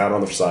 so he's out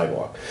on the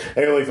sidewalk.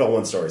 And he only fell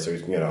 1 story, so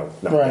he's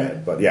not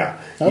dead. But yeah,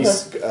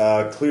 he's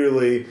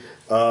clearly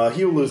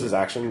he'll lose his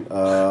action.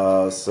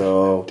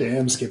 So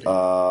Damn, Skippy.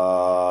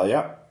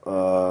 yeah.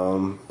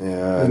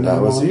 And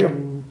that was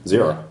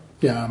 0.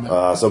 Yeah, I'm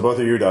out. So both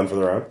of you are done for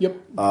the round. Yep.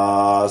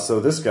 So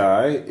this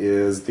guy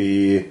is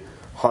the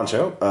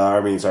honcho.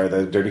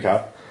 The dirty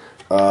cop,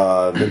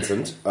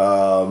 Vincent.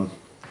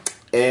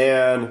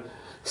 And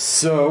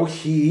so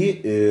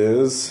he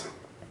is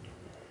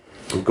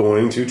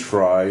going to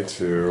try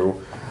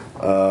to.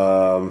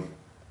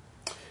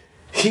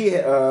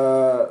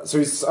 So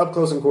he's up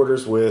close in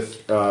quarters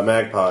with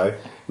Magpie.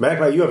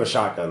 Magpie, you have a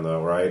shotgun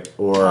though, right?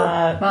 Or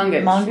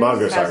Mongoose.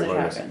 Mongoose, has sorry, a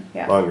Mongoose. shotgun,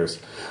 yeah. Mongoose.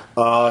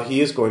 He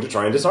is going to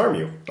try and disarm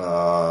you.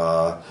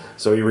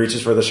 So he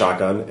reaches for the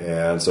shotgun,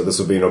 and so this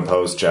will be an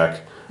opposed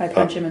check. I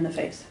punch him in the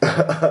face.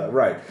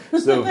 Right.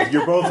 So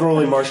you're both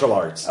rolling martial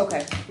arts.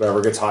 Okay.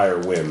 Whoever gets higher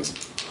wins.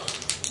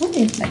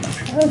 Okay, that's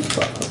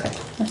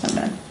not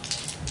bad.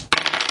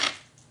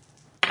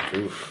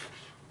 Oof.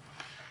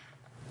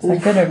 Is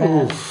that good or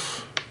bad?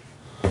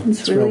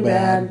 It's really real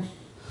bad. bad.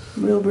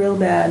 Real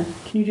bad.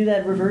 Can you do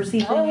that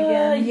reversey thing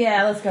again?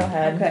 Yeah, let's go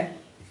ahead. Okay.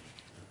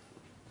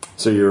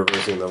 So you're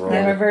reversing the roll.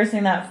 I'm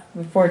reversing that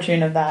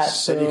fortune of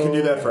that. And you can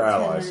do that for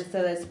allies.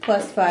 So that's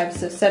 +5,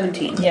 so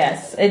 17.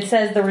 Yes, it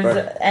says the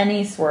Right.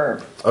 any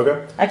swerve.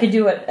 Okay. I could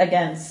do it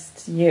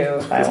against you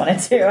if I wanted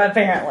to.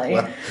 Apparently,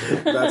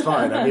 That's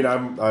fine. I mean,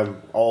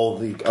 I'm all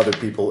the other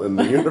people in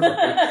the universe.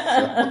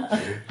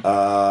 So,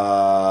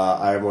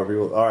 I have more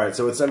people. All right,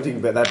 so it's 17,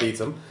 but that beats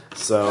him.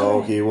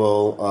 So he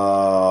will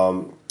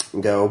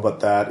go,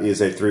 but that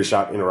is a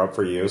 3-shot interrupt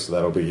for you, so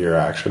that'll be your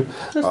action.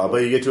 But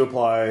you get to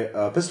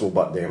apply pistol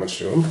butt damage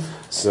to him.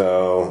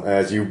 So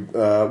as you,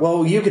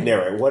 you can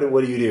narrate. What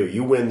do you do?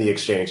 You win the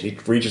exchange. He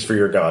reaches for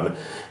your gun,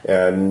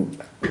 and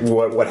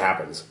what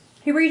happens?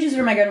 He reaches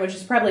for my gun, which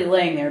is probably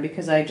laying there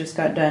because I just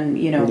got done,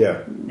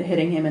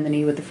 hitting him in the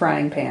knee with the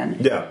frying pan.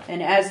 Yeah.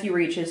 And as he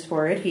reaches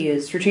for it, he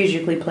is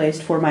strategically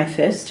placed for my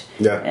fist.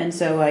 Yeah. And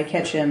so I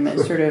catch him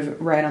sort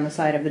of right on the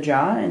side of the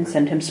jaw and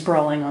send him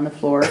sprawling on the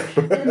floor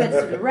in the midst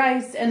of the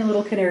rice, and the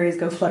little canaries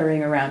go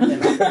fluttering around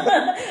him.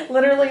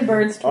 literally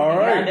birds tweeting All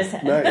right, around his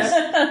head. Nice.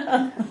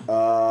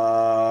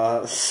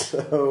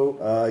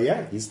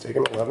 Yeah, he's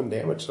taken 11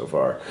 damage so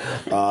far.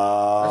 That's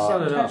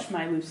not enough. Touch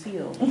my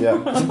Lucille.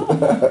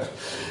 Yeah.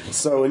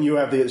 So, and you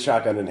have the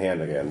shotgun in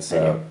hand again.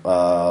 So,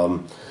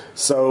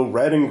 so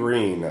red and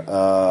green.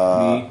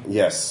 Me?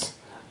 Yes.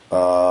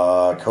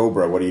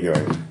 Cobra, what are you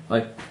doing?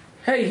 Like,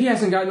 hey, he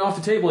hasn't gotten off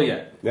the table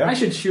yet. Yeah. I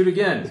should shoot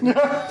again.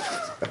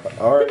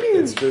 All right,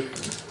 it's true.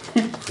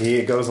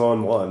 He goes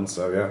on 1,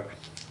 so yeah.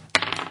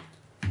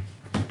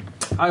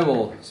 I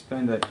will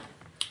spend that.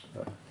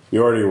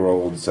 You already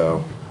rolled,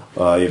 so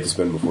you have to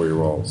spin before you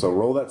roll. So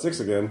roll that 6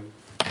 again.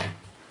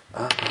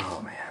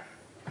 Oh, man.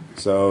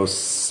 So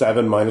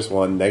 7 minus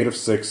 1,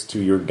 -6 to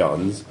your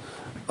guns.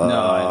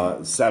 No,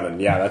 7,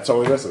 yeah, that's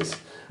only misses.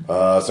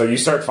 So you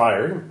start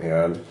firing,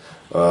 and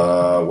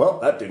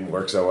that didn't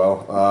work so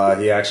well.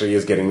 He actually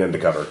is getting into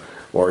cover,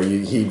 or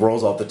he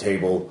rolls off the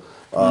table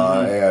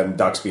and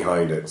ducks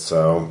behind it.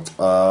 So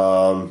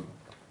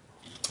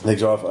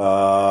takes off.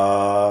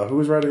 Who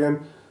was red again?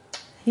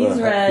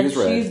 He's red. he's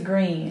red. She's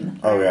green.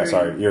 Oh yeah,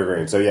 sorry, you're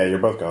green. So yeah, you're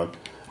both gone.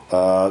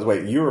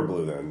 Wait, you were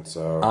blue then.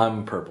 So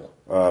I'm purple.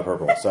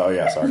 purple. So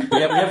yeah, sorry.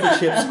 We have the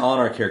chips on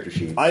our character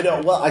sheet. I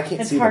know. Well, I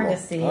can't It's see hard them all.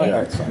 to see. Oh,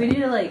 yeah, it's We fine. need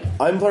to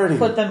I'm learning.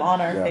 Put them on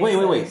our Yeah.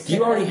 faces. Wait. Do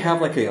you already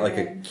have like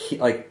a key,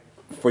 like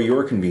for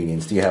your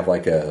convenience? Do you have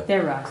like a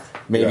They're rocks.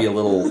 maybe Yeah. a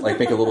little like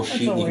make a little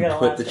sheet what and you we're can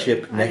gonna put the last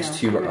chip I next know.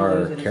 to We're gonna our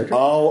lose it. character?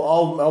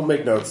 I'll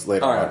make notes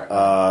later All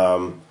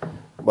on.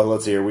 But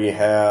let's see here. We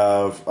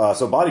have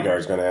so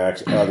bodyguard's going to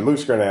act. The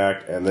moose going to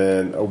act, and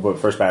then but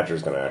first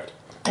Badger's going to act.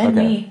 And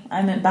Okay. me.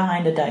 I'm in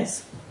behind a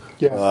dice.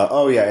 Yes.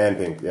 And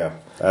pink. Yeah,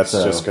 that's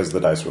So- just because the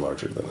dice were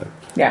larger than that.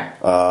 Yeah.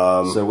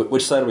 So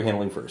which side are we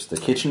handling first? The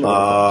kitchen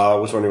or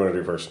Which one do you want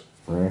to do first?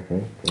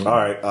 Mm-hmm. All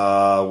right,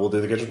 we'll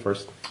do the kitchen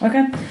first.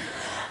 Okay.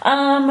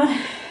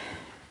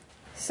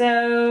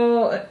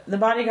 So the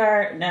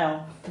bodyguard.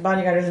 No, the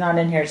bodyguard is not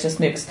in here. It's just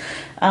Mooks.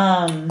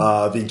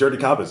 The dirty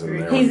cop is in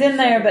there. He's in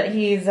there, but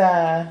he's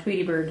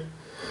Tweety Bird.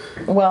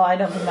 well. I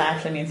don't think that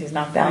actually means he's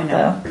knocked out I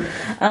though.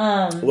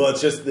 know. Well,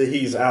 it's just that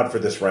he's out for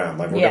this round.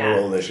 Like we're going to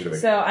roll initiative.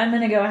 So I'm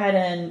gonna go ahead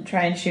and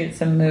try and shoot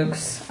some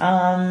Mooks.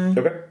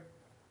 Okay.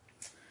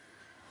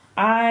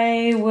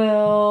 I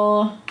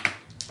will.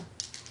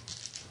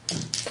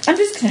 I'm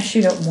just gonna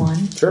shoot at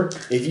one. Sure.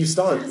 If you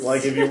stunt,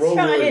 like if you roll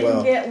Try really and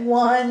well. get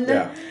one.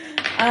 Yeah.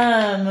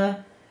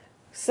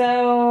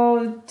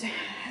 So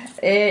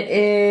It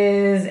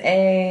is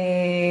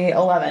a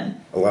 11.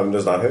 11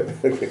 does not hit.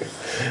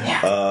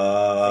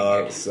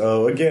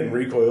 So again,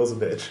 recoil's a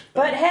bitch.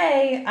 But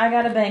hey, I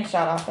got a bank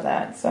shot off of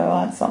that, so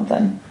that's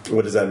something.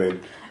 What does that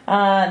mean?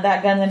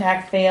 That gun's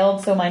attack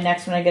failed, so my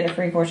next one I get a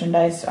free fortune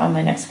dice on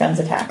my next gun's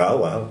attack. Oh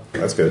wow,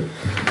 that's good.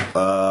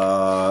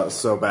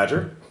 So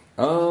Badger.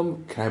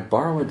 Can I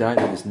borrow a die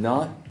that is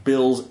not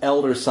Bill's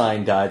Elder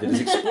Sign die that has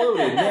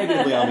exploded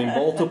negatively on me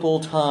multiple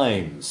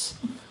times?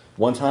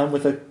 One time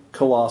with a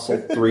colossal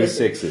 3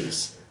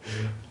 6s.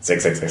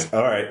 666.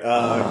 All right,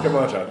 come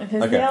on, John.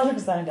 His Okay. Elder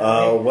Sign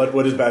die.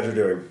 What is Badger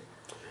doing?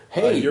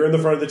 Hey, You're in the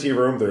front of the tea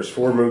room. There's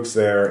 4 mooks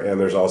there, and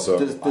there's also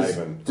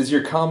Ivan. does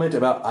your comment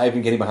about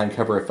Ivan getting behind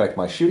cover affect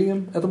my shooting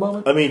him at the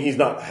moment? I mean, he's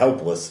not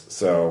helpless,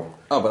 so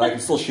Oh, but I can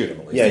still shoot him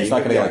at least. Yeah, He's you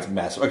not can- going to yeah. like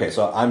massive. Okay,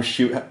 so I'm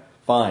shoot.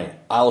 Fine,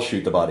 I'll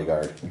shoot the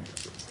bodyguard.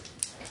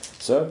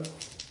 So,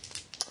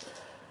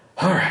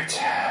 all right.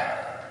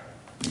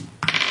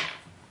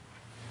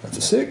 That's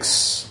a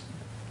 6.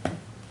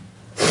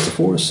 That's a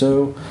 4.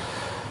 So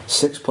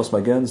 6 plus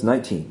my guns,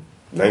 19.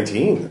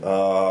 19.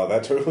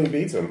 That totally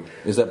beats him.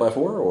 Is that by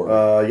 4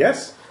 or?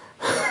 Yes.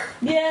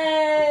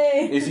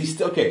 Yay! Is he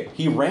still okay?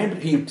 He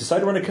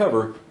decided to run a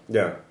cover.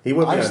 Yeah. He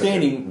went I'm behind it.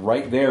 standing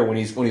right there when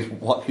he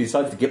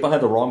decides to get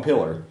behind the wrong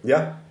pillar,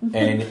 Yeah.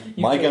 and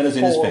my gun is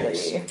in his Holy.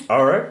 face.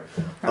 All right.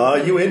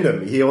 You end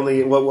him. He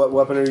only. What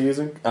weapon are you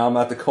using? I'm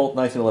at the Colt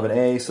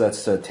 1911A, so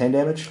that's 10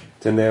 damage.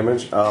 10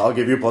 damage. I'll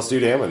give you +2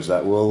 damage.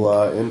 That will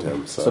end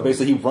him. So, So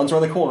basically, he runs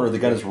around the corner, the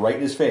gun is right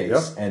in his face,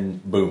 Yep.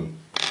 and boom.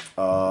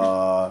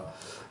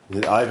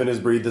 Ivan has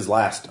breathed his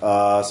last.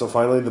 So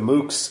finally, the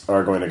mooks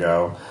are going to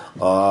go.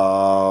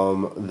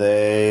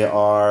 They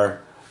are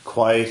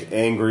quite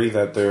angry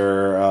that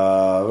they're.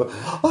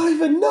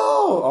 Ivan,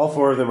 no! All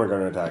 4 of them are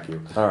going to attack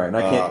you. All right, and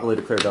I can't really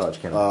declare dodge,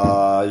 can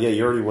I? Yeah,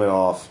 you already went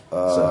off.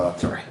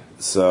 Sorry.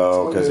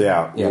 So, because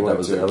yeah, Yeah, you went that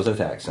was to- an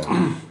attack.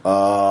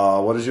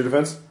 So what is your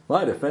defense?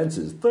 my defense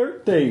is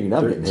 13.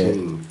 I'm getting hit.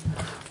 13.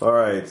 All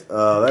right,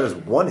 that is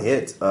 1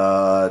 hit. 10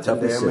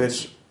 Toughness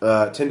damage.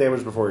 10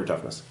 damage before your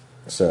toughness.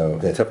 So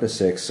yeah, toughness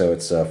 6, so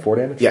it's 4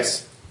 damage.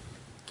 Yes.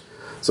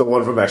 So one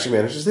of them actually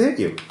manages to hit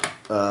you.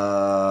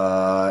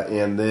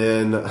 And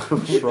then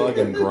Shrug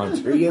and grunt.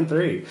 3 and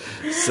 3.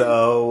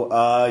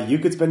 So you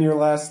could spend your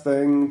last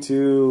thing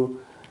to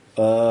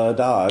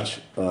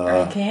dodge.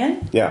 I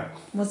can? Yeah.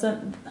 Was it?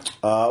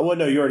 Well,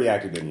 no, you already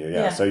acted, didn't you?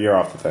 Yeah. Yeah. So you're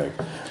off the thing.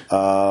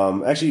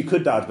 Actually, you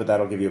could dodge, but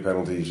that'll give you a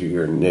penalty to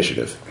your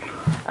initiative.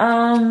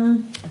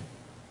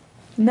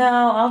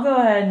 No, I'll go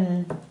ahead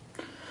and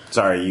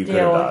Sorry, you could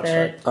have deal with dodged.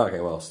 it. Right? Okay,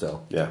 well,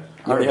 still. Yeah.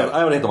 I already had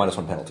the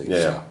 -1 penalty. Yeah,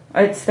 so.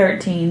 It's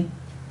 13.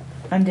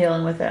 I'm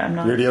dealing with it. I'm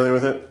not. You're dealing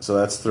with it, so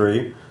that's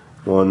 3.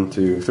 1,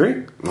 2,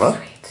 3. Well,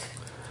 Great.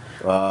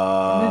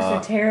 Mooks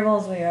are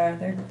terrible as we are.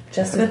 They're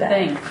just as Good bad.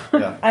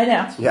 thing. yeah. I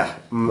know. Yeah.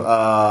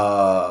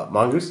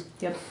 Mongoose?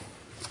 Yep.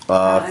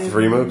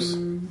 3 mooks.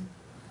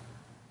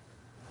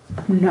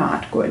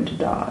 Not going to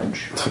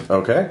dodge.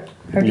 Okay.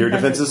 Her Your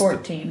defense defense is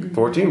 14.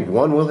 14.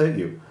 1 will hit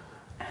you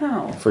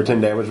How? for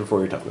 10 damage before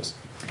your toughness.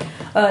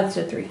 It's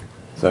a 3.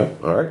 So,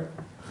 all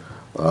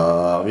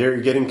right. You're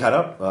getting cut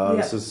up.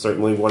 This Yeah. is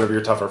certainly one of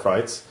your tougher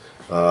fights.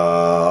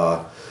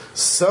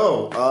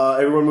 So,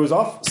 everyone moves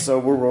off. So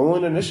we're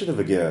rolling initiative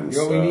again. You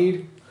know what so. we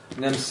need?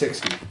 An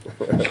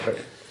M60.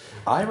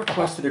 I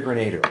requested a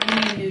grenade. We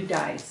need new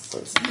dice.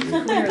 Clearly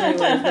what is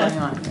going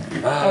on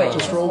here. Oh wait,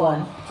 just roll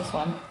one. Just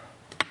one.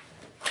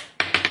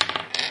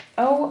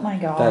 Oh my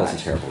god. That was a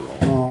terrible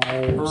roll.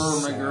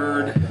 Oh my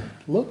god.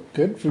 Look,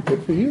 good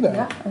for you then.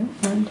 Yeah,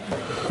 mine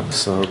too.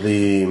 So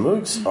the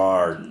mooks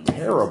are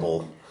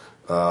terrible.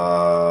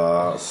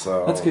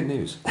 So That's good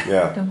news.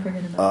 Yeah. Don't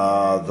forget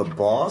about The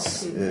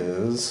boss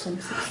is.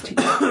 16.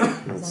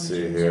 Let's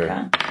see here.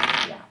 Yeah.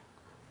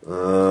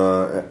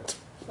 At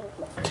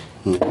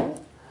 10.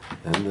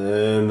 And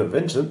then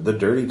Vincent, the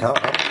dirty cop,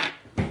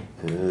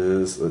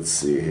 is, let's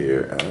see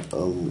here, at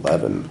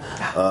 11.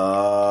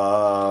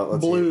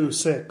 Let's Blue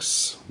 6.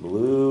 see.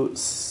 Blue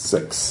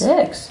 6.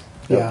 6.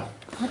 Yeah.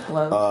 That's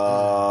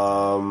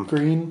low.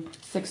 Green.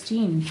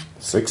 16.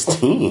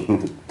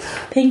 16.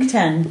 Pink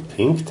 10.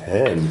 Pink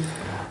 10.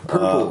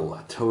 Purple,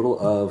 total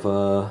of,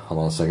 hold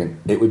on a second.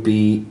 It would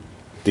be,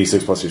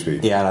 D6 plus your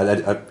speed.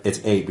 yeah, it's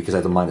 8 because I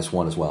have the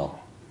 -1 as well.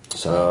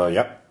 So,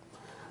 Yep.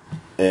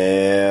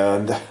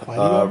 And Why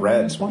do you have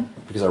red. -1?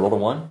 because I rolled a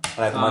 1, and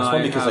I have the -1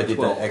 I because I have did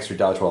 12. that extra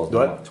dodge while I was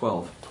What? doing it.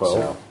 12. 12.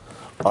 So,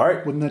 All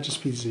right. Wouldn't that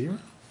just be 0?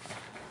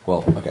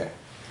 well, okay.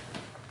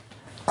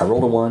 I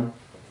rolled a 1.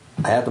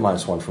 I had the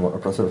 -1 from a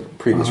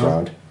previous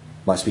round.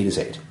 My speed is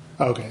 8.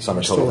 Okay. So I'm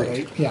a still total at 8.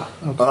 8. Yeah.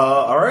 Okay.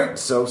 All right.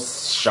 So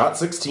shot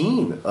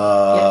 16.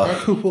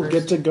 We'll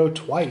get to go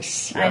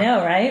twice. I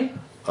know, right?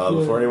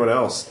 Before anyone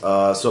else.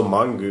 So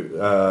Mongoose.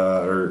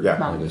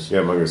 Mongoose.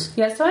 Yeah, Mongoose.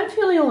 Yeah, so I'm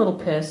feeling a little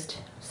pissed.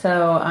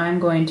 So I'm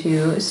going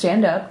to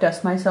stand up,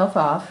 dust myself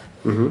off,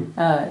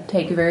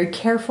 take a very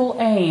careful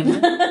aim.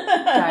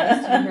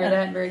 Guys, did you hear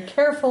that? Very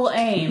careful You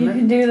aim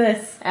can do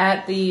this.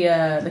 at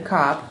the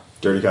cop.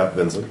 Dirty cop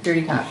Vincent.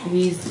 Dirty cop.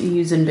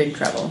 He's in big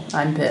trouble.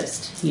 I'm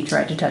pissed. He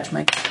tried to touch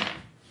my.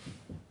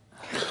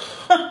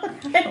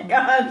 my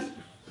gosh.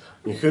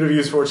 You could have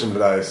used fortune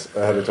dice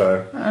ahead of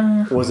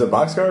time. Was it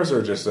boxcars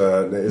or just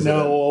is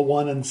No, a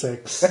 1 and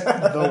 6.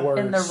 The worst.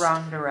 In the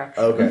wrong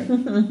direction. Okay.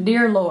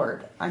 Dear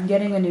Lord, I'm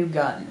getting a new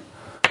gun.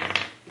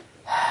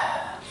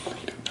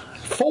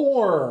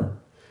 4.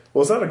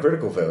 Well, it's not a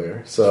critical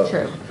failure, so.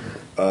 True.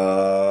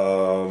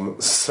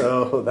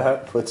 So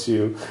that puts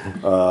you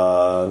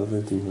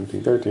 15,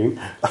 14, 13.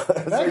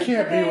 That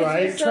can't be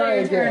right. So Try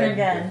your turn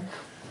again.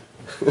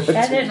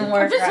 That didn't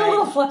work I'm just right. a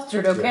little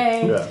flustered,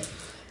 okay? Yeah.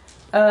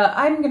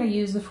 I'm going to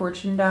use the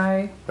fortune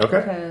die. Okay.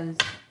 Because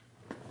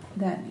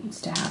that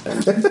needs to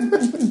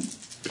happen.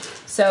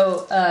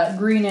 So,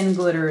 green and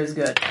glitter is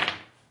good.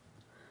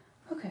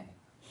 Okay.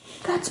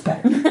 That's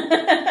better.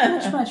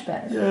 much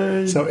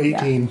better. So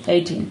 18. Yeah,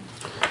 18.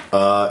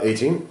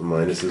 18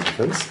 minus his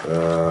defense.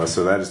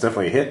 So that is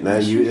definitely a hit. Now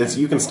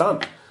you can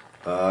stun.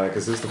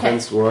 Because his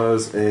defense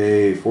was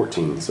a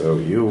 14. So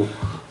you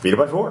beat it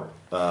by 4.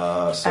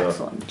 So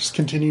Excellent. Just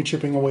continue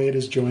chipping away at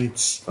his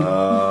joints. you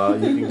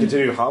can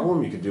continue to hobble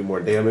him. You can do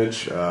more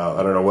damage.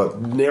 I don't know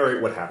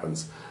narrate what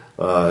happens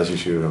as you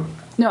shoot him.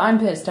 No, I'm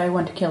pissed. I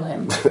want to kill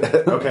him.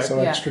 Okay.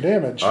 So Yeah. extra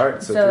damage. All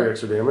right. So 3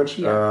 extra damage.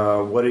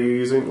 Yeah. What are you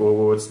using?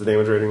 What's the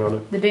damage rating on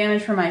it? The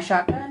damage for my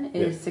shotgun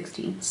is Yeah.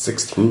 16.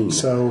 16.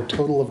 So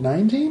total of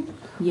 19?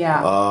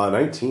 Yeah.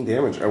 19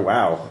 damage. Oh,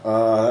 wow.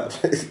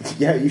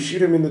 Yeah, you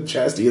shoot him in the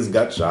chest. He is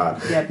gut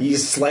shot. Yep.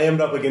 He's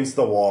slammed up against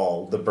the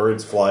wall. The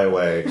birds fly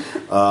away.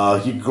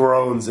 He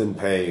groans in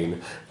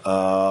pain.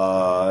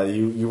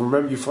 You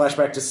remember, you flash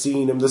back to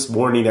seeing him this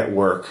morning at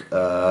work.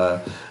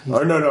 Or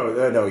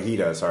no, he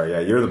does. Sorry.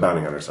 Yeah, you're the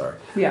bounty hunter. Sorry.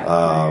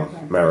 Yeah.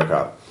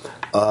 Maricop.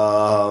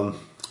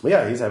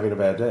 Yeah, he's having a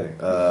bad day.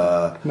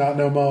 Not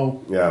no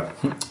mo. Yeah.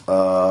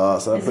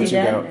 So that Is puts he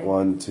you dead? down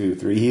 1, 2,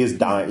 3. He is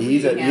dying.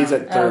 He's at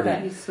 30. Okay.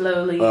 He's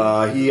slowly.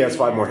 He has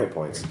 5 more hit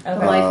points.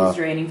 Okay. Life is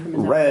draining from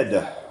his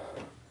Red.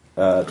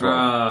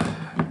 12.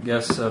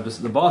 Yes,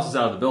 the boss is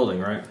out of the building,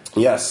 right?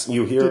 Yes,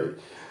 you hear.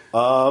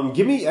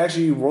 Give me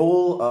actually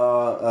roll.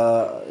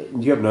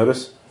 Do you have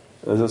notice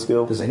as a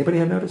skill? Does anybody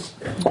have notice?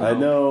 I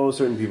know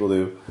certain people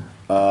do.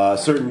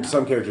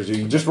 Some characters do.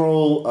 You just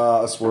roll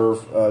a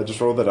swerve. Just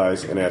roll the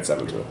dice and add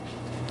 7 to it.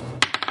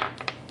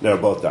 No,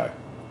 both die.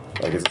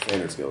 Like it's a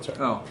standard skill check.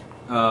 Oh,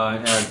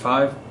 add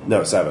 5.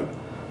 No, 7.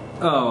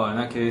 Oh, in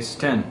that case,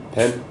 10.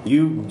 10.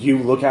 You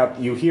look out.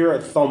 You hear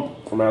a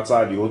thump from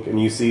outside. You look and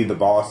you see the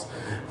boss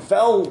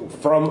fell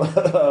from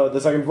the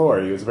second floor.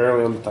 He was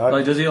apparently on the top.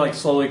 Like, does he like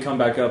slowly come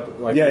back up?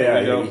 Like Yeah, through the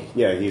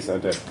yeah, window? he's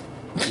sent it.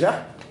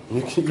 Yeah,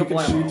 you can Couple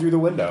shoot ammo. through the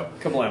window.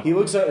 Couple ammo. He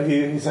looks up.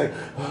 He's like,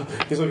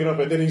 he's looking up,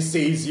 and then he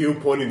sees you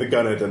pointing the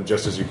gun at him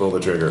just as you pull the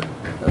trigger.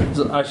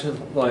 So I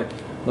should like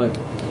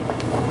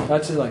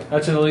that's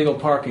an illegal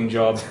parking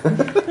job.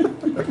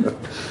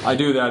 I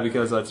do that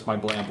because that's my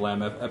blam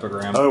blam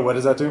epigram. Oh, what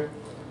does that do?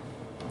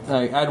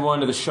 I add 1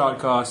 to the shot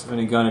cost of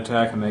any gun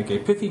attack and make a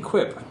pithy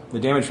quip. The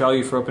damage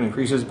value for weapon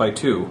increases by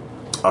 2.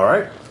 All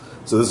right,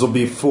 so this will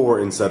be 4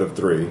 instead of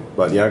 3.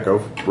 But yeah,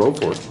 go roll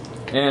for it.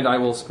 And I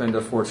will spend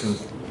a fortune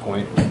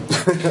point.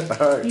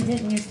 You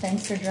didn't use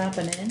thanks for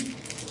dropping in?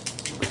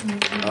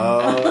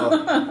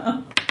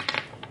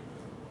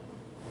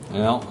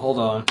 Well, hold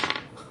on.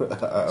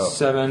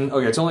 7.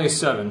 Okay, it's only a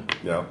 7.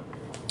 Yeah,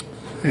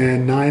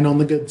 And 9 on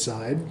the good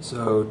side.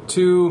 So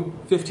 2,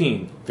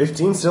 15.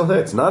 15 still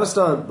hits. Not a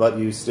stunt, but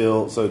you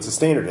still. So it's a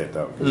standard hit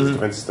though, because his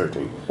defense is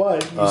 13.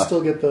 But you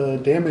still get the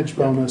damage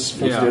bonus.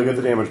 For You Yeah. still get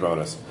the damage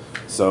bonus.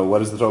 So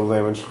what is the total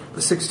damage?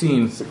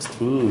 16.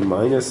 16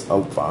 minus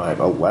 5,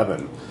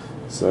 11.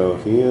 So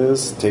he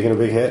is taking a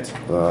big hit.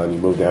 And you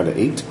move down to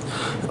 8.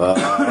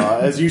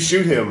 As you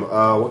shoot him,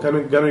 what kind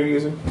of gun are you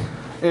using?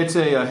 It's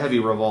a heavy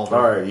revolver.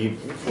 All right,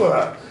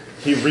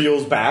 he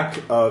reels back.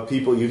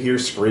 People, you hear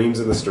screams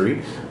in the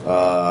street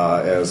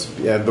as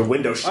the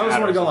window shatters. I just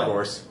want to go of like,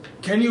 course.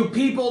 can you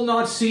people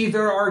not see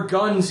there are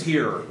guns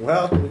here?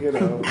 Well, you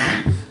know,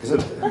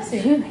 Bless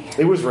you.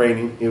 it was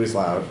raining. It was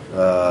loud.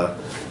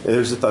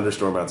 There's a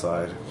thunderstorm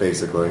outside,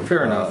 basically.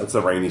 Fair enough. It's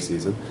the rainy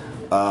season.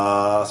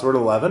 Sword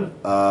 11.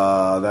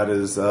 That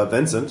is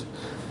Vincent.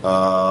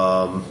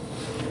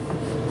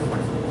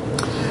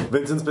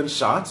 Vincent's been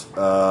shot.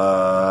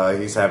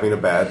 He's having a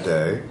bad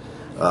day.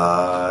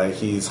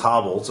 He's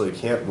hobbled, so he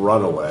can't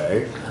run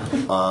away.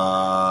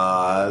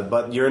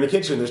 But you're in the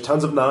kitchen. There's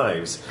tons of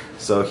knives.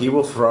 So he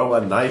will throw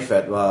a knife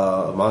at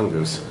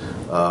Mongoose.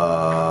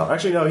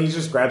 Actually, no, he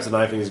just grabs the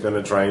knife and he's going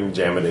to try and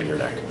jam it in your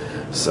neck.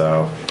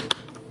 So,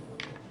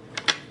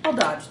 I'll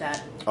dodge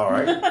that. all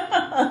right.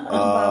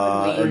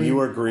 And you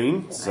are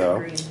green, so.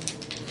 Green.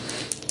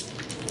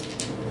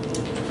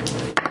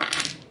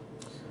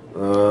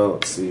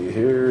 Let's see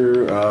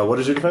here. What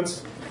is your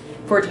defense?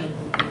 14.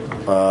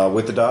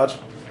 With the dodge?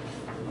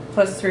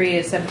 Plus 3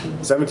 is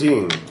 17.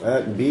 17.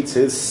 That beats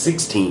his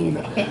 16.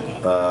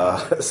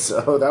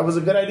 So that was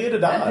a good idea to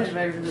dodge.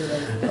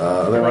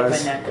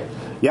 Otherwise, my neck.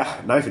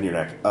 yeah, knife in your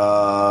neck.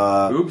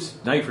 Oops,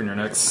 knife in your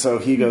neck. So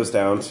he goes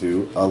down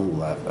to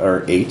 11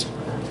 or 8.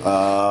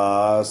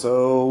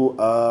 So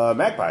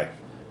Magpie,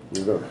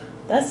 you go.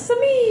 That's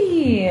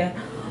me.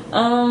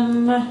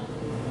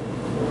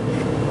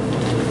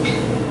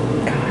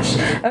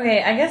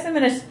 Okay, I guess I'm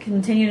gonna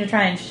continue to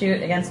try and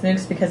shoot against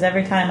Mooks because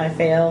every time I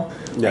fail,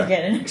 Yeah. I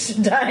get an extra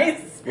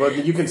dice. Well,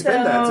 you can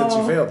spend that since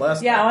you failed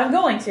last Yeah, time. I'm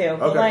going to.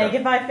 But Okay.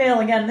 if I fail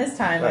again this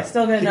time, I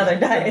still get another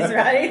dice,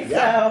 right?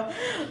 Yeah. So,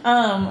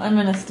 I'm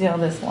gonna steal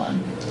this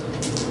one.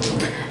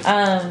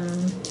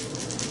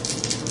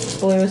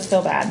 Blue is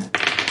still bad.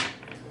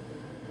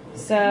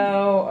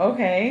 So,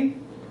 okay.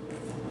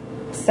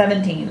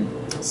 17.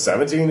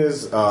 17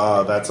 is,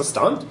 that's a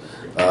stunt.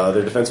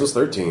 Their defense was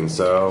 13,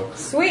 so...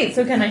 Sweet.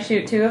 So can I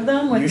shoot 2 of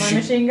them with my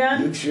machine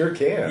gun? You sure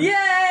can.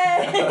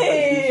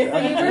 Yay!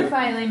 We're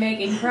finally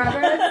making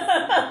progress.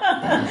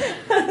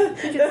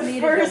 The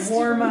first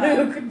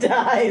Mook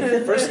dies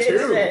in First the 2.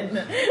 kitchen.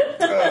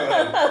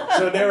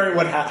 So narrate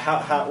what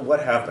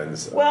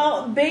happens.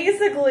 Well,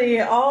 basically,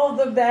 all of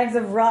the bags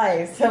of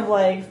rice have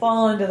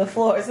fallen to the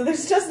floor, so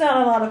there's just not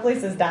a lot of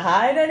places to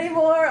hide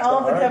anymore. All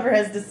of the Alright. cover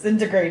has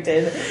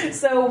disintegrated.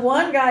 So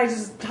one guy's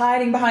just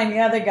hiding behind the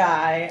other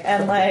guy,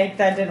 and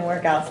that didn't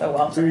work out so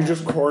well. So you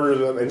just corner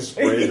them and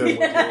spray them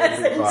Yes,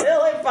 with your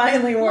until it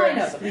finally Line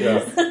works. up. Yeah.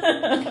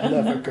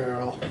 Clever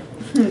girl.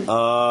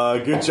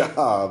 Good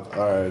job.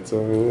 Alright,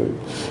 so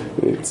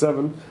 8,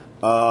 7.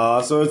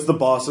 So it's the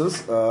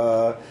bosses.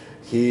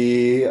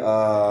 He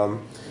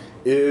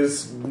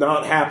is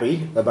not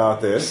happy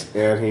about this,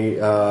 and he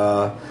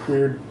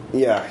Weird.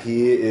 yeah,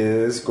 he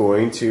is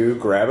going to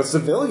grab a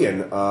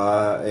civilian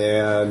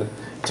and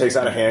takes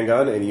out a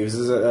handgun and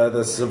uses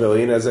the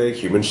civilian as a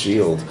human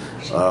shield.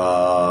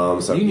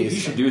 So You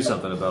should do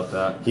something about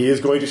that. he is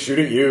going to shoot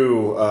at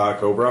you,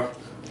 Cobra.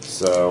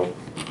 So,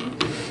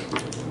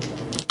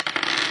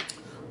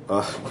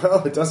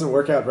 well, it doesn't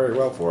work out very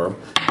well for him.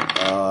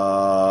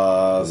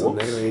 So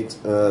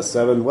 -8,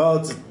 7. Well,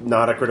 it's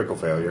not a critical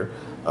failure.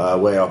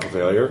 Way off a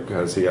failure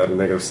because he got a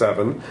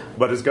 -7.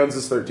 But his guns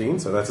is 13,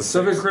 so that's a 6.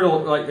 So if critical,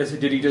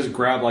 did he just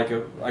grab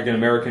an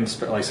American,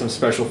 some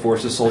special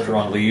forces soldier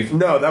on leave?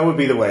 No, that would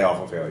be the way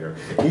off a failure.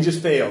 He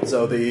just failed.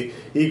 So he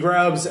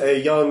grabs a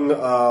young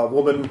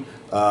woman,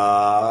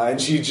 and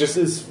she just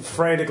is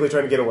frantically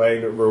trying to get away,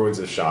 and it ruins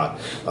his shot.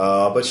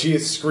 But she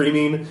is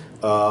screaming.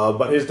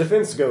 But his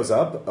defense goes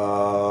up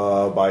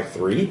by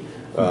 3.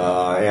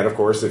 And of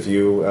course, if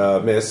you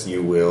miss,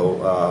 you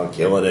will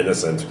kill an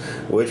innocent,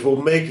 which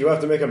will make you have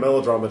to make a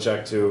melodrama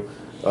check to,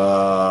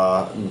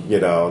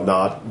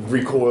 not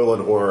recoil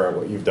in horror at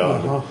what you've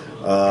done.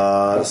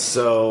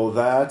 So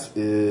that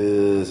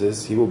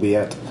is he will be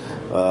at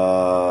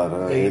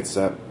 8,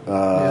 7.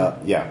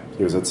 Yeah,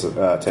 he was at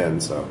 10.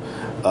 So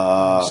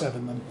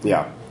 7 then.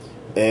 yeah,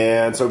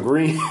 and so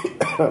green,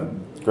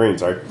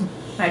 sorry.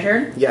 My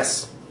turn?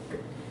 Yes,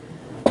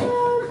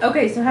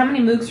 Okay, so how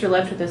many mooks are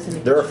left with us in the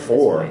there are kitchen?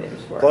 4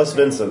 There's 4. plus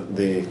Vincent,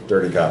 the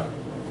dirty cop.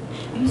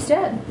 He's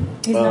dead.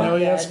 He's not No,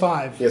 he has dead.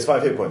 5. He has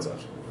 5 hit points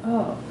left.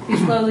 Oh, he's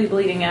slowly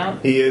bleeding out.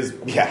 He is,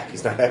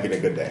 he's not having a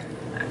good day.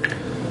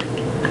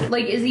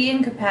 Is he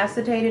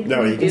incapacitated?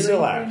 No, he do can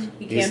still anything? act.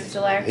 He can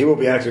still act? He will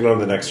be acting on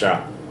the next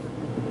shot.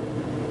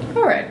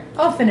 Alright,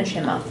 I'll finish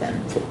him off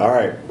then. All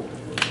right.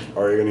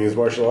 Are you going to use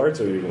martial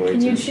arts, or are you going Can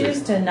to you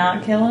choose to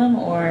not kill him,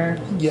 or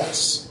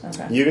Yes.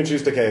 okay? You can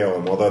choose to KO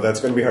him, although that's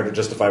going to be hard to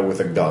justify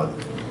with a gun.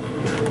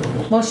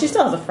 Well, she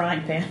still has a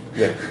frying pan.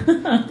 Yeah.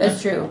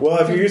 That's true. Well,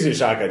 if you're using a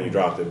shotgun, you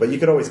dropped it, but you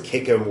could always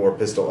kick him or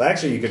pistol.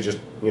 Actually, you could just,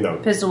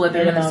 Pistol whip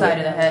him in the Yeah. side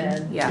of the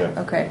head. Yeah,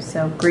 Yeah. okay,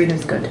 so green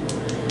is good.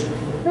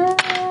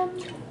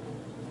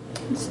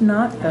 It's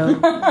not, though,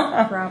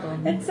 a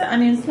problem. It's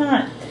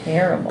not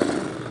terrible.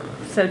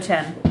 So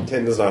 10.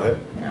 10 does not hit.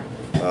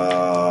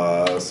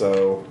 No.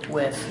 So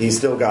Whiff. he's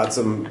still got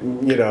some.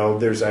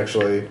 There's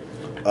actually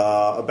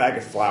a bag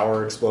of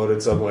flour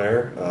exploded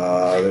somewhere.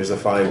 There's a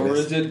fine. Or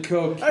is it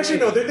coke? Actually,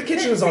 no. The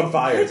kitchen is on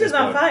fire. at It's this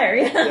just on point. fire.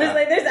 Yeah,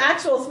 Yeah. there's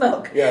actual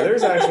smoke. Yeah,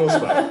 there's actual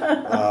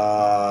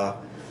smoke.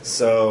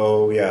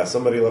 So yeah,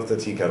 somebody left the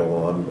tea kettle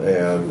on,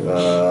 and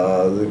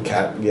the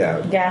cat.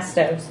 Yeah, Gas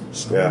stoves.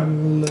 yeah.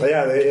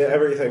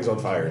 Everything's on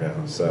fire now.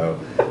 So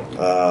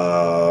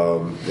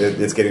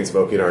it's getting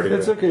smoky and hard.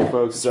 It's okay,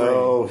 folks.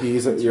 So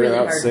you're really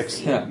out hard to 6.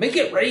 see. Yeah, make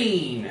it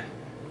rain.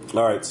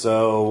 All right,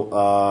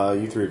 so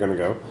you 3 are going to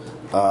go.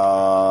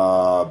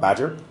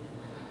 Badger.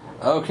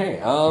 Okay,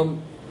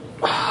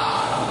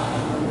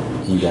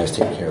 you guys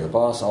take care of the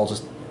boss. I'll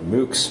just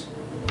mooks.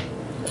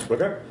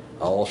 Okay.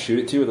 I'll shoot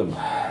at 2 of them.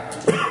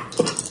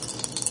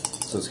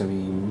 So it's going to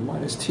be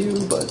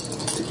 -2, but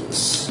let's do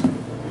this.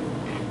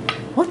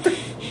 What the?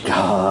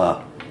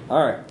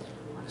 Alright.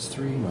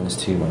 -3,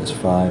 -2,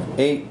 -5,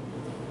 8.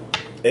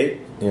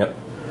 8. Yep.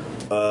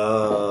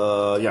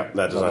 Yeah,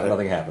 that does not hit.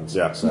 Nothing happens.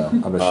 Yeah. So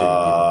I'm going to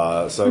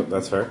shoot. So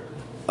that's fair.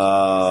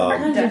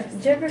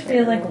 Did you ever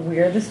feel like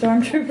we're the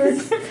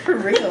stormtroopers? For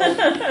real.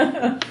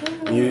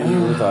 You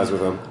empathize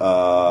with him.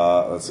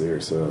 Let's see here.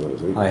 So,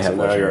 I have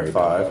now you're at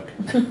legendary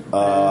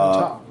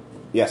 5.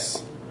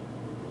 Yes.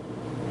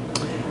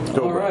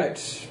 Go, All bro.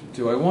 right.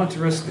 Do I want to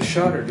risk the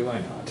shot or do I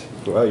not?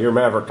 Well, you're a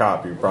Maverick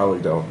cop. You probably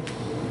don't.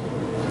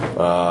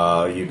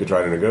 You could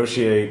try to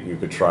negotiate. You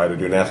could try to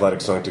do an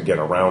athletic stunt to get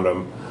around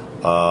him.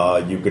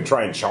 You could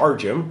try and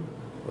charge him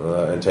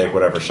and take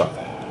whatever shot.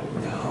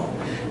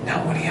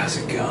 Not when he has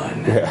a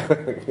gun.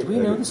 Do we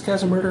know this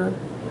guy's a murderer?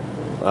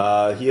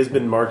 He has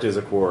been marked as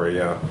a quarry.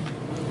 Yeah.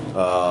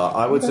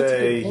 I would That's a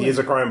say good point. he is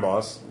a crime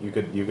boss. You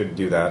could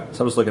do that.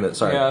 So I'm just looking at.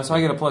 Sorry. Yeah, so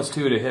I get a +2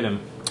 to hit him.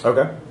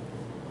 Okay.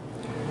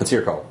 It's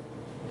your call.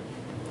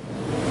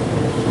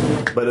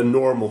 But a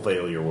normal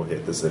failure will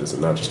hit the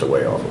citizen, not just a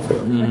way off of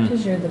failure. What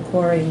does your the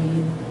quarry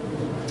mean?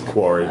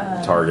 Quarry,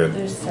 target.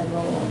 There's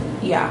several.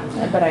 Yeah,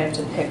 but I have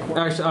to pick one.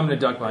 Actually, I'm going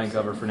to duck behind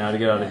cover for now to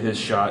get out of his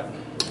shot.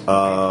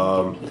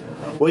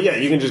 Well, yeah,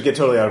 you can just get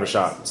totally out of a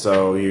shot.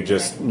 So you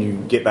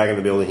get back in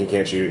the building. He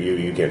can't shoot at you.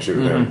 You can't shoot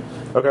at him.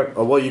 Okay.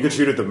 Oh, well, you could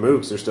shoot at the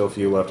mooks. There's still a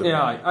few left.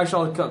 Yeah,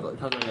 actually, I'll cut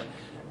that.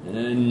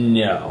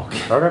 No.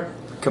 Okay.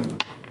 Come.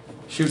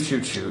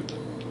 Shoot.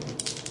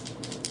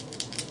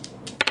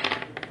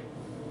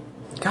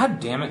 God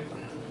damn it.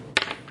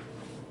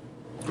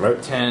 All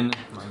right. 10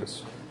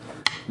 minus.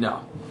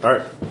 No. All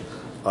right.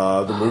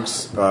 The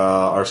mooks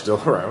are still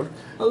around.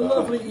 A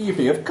lovely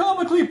evening of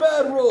comically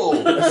bad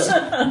rolls.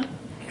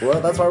 Well,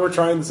 that's why we're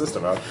trying the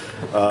system out.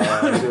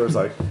 See what it's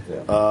like.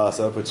 So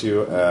that puts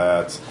you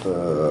at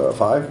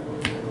 5.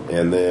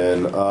 And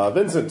then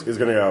Vincent is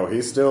going to go.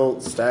 He's still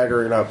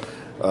staggering up.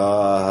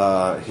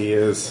 He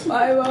is...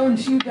 Why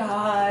won't you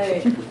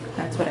die?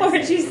 That's what I Or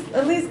said. just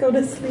at least go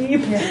to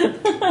sleep.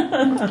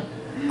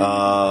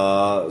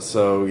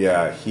 So,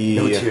 yeah, he...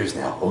 No tears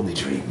now, only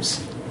dreams.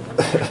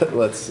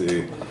 Let's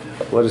see.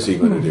 What is he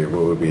going to do?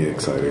 What would be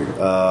exciting?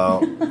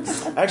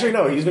 Actually,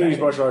 no. He's going to use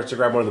martial arts to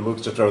grab one of the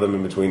mooks to throw them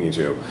in between you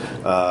two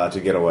to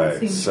get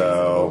away.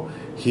 So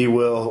he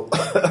will.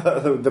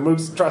 The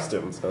mooks trust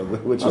him, so,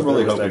 which I'm is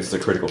really the hoping mistake.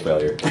 it's a critical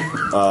failure.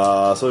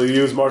 So you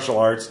use martial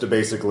arts to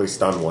basically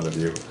stun one of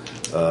you,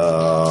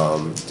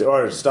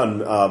 or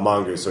stun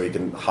Mongoose so he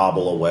can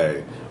hobble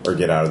away or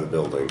get out of the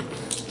building.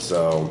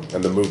 So,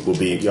 and the mook will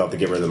be. You have to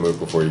get rid of the mook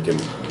before you can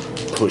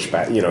push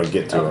back.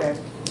 Get to Okay. him.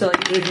 So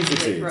like If he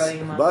throwing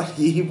him succeeds, up. but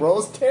he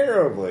rolls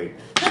terribly.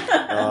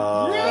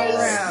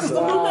 Yeah,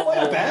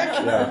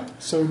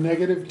 So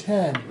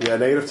 -10. yeah,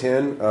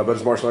 -10, but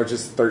his martial arts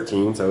is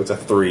 13, so it's a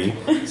 3.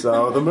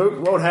 So the mook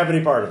won't have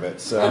any part of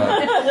it. So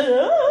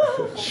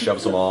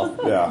Shoves them off.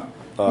 yeah.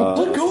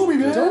 Let go of me,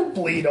 man. Don't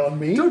bleed on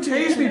me. Don't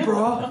tase me,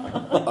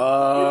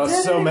 bro.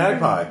 So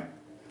Magpie.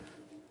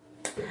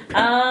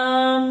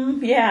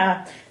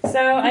 Yeah. So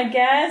I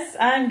guess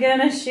I'm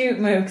gonna shoot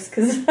mooks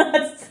because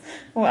that's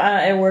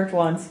it worked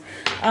once.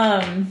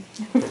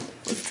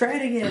 Let's try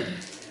it again.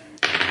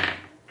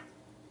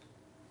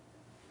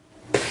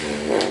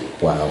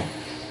 Wow.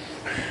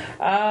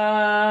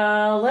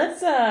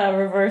 Let's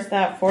reverse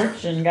that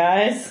fortune,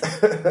 guys.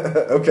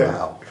 Okay.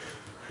 Wow.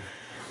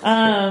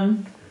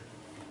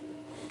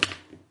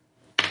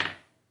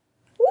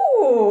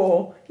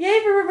 Ooh, yay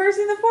for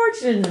reversing the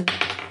fortune.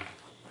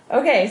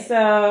 Okay,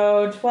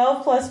 so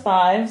 12 plus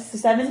 5,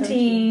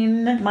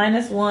 17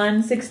 minus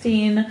 1,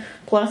 16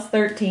 plus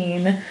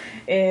 13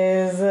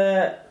 is,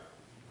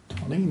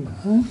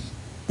 29.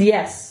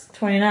 yes,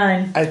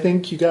 29. I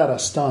think you got a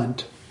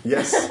stunt.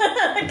 Yes.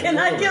 Can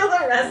I kill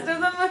the rest of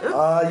them?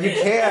 You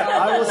can't.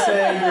 I will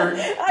say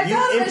I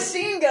got a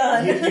machine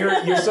gun.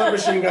 your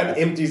submachine gun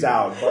empties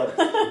out, but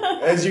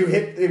as you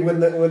hit when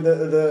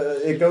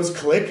the it goes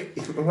click,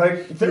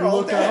 like they're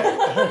all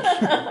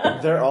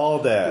dead. They're all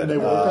dead. And they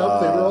woke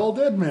up, they were all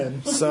dead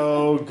men.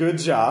 So good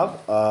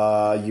job.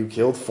 You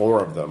killed 4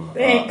 of them.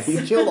 Thanks.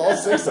 You killed all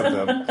 6 of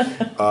them.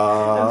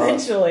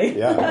 Eventually.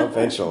 Yeah,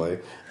 eventually.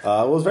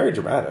 It was very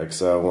dramatic.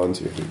 So 1,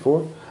 2, 3,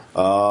 4.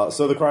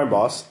 So the crime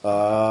boss.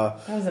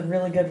 That was a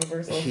really good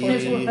reversal of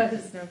fortune. No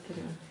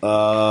kidding.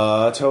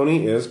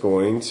 Tony is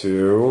going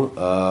to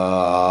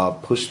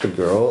push the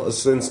girl.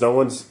 Since no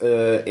one's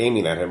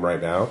aiming at him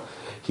right now,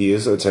 he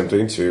is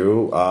attempting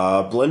to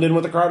blend in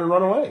with the crowd and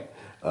run away.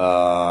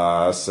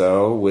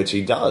 Which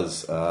he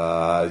does.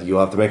 You'll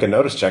have to make a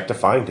notice check to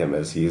find him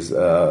as he's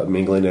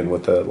mingling in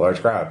with the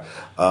large crowd.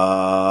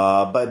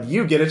 But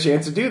you get a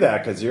chance to do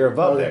that because you're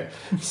above there.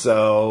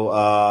 So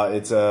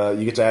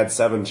you get to add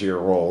 7 to your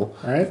roll.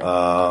 All right.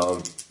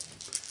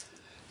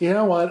 You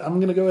know what? I'm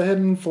going to go ahead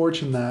and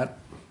fortune that.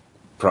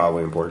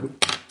 Probably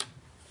important.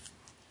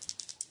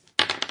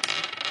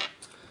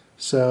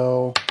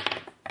 So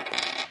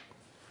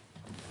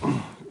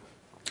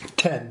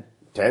 10.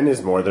 10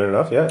 is more than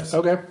enough, yes.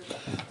 Okay.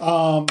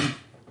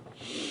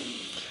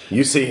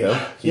 You see him.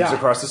 He's Yeah.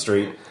 across the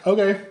street.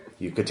 Okay.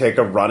 You could take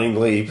a running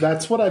leap.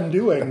 That's what I'm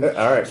doing.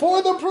 All right.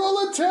 For the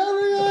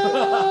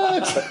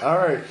proletariat! All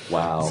right.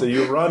 Wow. So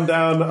you run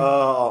down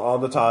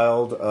on the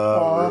tiled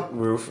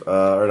roof,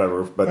 or not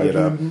roof, but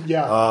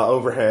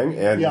overhang,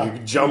 and Yeah. you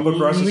jump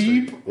across the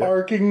Leap, street. Yep.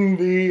 arcing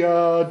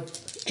the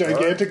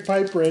gigantic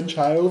pipe wrench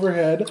high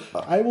overhead.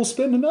 I will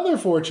spend another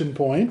fortune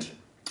point.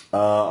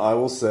 I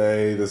will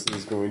say this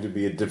is going to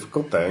be a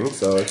difficult thing,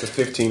 so it's a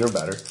 15 or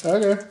better.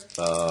 Okay.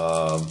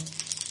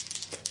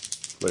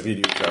 But if you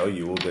do so,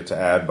 you will get to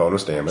add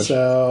bonus damage.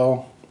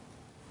 So.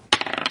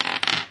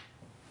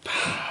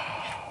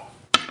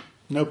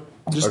 Nope.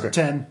 Just Okay.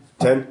 10.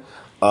 10.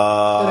 It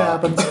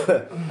happens.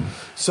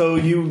 So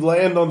you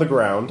land on the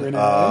ground.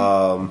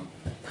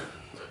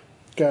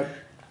 Got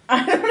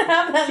I don't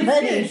have that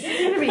many.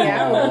 She's gonna be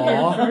out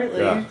here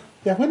shortly. Yeah.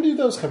 Yeah, when do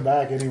those come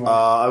back anyway?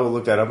 I will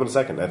look that up in a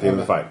second at the end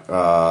of the fight.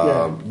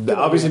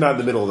 Obviously not in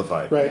the middle of the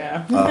fight. right.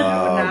 Yeah, that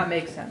would not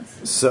make sense.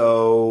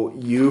 So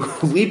you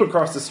leap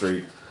across the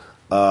street.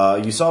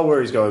 You saw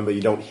where he's going, but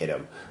you don't hit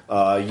him.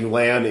 You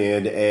land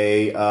in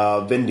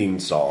a vending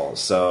stall,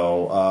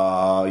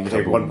 so you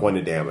take 1 point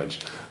of damage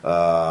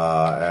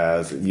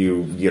as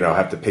you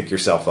have to pick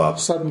yourself up.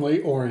 Suddenly,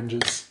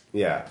 oranges.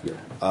 Yeah.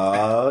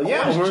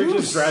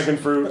 Oranges, dragon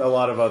fruit, a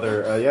lot of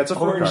other. It's a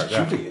fruit Orange card.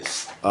 Yeah.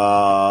 juice.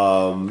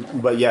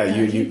 But yeah,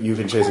 you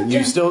can chase it.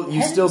 You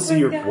still see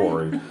your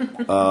quarry.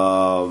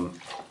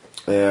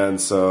 And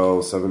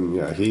so 7.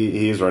 Yeah,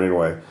 he is running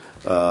away.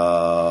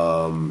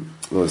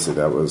 Let's see.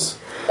 That was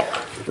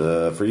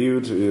for you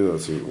to.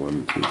 Let's see.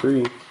 1, 2,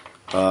 3.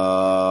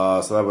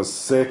 So that was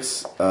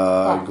 6.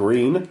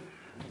 Green.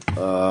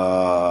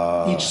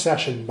 Each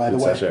session, by the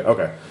way. Session.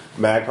 Okay.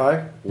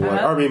 Magpie.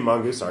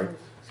 Mongoose. Sorry.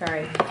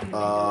 Sorry.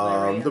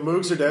 The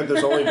Moogs are dead.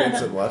 There's only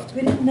Vincent left.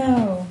 We didn't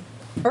know.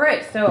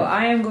 Alright, so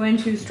I am going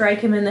to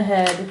strike him in the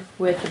head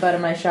with the butt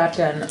of my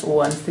shotgun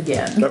once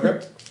again. Okay.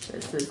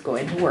 This is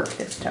going to work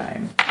this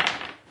time.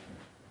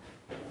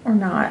 Or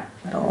not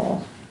at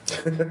all.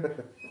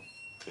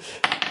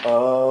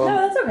 No,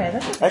 that's okay.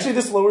 That's okay. Actually,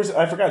 this lowers.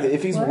 I forgot that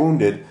if he's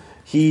wounded,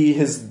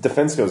 his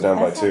defense goes down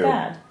That's by 2. not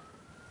bad.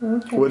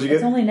 Okay. What'd you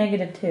It's get? only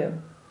 -2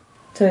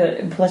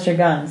 to plus your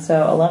gun,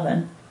 so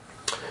 11.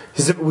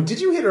 Did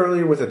you hit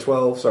earlier with a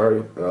 12?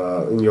 Sorry,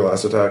 in your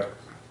last attack.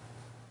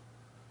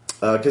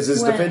 Because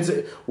his When? defense.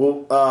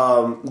 Well,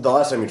 the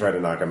last time you tried to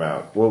knock him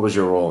out, what was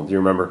your roll? Do you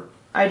remember?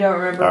 I don't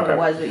remember what Okay. it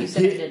was, but you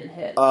said it didn't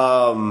hit.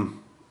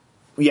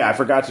 Yeah, I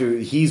forgot to.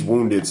 He's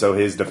wounded, so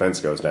his defense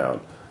goes down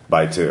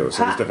by 2.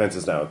 So his defense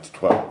is now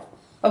 12.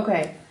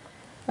 Okay.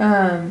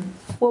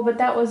 Well, but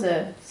that was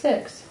a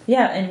 6.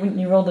 Yeah, and when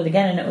you rolled it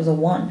again, and it was a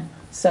 1.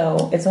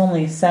 So it's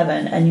only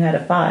 7, and you had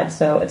a 5,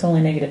 so it's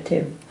only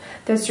 -2.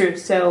 That's true.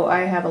 So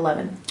I have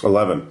 11.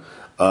 11.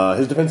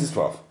 His defense is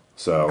 12.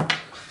 So.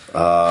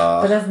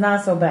 But that's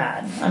not so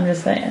bad. I'm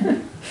just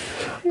saying.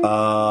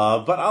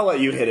 But I'll let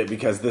you hit it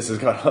because this has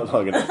gone on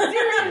long enough.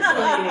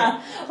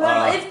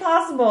 Well, it's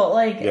possible.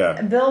 Like,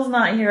 Yeah. Bill's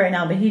not here right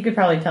now, but he could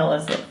probably tell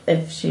us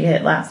if she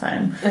hit last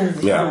time.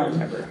 Yeah.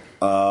 Remember.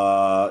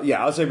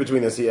 I'll say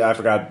between this, I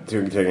forgot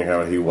to take into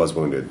account he was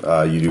wounded.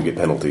 You do get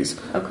penalties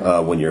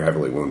when you're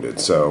heavily wounded.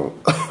 So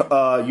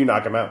you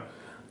knock him out.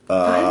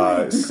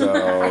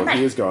 So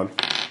he is gone.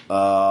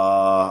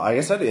 I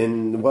guess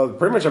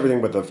pretty much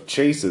everything but the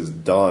chase is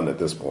done at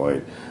this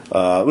point.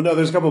 No,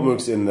 there's a couple of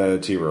mooks in the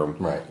tea room.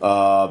 Right.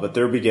 But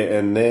they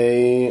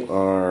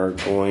are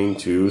going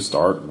to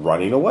start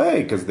running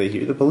away because they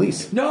hear the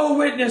police. No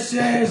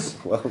witnesses!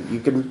 Well, you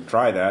can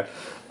try that.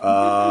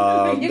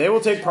 They will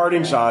take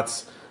parting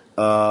shots.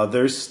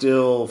 There's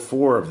still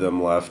 4 of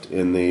them left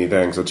in the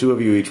thing, so 2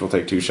 of you each will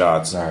take 2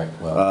 shots. All right.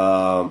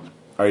 Well,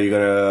 Are you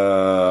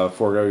gonna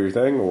forego your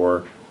thing,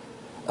 or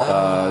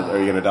are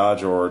you gonna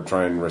dodge, or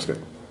try and risk it?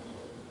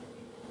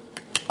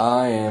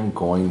 I am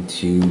going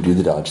to do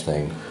the dodge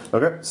thing.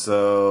 Okay,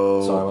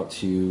 So I'm up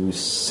to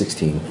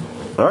 16.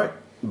 all right,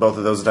 both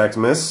of those attacks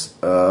miss.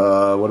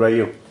 What about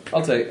you?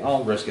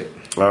 I'll risk it.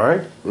 All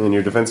right, and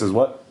your defense is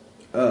what?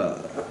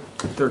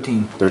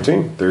 13.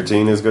 13.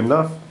 13 is good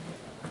enough.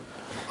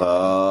 They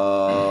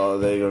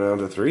go down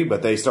to 3,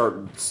 but they start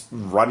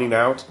running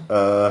out.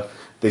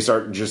 They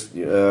start just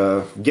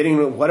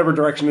getting whatever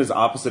direction is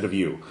opposite of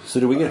you. So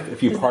do we get a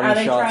few parting Are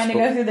they shots? trying to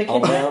go through the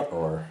on kitchen? that,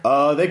 or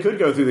They could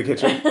go through the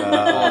kitchen. Do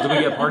we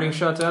get parting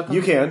shots at them?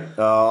 You can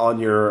on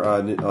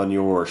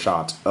your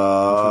shot.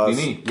 would be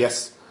me.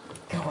 Yes.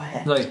 Go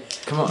ahead. Like,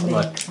 come on.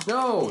 Like,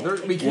 no,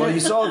 we can't. Well, you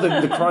saw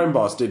the crime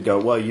boss did go.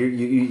 Well,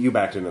 you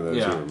backed into the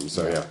Yeah. room,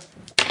 so yeah.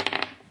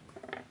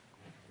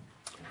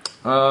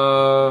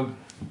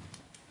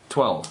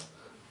 12.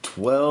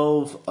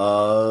 12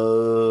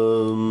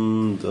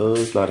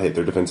 does not hit.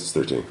 Their defense is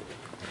 13.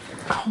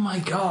 Oh my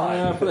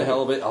god. for the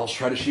hell of it, I'll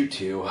try to shoot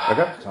 2.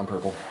 Okay. 'Cause I'm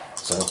purple.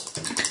 So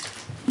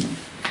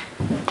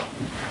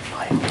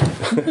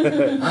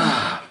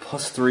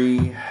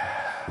 +3,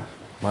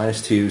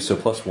 -2, so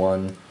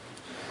 +1,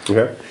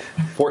 Okay.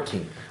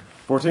 14.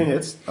 14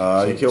 hits.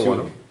 You kill 2 one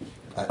of them.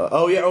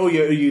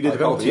 You did the I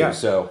called penalty. 2, Yeah.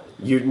 so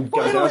You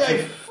gunned down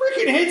two.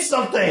 freaking hit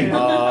something.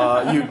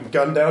 You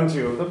gunned down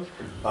 2 of them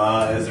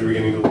as they're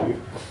beginning to leave.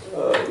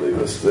 Leave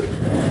us.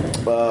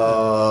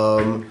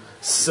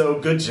 So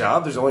good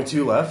job. There's only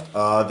 2 left.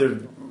 They're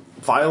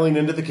filing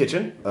into the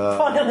kitchen.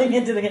 Filing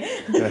into the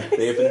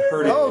They have been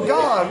hurting. Oh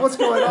God, what's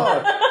going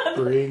on?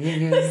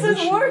 Bringing in This the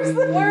is worse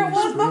than where it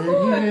was before.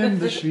 bringing in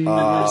the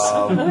shears.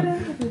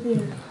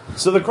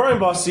 So the crime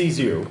boss sees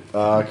you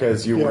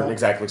because you weren't Yeah.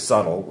 exactly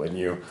subtle when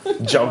you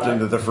jumped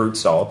into the fruit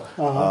stall.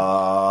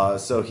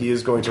 So he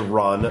is going to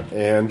run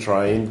and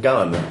try and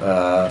gun.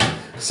 The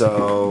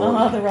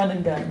run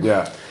and gun.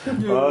 Yeah.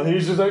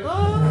 He's just like,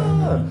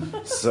 ah!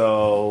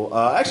 So,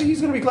 actually,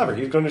 he's going to be clever.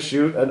 He's going to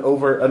shoot an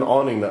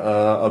awning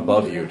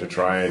above you to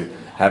try and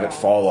have it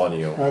fall on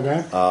you.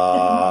 Okay.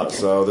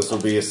 So this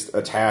will be an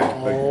attack.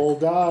 All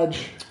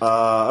dodge.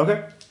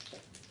 Okay.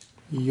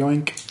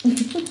 Yoink.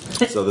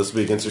 So this will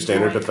be against your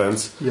standard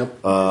defense,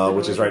 Yep.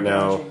 which is right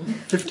now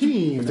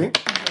 15.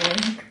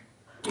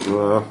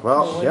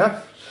 well,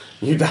 yeah.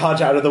 You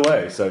dodge out of the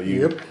way, so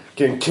you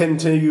can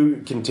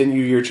continue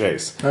your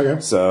chase. Okay.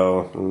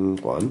 So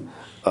 1.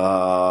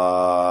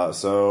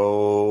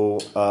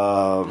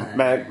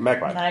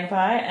 Magpie.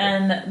 Magpie,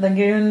 and the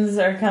goons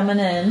are coming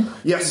in.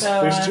 Yes,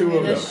 so there's 2 I'm of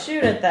gonna them.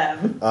 shoot at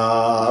them.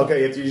 Okay,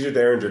 you have to use your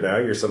Derringer now.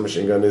 Your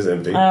submachine gun is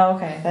empty. Oh,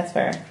 okay, that's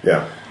fair.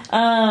 Yeah.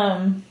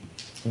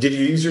 Did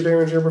you use your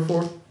Derringer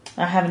before?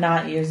 I have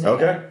not used it.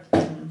 Okay.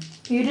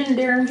 You didn't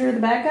Derringer the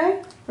bad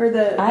guy? Or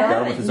the. I with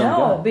haven't. his own No,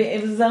 gun. but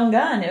it was his own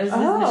gun. It was his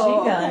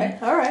machine gun. Okay.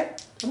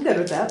 Alright. I'm good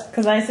with that.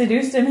 Because I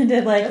seduced him into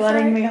letting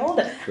right. me hold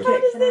it. How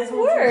does Can I this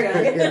hold your work?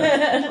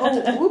 gun?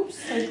 Oh, whoops.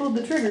 I pulled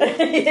the trigger.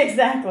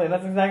 Exactly.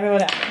 That's exactly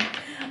what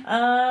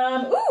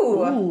happened.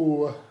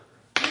 Ooh.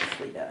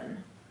 Nicely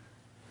done.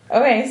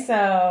 Okay,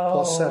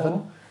 so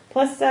 +7.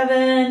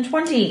 +7,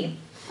 20.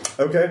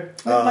 Okay.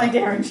 With my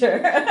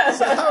Derringer.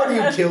 So how do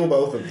you kill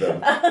both of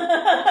them?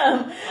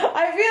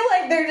 I feel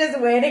like they're just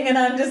waiting, and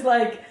I'm just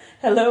like,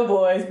 "Hello,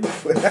 boys."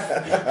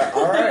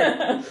 All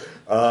right.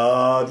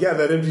 Yeah,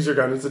 that empties your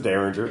gun. It's a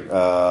Derringer,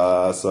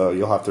 so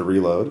you'll have to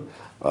reload.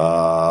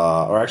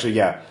 Or actually,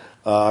 yeah,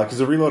 because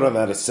the reload on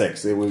that is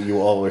 6. You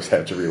always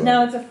have to reload.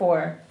 No, it's a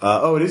 4.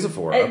 It is a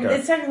 4. Okay.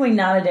 It's technically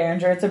not a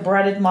Derringer. It's a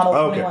Breaded Model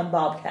Okay. 21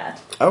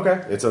 Bobcat.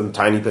 Okay, it's a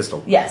tiny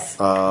pistol. Yes.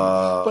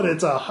 But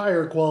it's a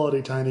higher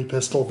quality tiny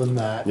pistol than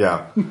that.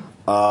 Yeah.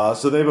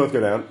 So they both go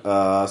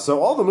down.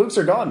 So all the mooks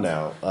are gone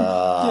now.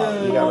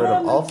 You got rid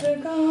of all.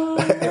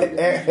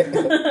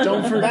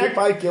 Don't forget.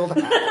 Magpie killed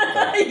half.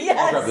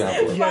 Yes. grab the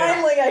apple.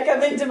 Finally, I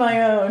come into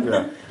my own.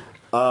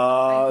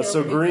 Yeah.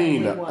 So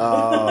green. And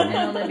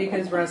only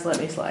because Russ let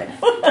me slide.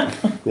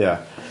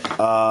 Yeah.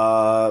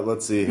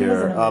 Let's see He here.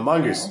 wasn't a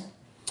Mongoose. male.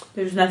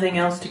 There's nothing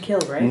else to kill,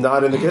 right?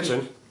 Not in the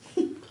kitchen.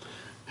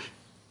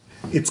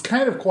 It's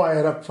kind of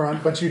quiet up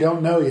front, but you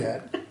don't know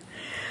yet.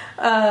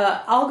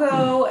 I'll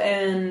go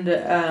and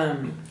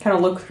kind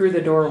of look through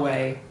the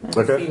doorway. And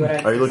Okay. See what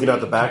I Are you looking see.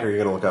 out the back or are you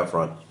going to look out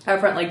front? Out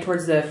front, like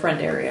towards the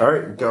front area. All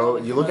right, go.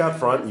 You look out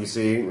front. You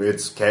see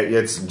it's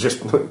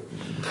just Do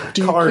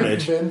you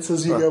carnage. kick Vince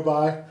as you go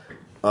by?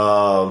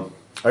 What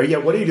are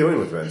you doing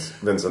with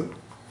Vincent?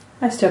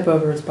 I step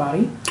over his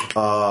body.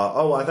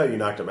 I thought you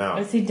knocked him out.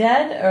 Is he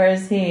dead or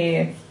is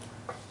he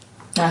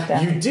knocked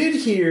out? You did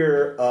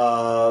hear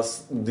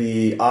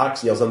the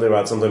ox yell something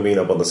about something being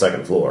up on the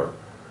second floor.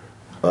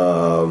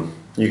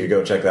 You could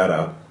go check that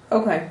out.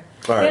 Okay.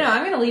 All right.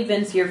 I'm going to leave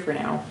Vince here for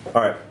now.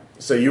 All right.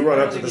 So you run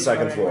I up don't to think the he's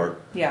second going floor.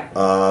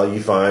 Yeah.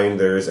 You find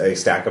there's a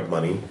stack of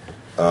money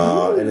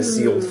and a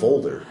sealed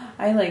folder.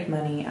 I like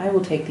money. I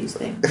will take these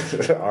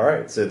things. All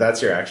right. So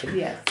that's your action.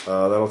 Yes.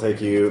 That'll take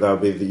you. That'll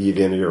be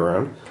the end of your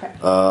round. Okay.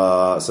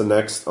 So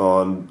next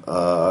on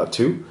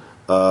 2,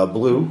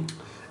 blue.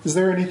 Is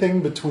there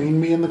anything between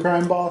me and the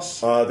crime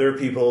boss? There are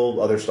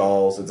people, other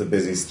stalls. It's a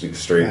busy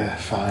street.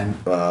 Fine.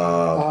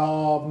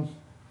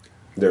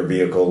 There are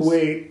vehicles.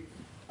 Wait.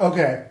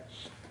 Okay.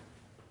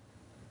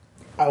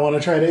 I want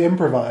to try to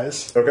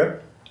improvise. Okay.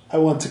 I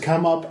want to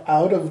come up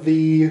out of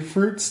the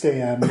fruit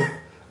stand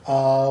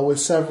with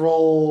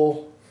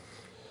several.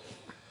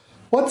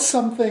 What's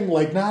something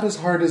like not as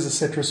hard as a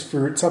citrus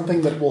fruit?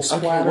 Something that will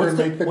splatter and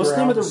make the what's the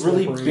name ground of the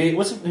really slippery. big?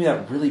 What's the name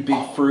of that really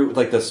big fruit?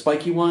 Like the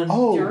spiky one?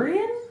 Oh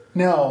Durian?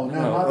 no,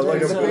 not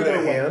like the a bigger big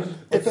one. hand?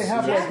 If they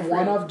have like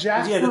one of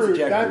jackfruit,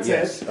 Yeah, that's a jackfruit, that's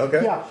yes. it.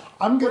 Okay. Yeah,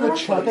 I'm gonna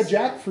chuck a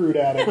jackfruit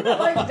at it.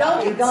 Like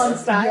Donkey Kong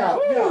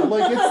style. Yeah,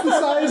 like it's the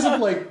size of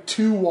like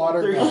 2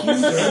 water They're huge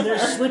guns. and they're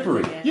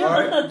slippery. Yeah,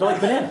 They're like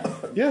banana.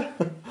 yeah.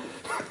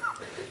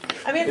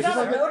 I mean, it's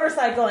not a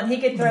motorcycle, and he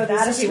could throw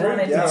that if he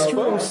wanted Yeah. to.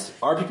 First,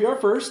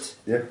 RPPR first.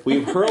 Yeah.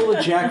 We hurl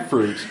a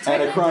jackfruit at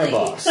a crime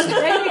boss.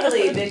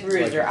 Technically, Big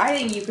Bruiser, I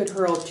think you could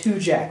hurl 2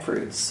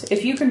 jackfruits.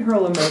 If you can hurl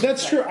a motorcycle.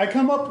 That's true. I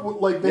come up with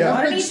like they Yeah. have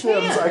One in big each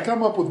stems. hand. I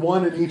come up with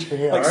one in each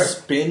hand. Like Alright.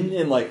 spin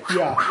and like.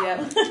 Yeah.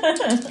 Yep.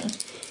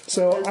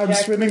 So I'm jackfruit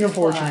spinning a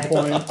fortune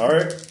fly. point. All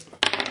right.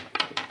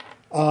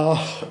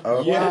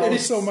 Wow. it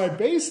is- So my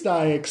base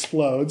die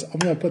explodes. I'm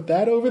going to put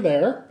that over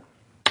there.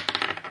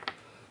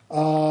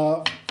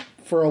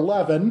 For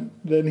 11.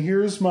 Then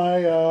here's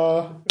my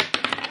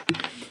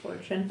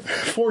Fortune.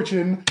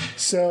 fortune.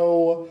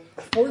 So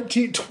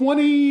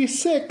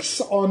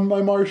 26 on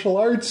my martial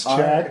arts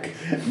check.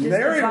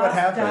 Narrate what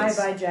happens.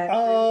 Die by Jack.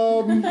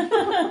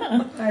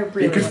 I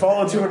really You could want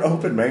fall into an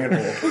open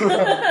manhole.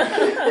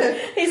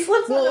 He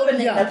slips on the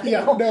banana Yeah,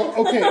 peel. no,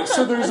 okay,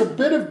 so there's a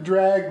bit of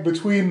drag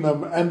between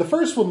them, and the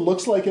first one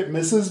looks like it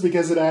misses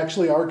because it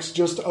actually arcs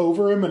just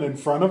over him and in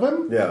front of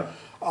him. Yeah.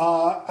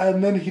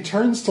 And then he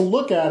turns to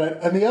look at it,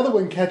 and the other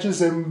one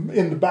catches him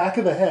in the back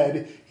of the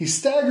head. He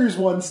staggers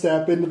one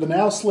step into the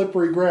now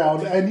slippery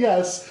ground, and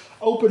yes,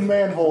 open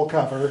manhole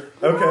cover.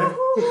 Okay.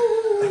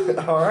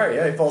 All right.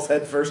 Yeah, he falls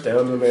head first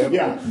down the manhole.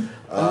 Yeah.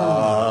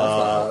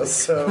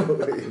 So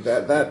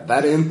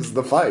that ends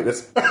the fight.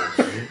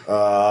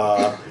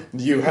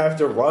 You have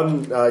to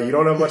run. You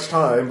don't have much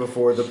time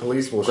before the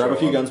police will Grab show a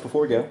few up. guns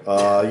before we go.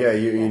 Yeah,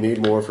 you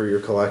need more for your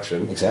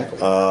collection. Exactly.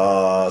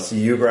 So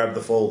you grab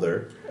the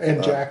folder.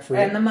 And jackfruit.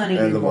 And the money.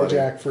 And the More money.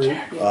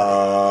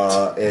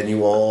 jackfruit. And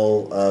you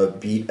all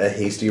beat a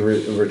hasty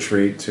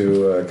retreat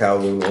to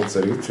Kowloon Old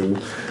City to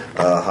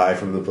hide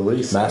from the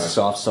police. Masks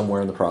off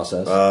somewhere in the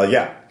process.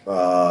 Yeah.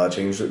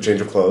 Change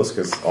of clothes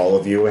because all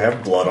of you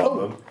have blood on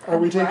them. Are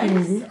we taking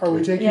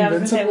Yeah, I was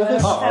Vincent gonna say, with what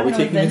us? else? Are we happened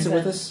taking with Vincent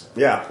with Vincent? us?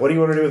 Yeah. What do you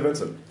want to do with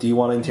Vincent? Do you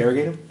want to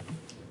interrogate him?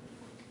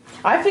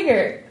 I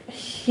figure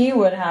he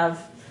would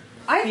have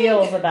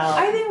feels about.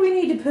 I think we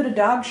need to put a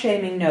dog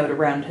shaming note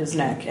around his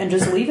neck and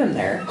just leave him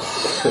there.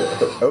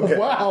 Okay.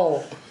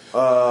 Wow.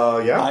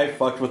 Yeah. I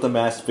fucked with the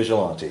masked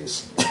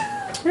vigilantes.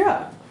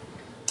 Yeah.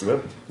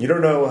 Yep. You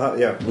don't know how.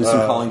 Yeah. At least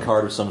some calling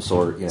card of some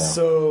sort, you know.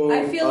 So,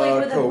 I feel like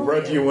with the Cobra,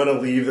 police- do you want to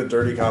leave the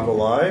dirty cop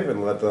alive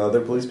and let the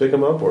other police pick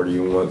him up, or do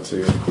you want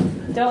to?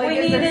 Don't Like, we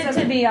is need there it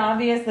some- to be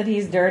obvious that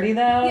he's dirty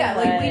though? Yeah,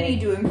 like we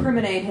need to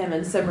incriminate him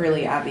in some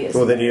really obvious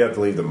Well, then way. you have to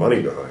leave the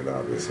money behind,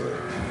 obviously.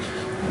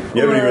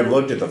 You haven't even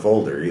looked at the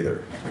folder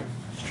either.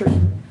 It's true.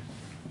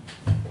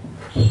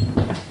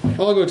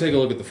 I'll go take a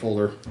look at the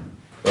folder.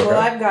 Okay. Well,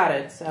 I've got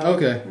it, so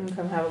Okay. you can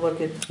come have a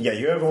look at. Yeah,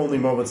 you have only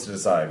moments to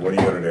decide. What are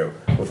you going to do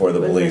before the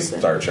With police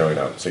Vincent. start showing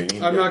up? So you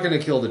need. I'm not going to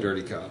kill the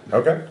dirty cop.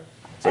 Okay.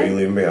 So you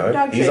leave him behind.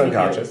 Dog He's shaming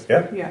unconscious.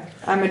 note. Yeah. Yeah,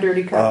 I'm a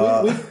dirty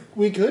cop.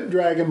 We could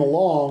drag him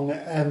along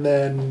and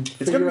then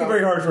It's going to be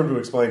very hard for him to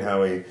explain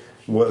how he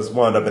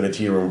wound up in a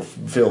tea room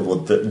filled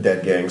with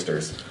dead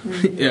gangsters.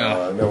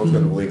 Yeah. No one's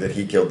going to believe that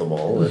he killed them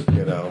all. And,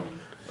 you know.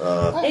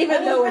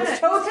 Even though it's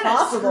so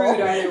possible.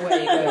 Screwed either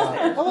way.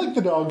 I like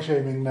the dog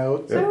shaming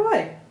note. So do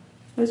I.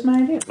 That's my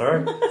idea. All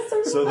right.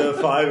 So the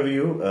five of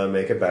you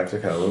make it back to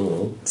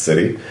Kowloon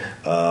City.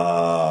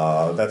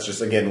 That's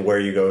just again where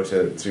you go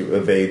to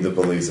evade the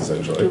police, Do a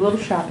essentially. little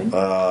shopping.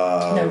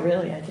 No,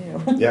 really, I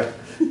do. Yeah.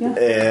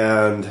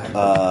 And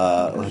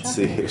let's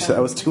see. So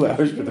that was 2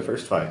 hours for the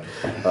first fight.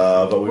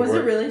 But we Was were,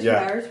 it really 2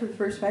 yeah. hours for the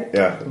first fight?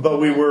 Yeah, but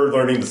we were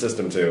learning the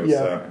system too.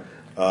 Yeah.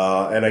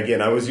 So, and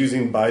again, I was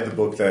using by the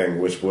book thing,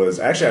 which was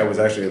I was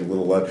actually a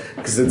little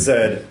because it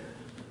said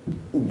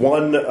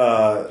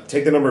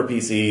take the number of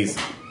PCs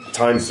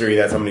times 3.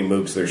 That's how many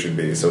mooks there should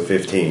be. So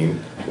 15,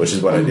 which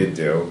is what I did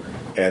do.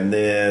 And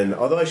then,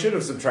 although I should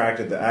have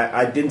subtracted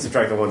I didn't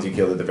subtract the ones you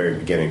killed at the very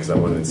beginning because I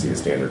wanted to see a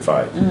standard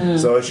fight.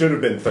 So it should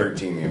have been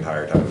 13 the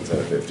entire time instead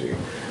of 15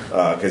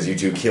 because you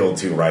two killed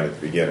 2 right at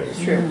the beginning.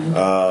 True.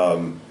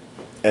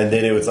 And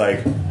then it was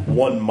like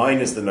 1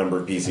 minus the number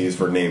of PCs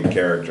for named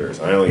characters.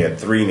 I only had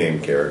 3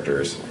 named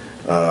characters,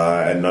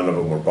 and none of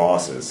them were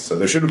bosses. So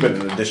there should have been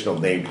an additional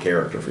named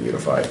character for you to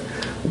fight.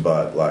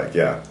 But, like,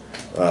 yeah.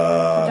 The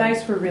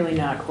dice were really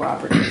not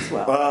cooperative as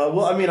well.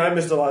 Well, I mean, I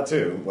missed a lot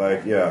too.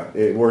 Like, yeah,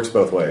 it works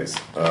both ways.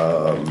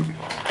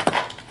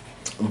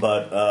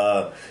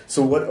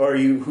 So what are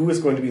you, who is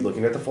going to be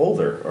looking at the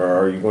folder? Or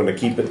are you going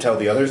to tell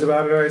the others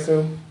about it, I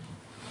assume?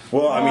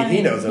 Well, I mean,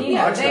 he knows it. he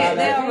knows Ox it. knows it.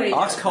 They already.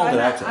 Ox called I'm it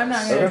not, out to I'm not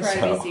us. going to Okay.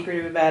 try to be So-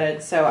 secretive about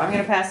it, so I'm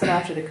going to pass it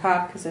off to the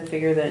cop because I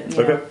figure that. You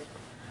know, Okay.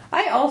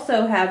 I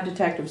also have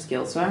detective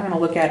skills, so I'm going to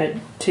look at it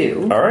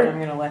too. All right. And I'm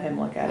going to let him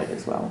look at it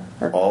as well.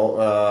 Or-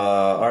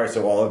 All right,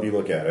 so all of you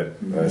look at it,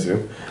 I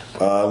assume.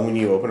 When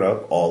you open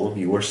up, all of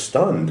you are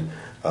stunned,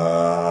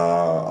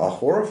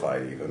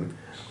 horrified even,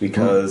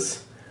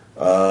 because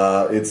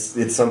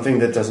it's something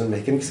that doesn't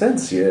make any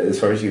sense as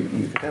far as you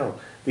can tell.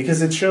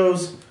 Because it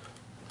shows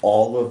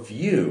all of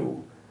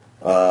you,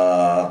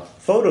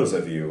 photos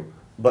of you,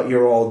 but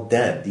you're all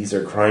dead. These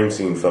are crime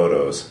scene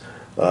photos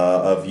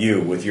of you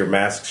with your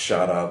masks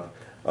shot up,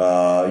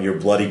 your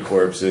bloody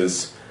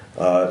corpses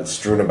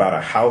strewn about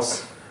a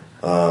house.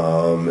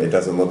 It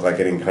doesn't look like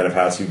any kind of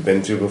house you've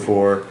been to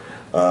before.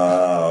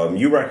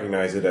 You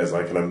recognize it as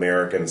like an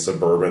American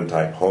suburban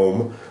type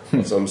home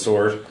of some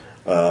sort.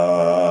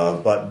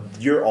 But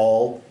you're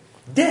all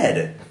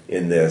dead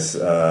in this.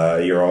 You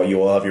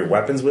all have your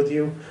weapons with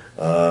you.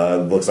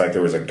 Looks like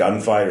there was a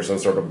gunfight or some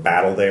sort of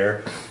battle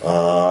there.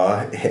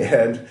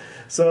 And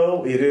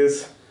so it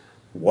is.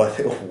 What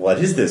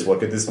is this? What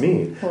could this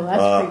mean? Well,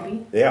 that's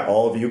creepy. Yeah,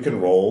 all of you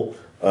can roll.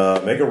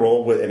 Make a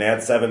roll and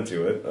add 7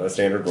 to it, a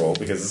standard roll,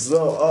 because this is a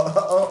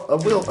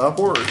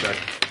horror check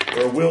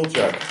or a will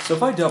check. So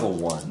if I double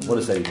 1, what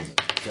does that even?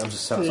 I'm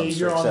just so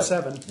You're on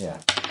 7. Yeah.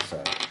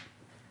 So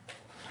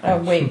Oh,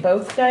 wait,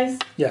 both dice?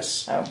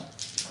 Yes. Oh.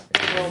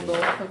 Roll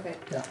both. Okay.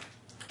 Yeah.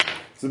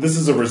 So this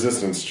is a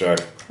resistance check.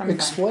 I'm fine.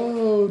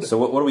 Explode. So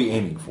what are we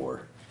aiming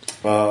for?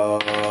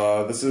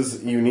 This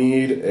is you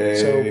need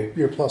So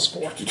you're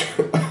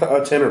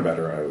 +4. a 10 or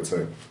better, I would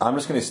say. I'm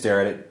just going to stare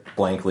at it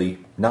blankly,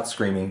 not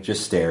screaming,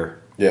 just stare.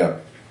 Yeah.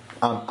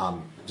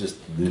 I'm just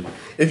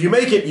If you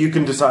make it, you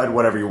can decide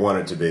whatever you want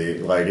it to be.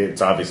 Like,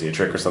 it's obviously a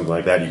trick or something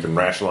like that. You can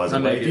rationalize it.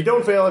 make If it. you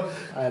don't fail it,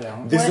 I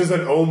don't. this What? is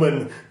an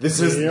omen. This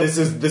is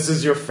Yep. this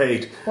is your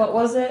fate. What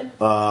was it?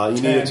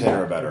 You need a 10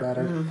 or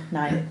better.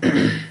 9.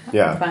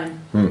 Yeah. Fine.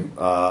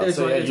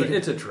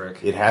 It's a trick.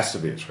 It has to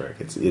be a trick.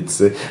 It's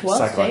Well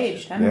psychological.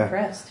 staged. I'm Yeah.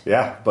 impressed.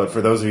 Yeah, but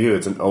for those of you,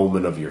 it's an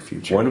omen of your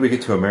future. when do we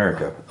get to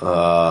America? Could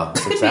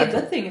be a Exactly.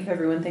 good thing if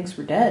everyone thinks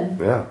we're dead.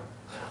 Yeah.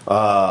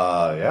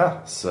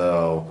 Yeah.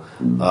 So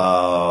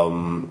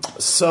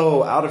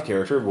out of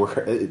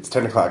character. It's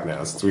 10 o'clock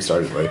now since we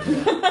started late.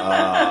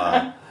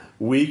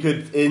 We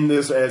could end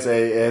this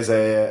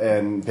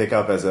and pick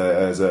up as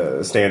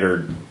a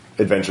standard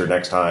adventure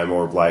next time,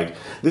 or like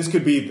this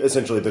could be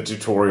essentially the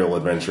tutorial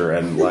adventure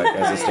and like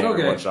as a standard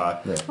Okay. one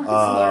shot. Let's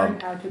learn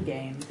how to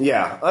game.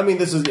 Yeah, I mean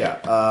this is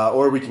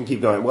or we can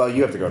keep going. Well,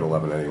 you have to go to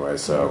 11 anyway,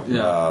 so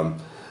Yeah.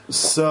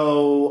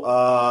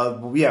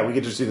 we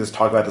could just do this.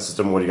 Talk about the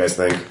system. What do you guys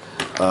think?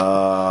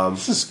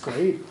 This is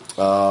great.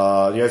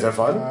 You guys have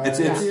fun? It's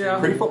Yeah.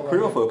 pretty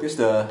well focused.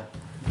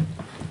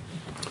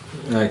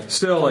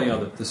 Still,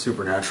 the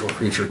supernatural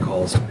creature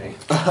calls me.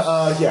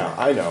 Yeah,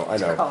 I know.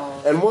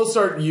 And we'll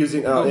start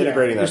using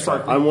integrating that Just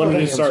stuff. start I wanted to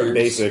putting start them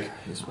basic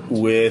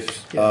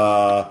with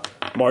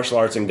martial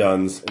arts and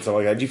guns and stuff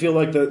like that. Do you feel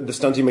like the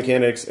stunty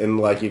mechanics and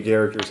like your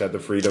characters had the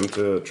freedom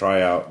to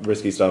try out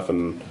risky stuff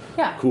and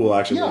Yeah. cool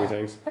actions Yeah. and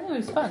things? I think it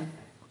was fun.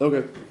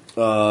 Okay.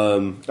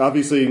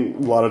 Obviously, a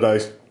lot of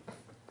dice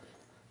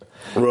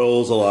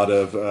rolls. A lot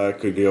of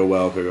could go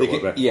well, could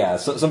go bad. Yeah,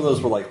 so, some of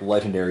those were like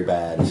legendary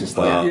bad. It's just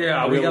like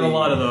Yeah, we got a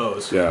lot of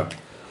those. Yeah.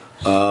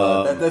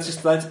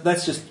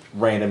 that's just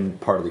random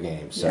part of the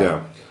game. So.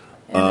 Yeah.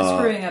 And the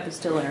screwing up is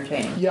still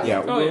entertaining. Yeah.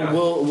 Yeah, Oh, yeah.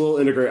 we'll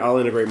integrate. I'll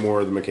integrate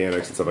more of the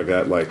mechanics and stuff like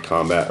that, like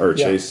combat or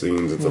Yeah. chase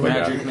scenes and stuff like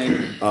that. Magic,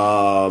 maybe.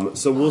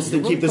 So we'll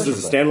still keep this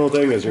as a standalone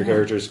thing as your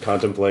characters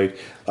contemplate.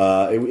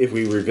 If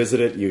we revisit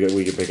it,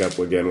 we can pick up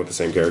again with the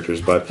same characters.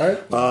 But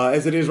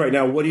as it is right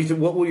now, what do you think?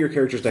 What will your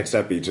character's next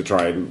step be to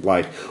try and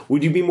like?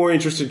 Would you be more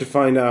interested to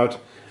find out?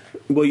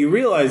 Well, you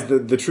realize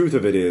that the truth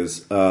of it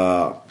is.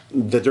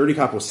 The dirty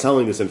cop was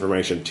selling this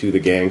information to the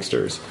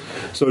gangsters.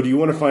 So do you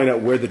want to find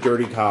out where the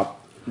dirty cop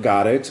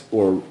got it,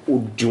 or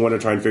do you want to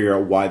try and figure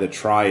out why the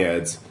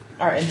triads?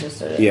 Are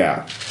interested in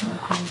Yeah.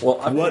 Well,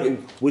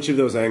 Which of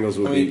those angles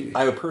would I mean, be?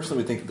 I would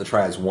personally think that the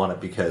triads want it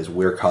because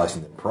we're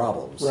causing them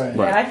problems. Right.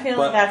 Yeah, I feel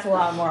But- like that's a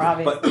lot more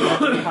obvious. But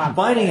than the cop.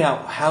 finding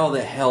out how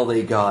the hell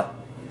they got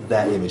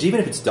that image, even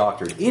if it's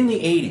doctored, in the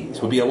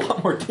 80s would be a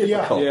lot more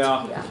difficult.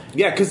 Yeah.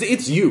 Yeah, because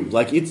it's you.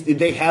 Like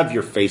they have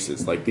your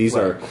faces. Like these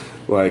are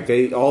like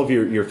all of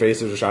your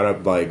faces are shot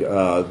up. Like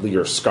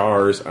your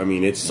scars. I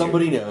mean, it's you.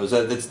 Somebody knows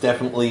that that's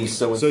definitely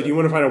so. So do you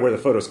want to find out where the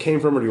photos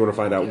came from, or do you want to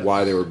find out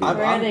why they were being?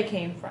 Where they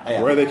came from.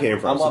 Yeah. Where they came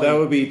from. I'm So that loving-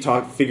 would be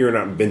figuring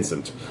out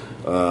Vincent.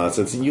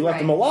 Since you left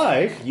Right. him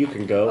alive, you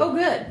can go. Oh,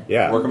 good.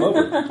 Yeah. Work them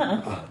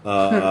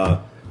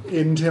over.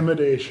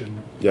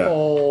 Intimidation. Yeah.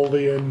 All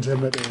the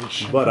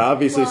intimidation. But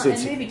obviously, Well,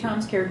 since and maybe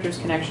Tom's character's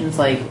connections,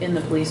 like in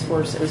the police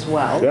force as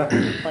well. Yeah.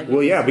 Like,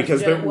 Well, yeah, was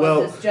because it they're- was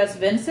well- this just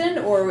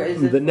Vincent, or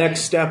is it the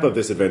next step of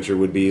this adventure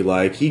would be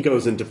like he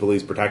goes into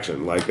police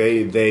protection. Like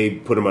they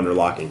put him under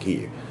lock and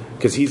key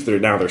because he's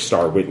now their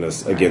star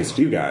witness against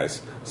you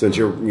guys. Since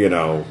you're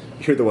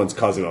the ones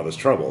causing all this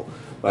trouble.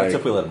 Like,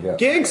 Except we let him go.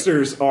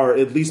 Gangsters are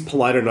at least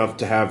polite enough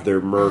to have their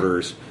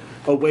murders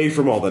away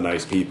from all the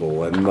nice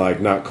people and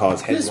like not cause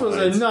headlines. This was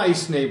a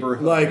nice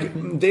neighborhood.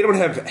 Like they don't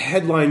have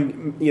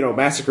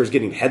massacres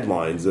getting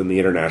headlines in the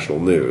international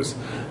news.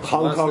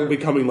 Hong that's Kong their-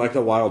 becoming like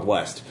the Wild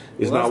West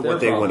is Well, not that's what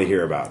their they want to problem.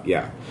 hear about.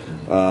 Yeah.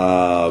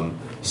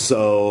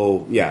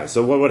 So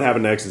what would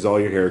happen next is all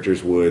your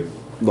characters would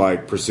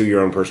like pursue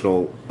your own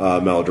personal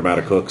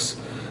melodramatic hooks.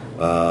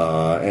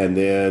 And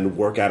then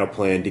work out a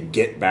plan to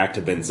get back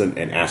to Vincent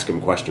and ask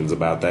him questions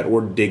about that, or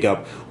dig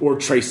up, or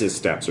trace his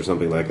steps, or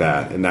something like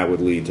that, and that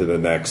would lead to the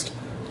next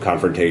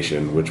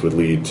confrontation, which would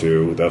lead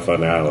to the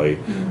finale.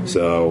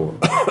 So,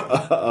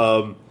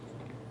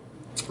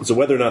 so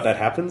whether or not that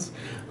happens,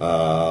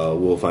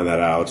 we'll find that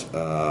out.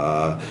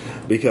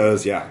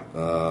 Because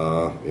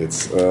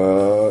it's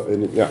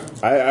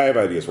I have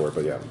ideas for it,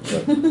 but yeah,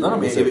 No, I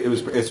mean,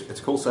 it's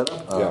a cool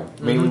setup. Yeah.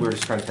 Mainly, we're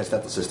just trying to test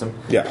out the system.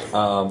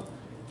 yeah.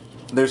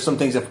 There's some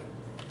things if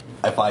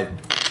I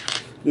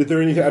Is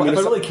there anything? I mean, if I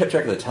it's- really kept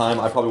track of the time,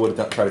 I probably would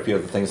have tried a few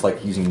other things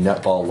like using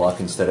nutball luck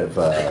instead of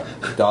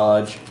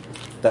dodge.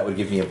 That would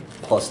give me a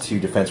 +2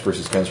 defense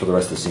versus guns for the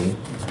rest of the scene.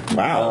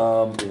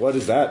 wow. What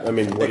is that? I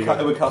mean, what do you?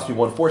 It would cost me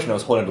 1 fortune. I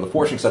was holding onto the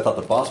fortune because I thought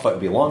the boss fight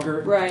would be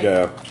longer. right?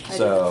 Yeah. I did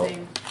So, the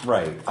same.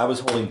 right, I was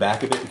holding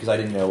back a bit because I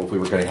didn't know if we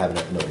were going to have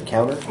another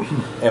encounter.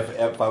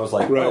 if I was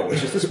like, Right. oh, it's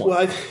just this one. Well,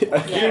 I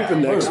think the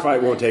next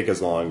fight won't take as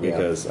long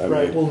because I mean,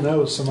 Right, we'll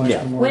know so much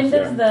Yeah. more. When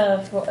does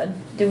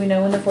do we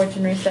know when the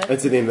fortune resets?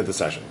 it's at the end of the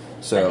session.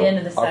 So At the end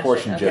of the our session.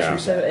 portion okay.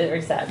 just So reset. it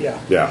reset. Yeah.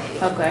 Yeah.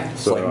 Okay.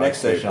 So like So, next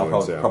save session, I'll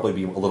points, yeah. probably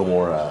be a little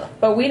more.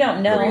 But we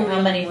don't know Freewheeling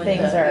how many with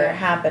things the- are yeah.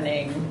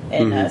 happening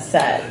in a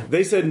set.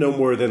 They said no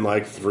more than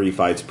like 3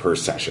 fights per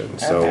session.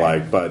 So Okay.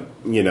 like, but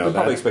you know, I'm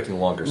probably that- expecting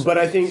longer. But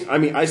I think, I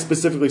mean, I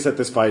specifically set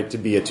this fight to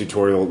be a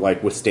tutorial,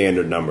 like with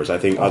standard numbers. I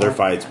think other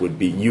fights would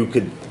be, you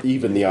could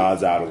even the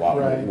odds out a lot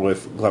Right.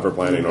 with clever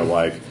planning or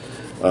like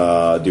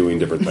doing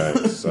different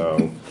things.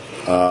 So,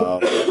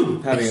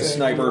 Having a Saying you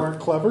sniper. weren't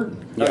clever.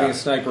 Having a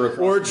sniper across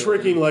or the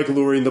tricking, like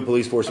luring the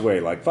police force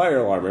away, like fire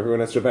alarm. Everyone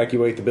has to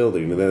evacuate the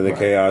building, and then in the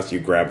chaos, you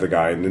grab the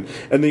guy,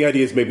 and the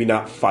idea is maybe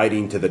not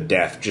fighting to the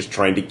death, just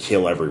trying to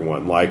kill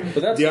everyone. Like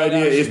But that's the not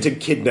idea is action. to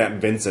kidnap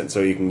Vincent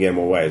so you can get him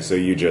away. So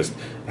you just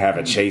have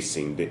a chase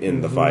scene to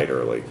end the fight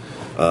early.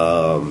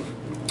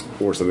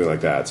 Or something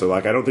like that. So,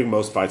 like, I don't think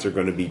most fights are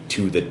going to be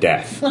to the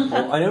death.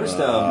 Well, I noticed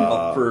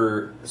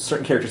for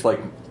certain characters like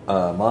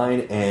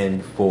mine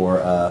and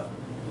for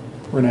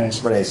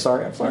Renee's. Renee's,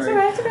 sorry, I'm sorry. That's all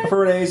right, that's okay. For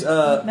Renee's,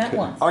 Met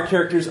once. our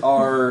characters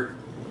are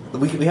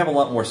we have a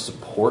lot more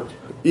support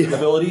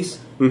abilities.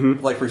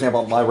 Mm-hmm. Like for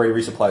example, my ray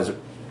resupplies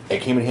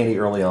it came in handy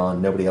early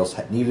on. Nobody else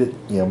needed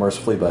it,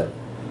 mercifully, but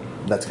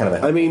that's kind of a I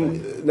helpful mean,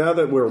 thing. now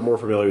that we're more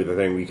familiar with the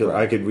thing, we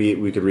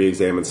could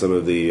re-examine some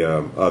of the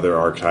other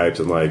archetypes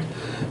and like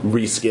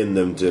reskin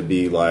them to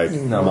be like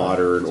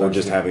modern or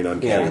just having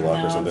uncanny Yeah.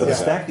 luck or something But the like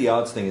that. stack the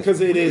odds thing is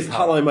Because it is really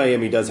powerful. Hotline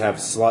Miami does have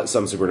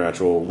some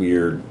supernatural,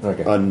 weird,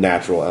 Okay.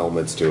 unnatural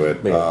elements to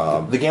it.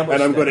 Yeah. The Gambler's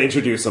and I'm Stack. going to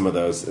introduce some of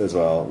those as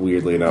well.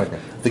 Weirdly enough, Okay.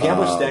 The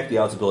gambler's stack the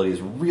odds ability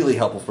is really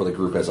helpful for the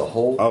group as a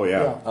whole. Oh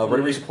yeah,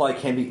 Ready resupply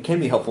can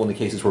be helpful in the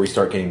cases where we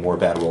start getting more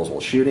bad rolls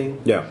while shooting.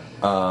 yeah.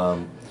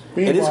 It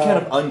is Meanwhile- kind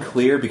of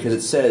unclear because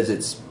it says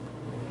it's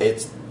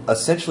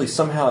essentially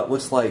somehow it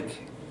looks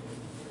like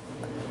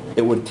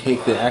it would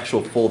take the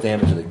actual full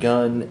damage of the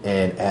gun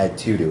and add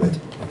 2 to it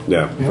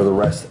Yeah. for the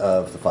rest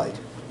of the fight.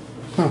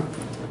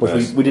 Which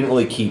Nice. we didn't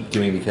really keep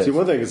doing because See,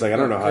 one thing is like I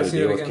don't know Can how I to see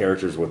deal it with again?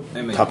 characters with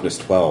Hey, mate. toughness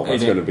 12. Hey,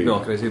 That's going to Dave, be Bill,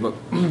 can I see the book?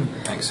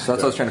 Thanks. so that's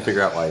what I was trying to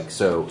figure out. Like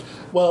so,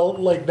 Well,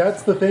 like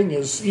that's the thing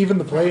is even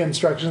the play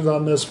instructions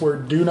on this were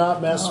do not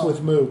mess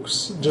with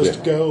mooks. Just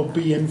Yeah. go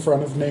be in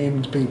front of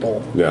named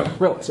people. yeah.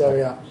 really,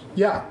 So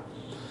yeah.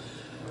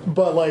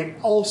 But like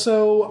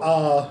also,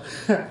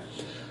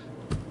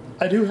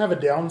 I do have a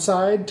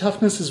downside.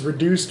 Toughness is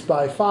reduced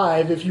by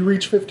 5 if you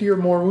reach 50 or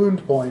more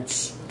wound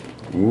points.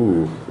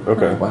 Ooh.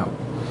 Okay. wow.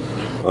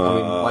 I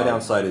mean, my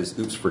downside is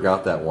oops,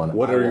 forgot that one.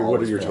 What I are will your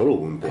always fail. total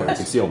wound points?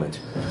 Concealment.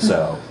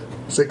 So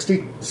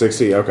 60.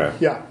 60. Okay.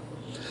 Yeah.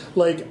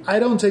 Like I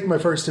don't take my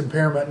first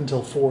impairment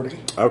until 40.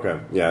 Okay.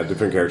 Yeah.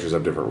 Different characters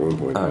have different wound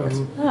points.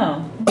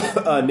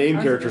 Oh.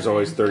 Named characters are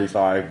always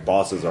 35.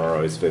 Bosses are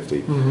always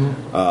 50.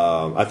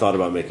 I thought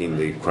about making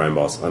the crime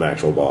boss an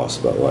actual boss,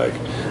 but like,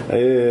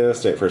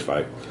 stay at first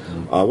fight.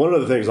 One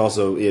of the things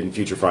also in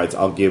future fights,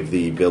 I'll give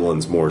the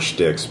villains more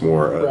shticks,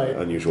 more Right.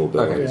 unusual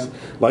abilities. Okay.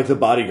 Like the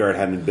bodyguard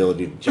had an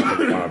ability to jump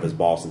in front of his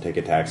boss and take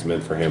attacks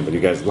meant for him, but you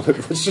guys,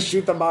 let's just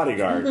shoot the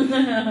bodyguard. it's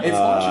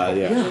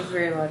logical. Yeah. It's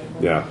very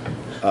logical. Yeah.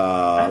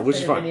 I've Which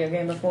is played a fine. video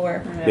game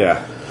before.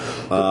 Yeah.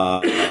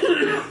 I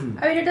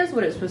mean, it does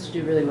what it's supposed to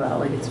do really well.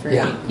 Like, it's very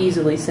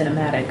easily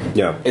cinematic.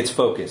 Yeah. It's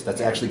focused.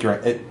 That's actually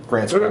it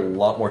grants Okay. a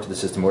lot more to the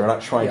system. We're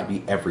not trying Yeah. to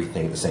be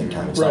everything at the same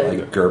time. It's Right. not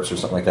like GURPS or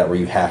something like that where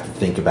you have to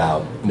think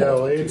about. No,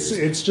 multiple it's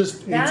tiers.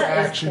 just That it's is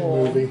action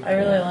cool. movie. I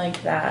really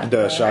like that.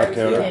 The shot The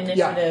counter?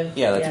 initiative.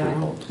 Yeah, that's pretty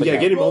cool. But yeah,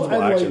 getting Well,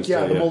 multiple and actions.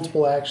 like too, the yeah.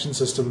 multiple action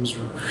system's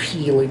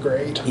really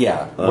great.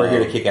 Yeah, we're here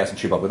to kick ass and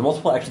chew up. But the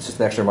multiple action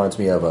system actually reminds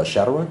me of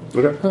Shadowrun.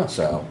 Okay.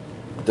 So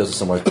it does a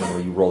similar thing where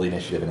you roll the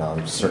initiative and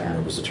on certain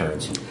numbers of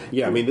turns.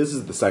 Yeah, I mean, this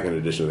is the second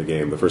edition of the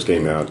game. The first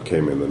game out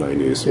came in the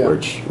 90s, Yeah.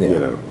 which,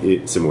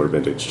 similar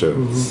vintage to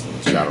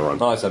Shadowrun.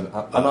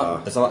 No, I'm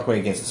not. It's not going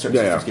against certain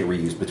Yeah, systems get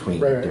reused between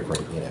Right.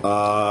 different.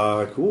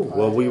 Cool.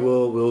 Well,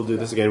 we'll do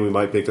this again. We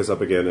might pick this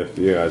up again if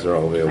you guys are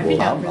all I'd be available.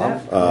 down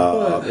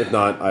for that. If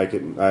not, I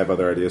have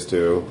other ideas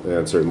too,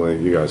 and certainly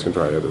you guys can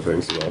try other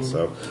things as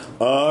well.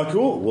 So,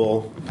 cool.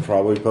 We'll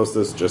probably post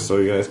this just so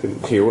you guys can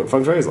hear what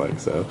Feng Shui is like.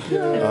 So,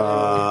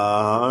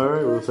 all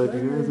right, we'll talk to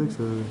you guys next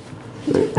time.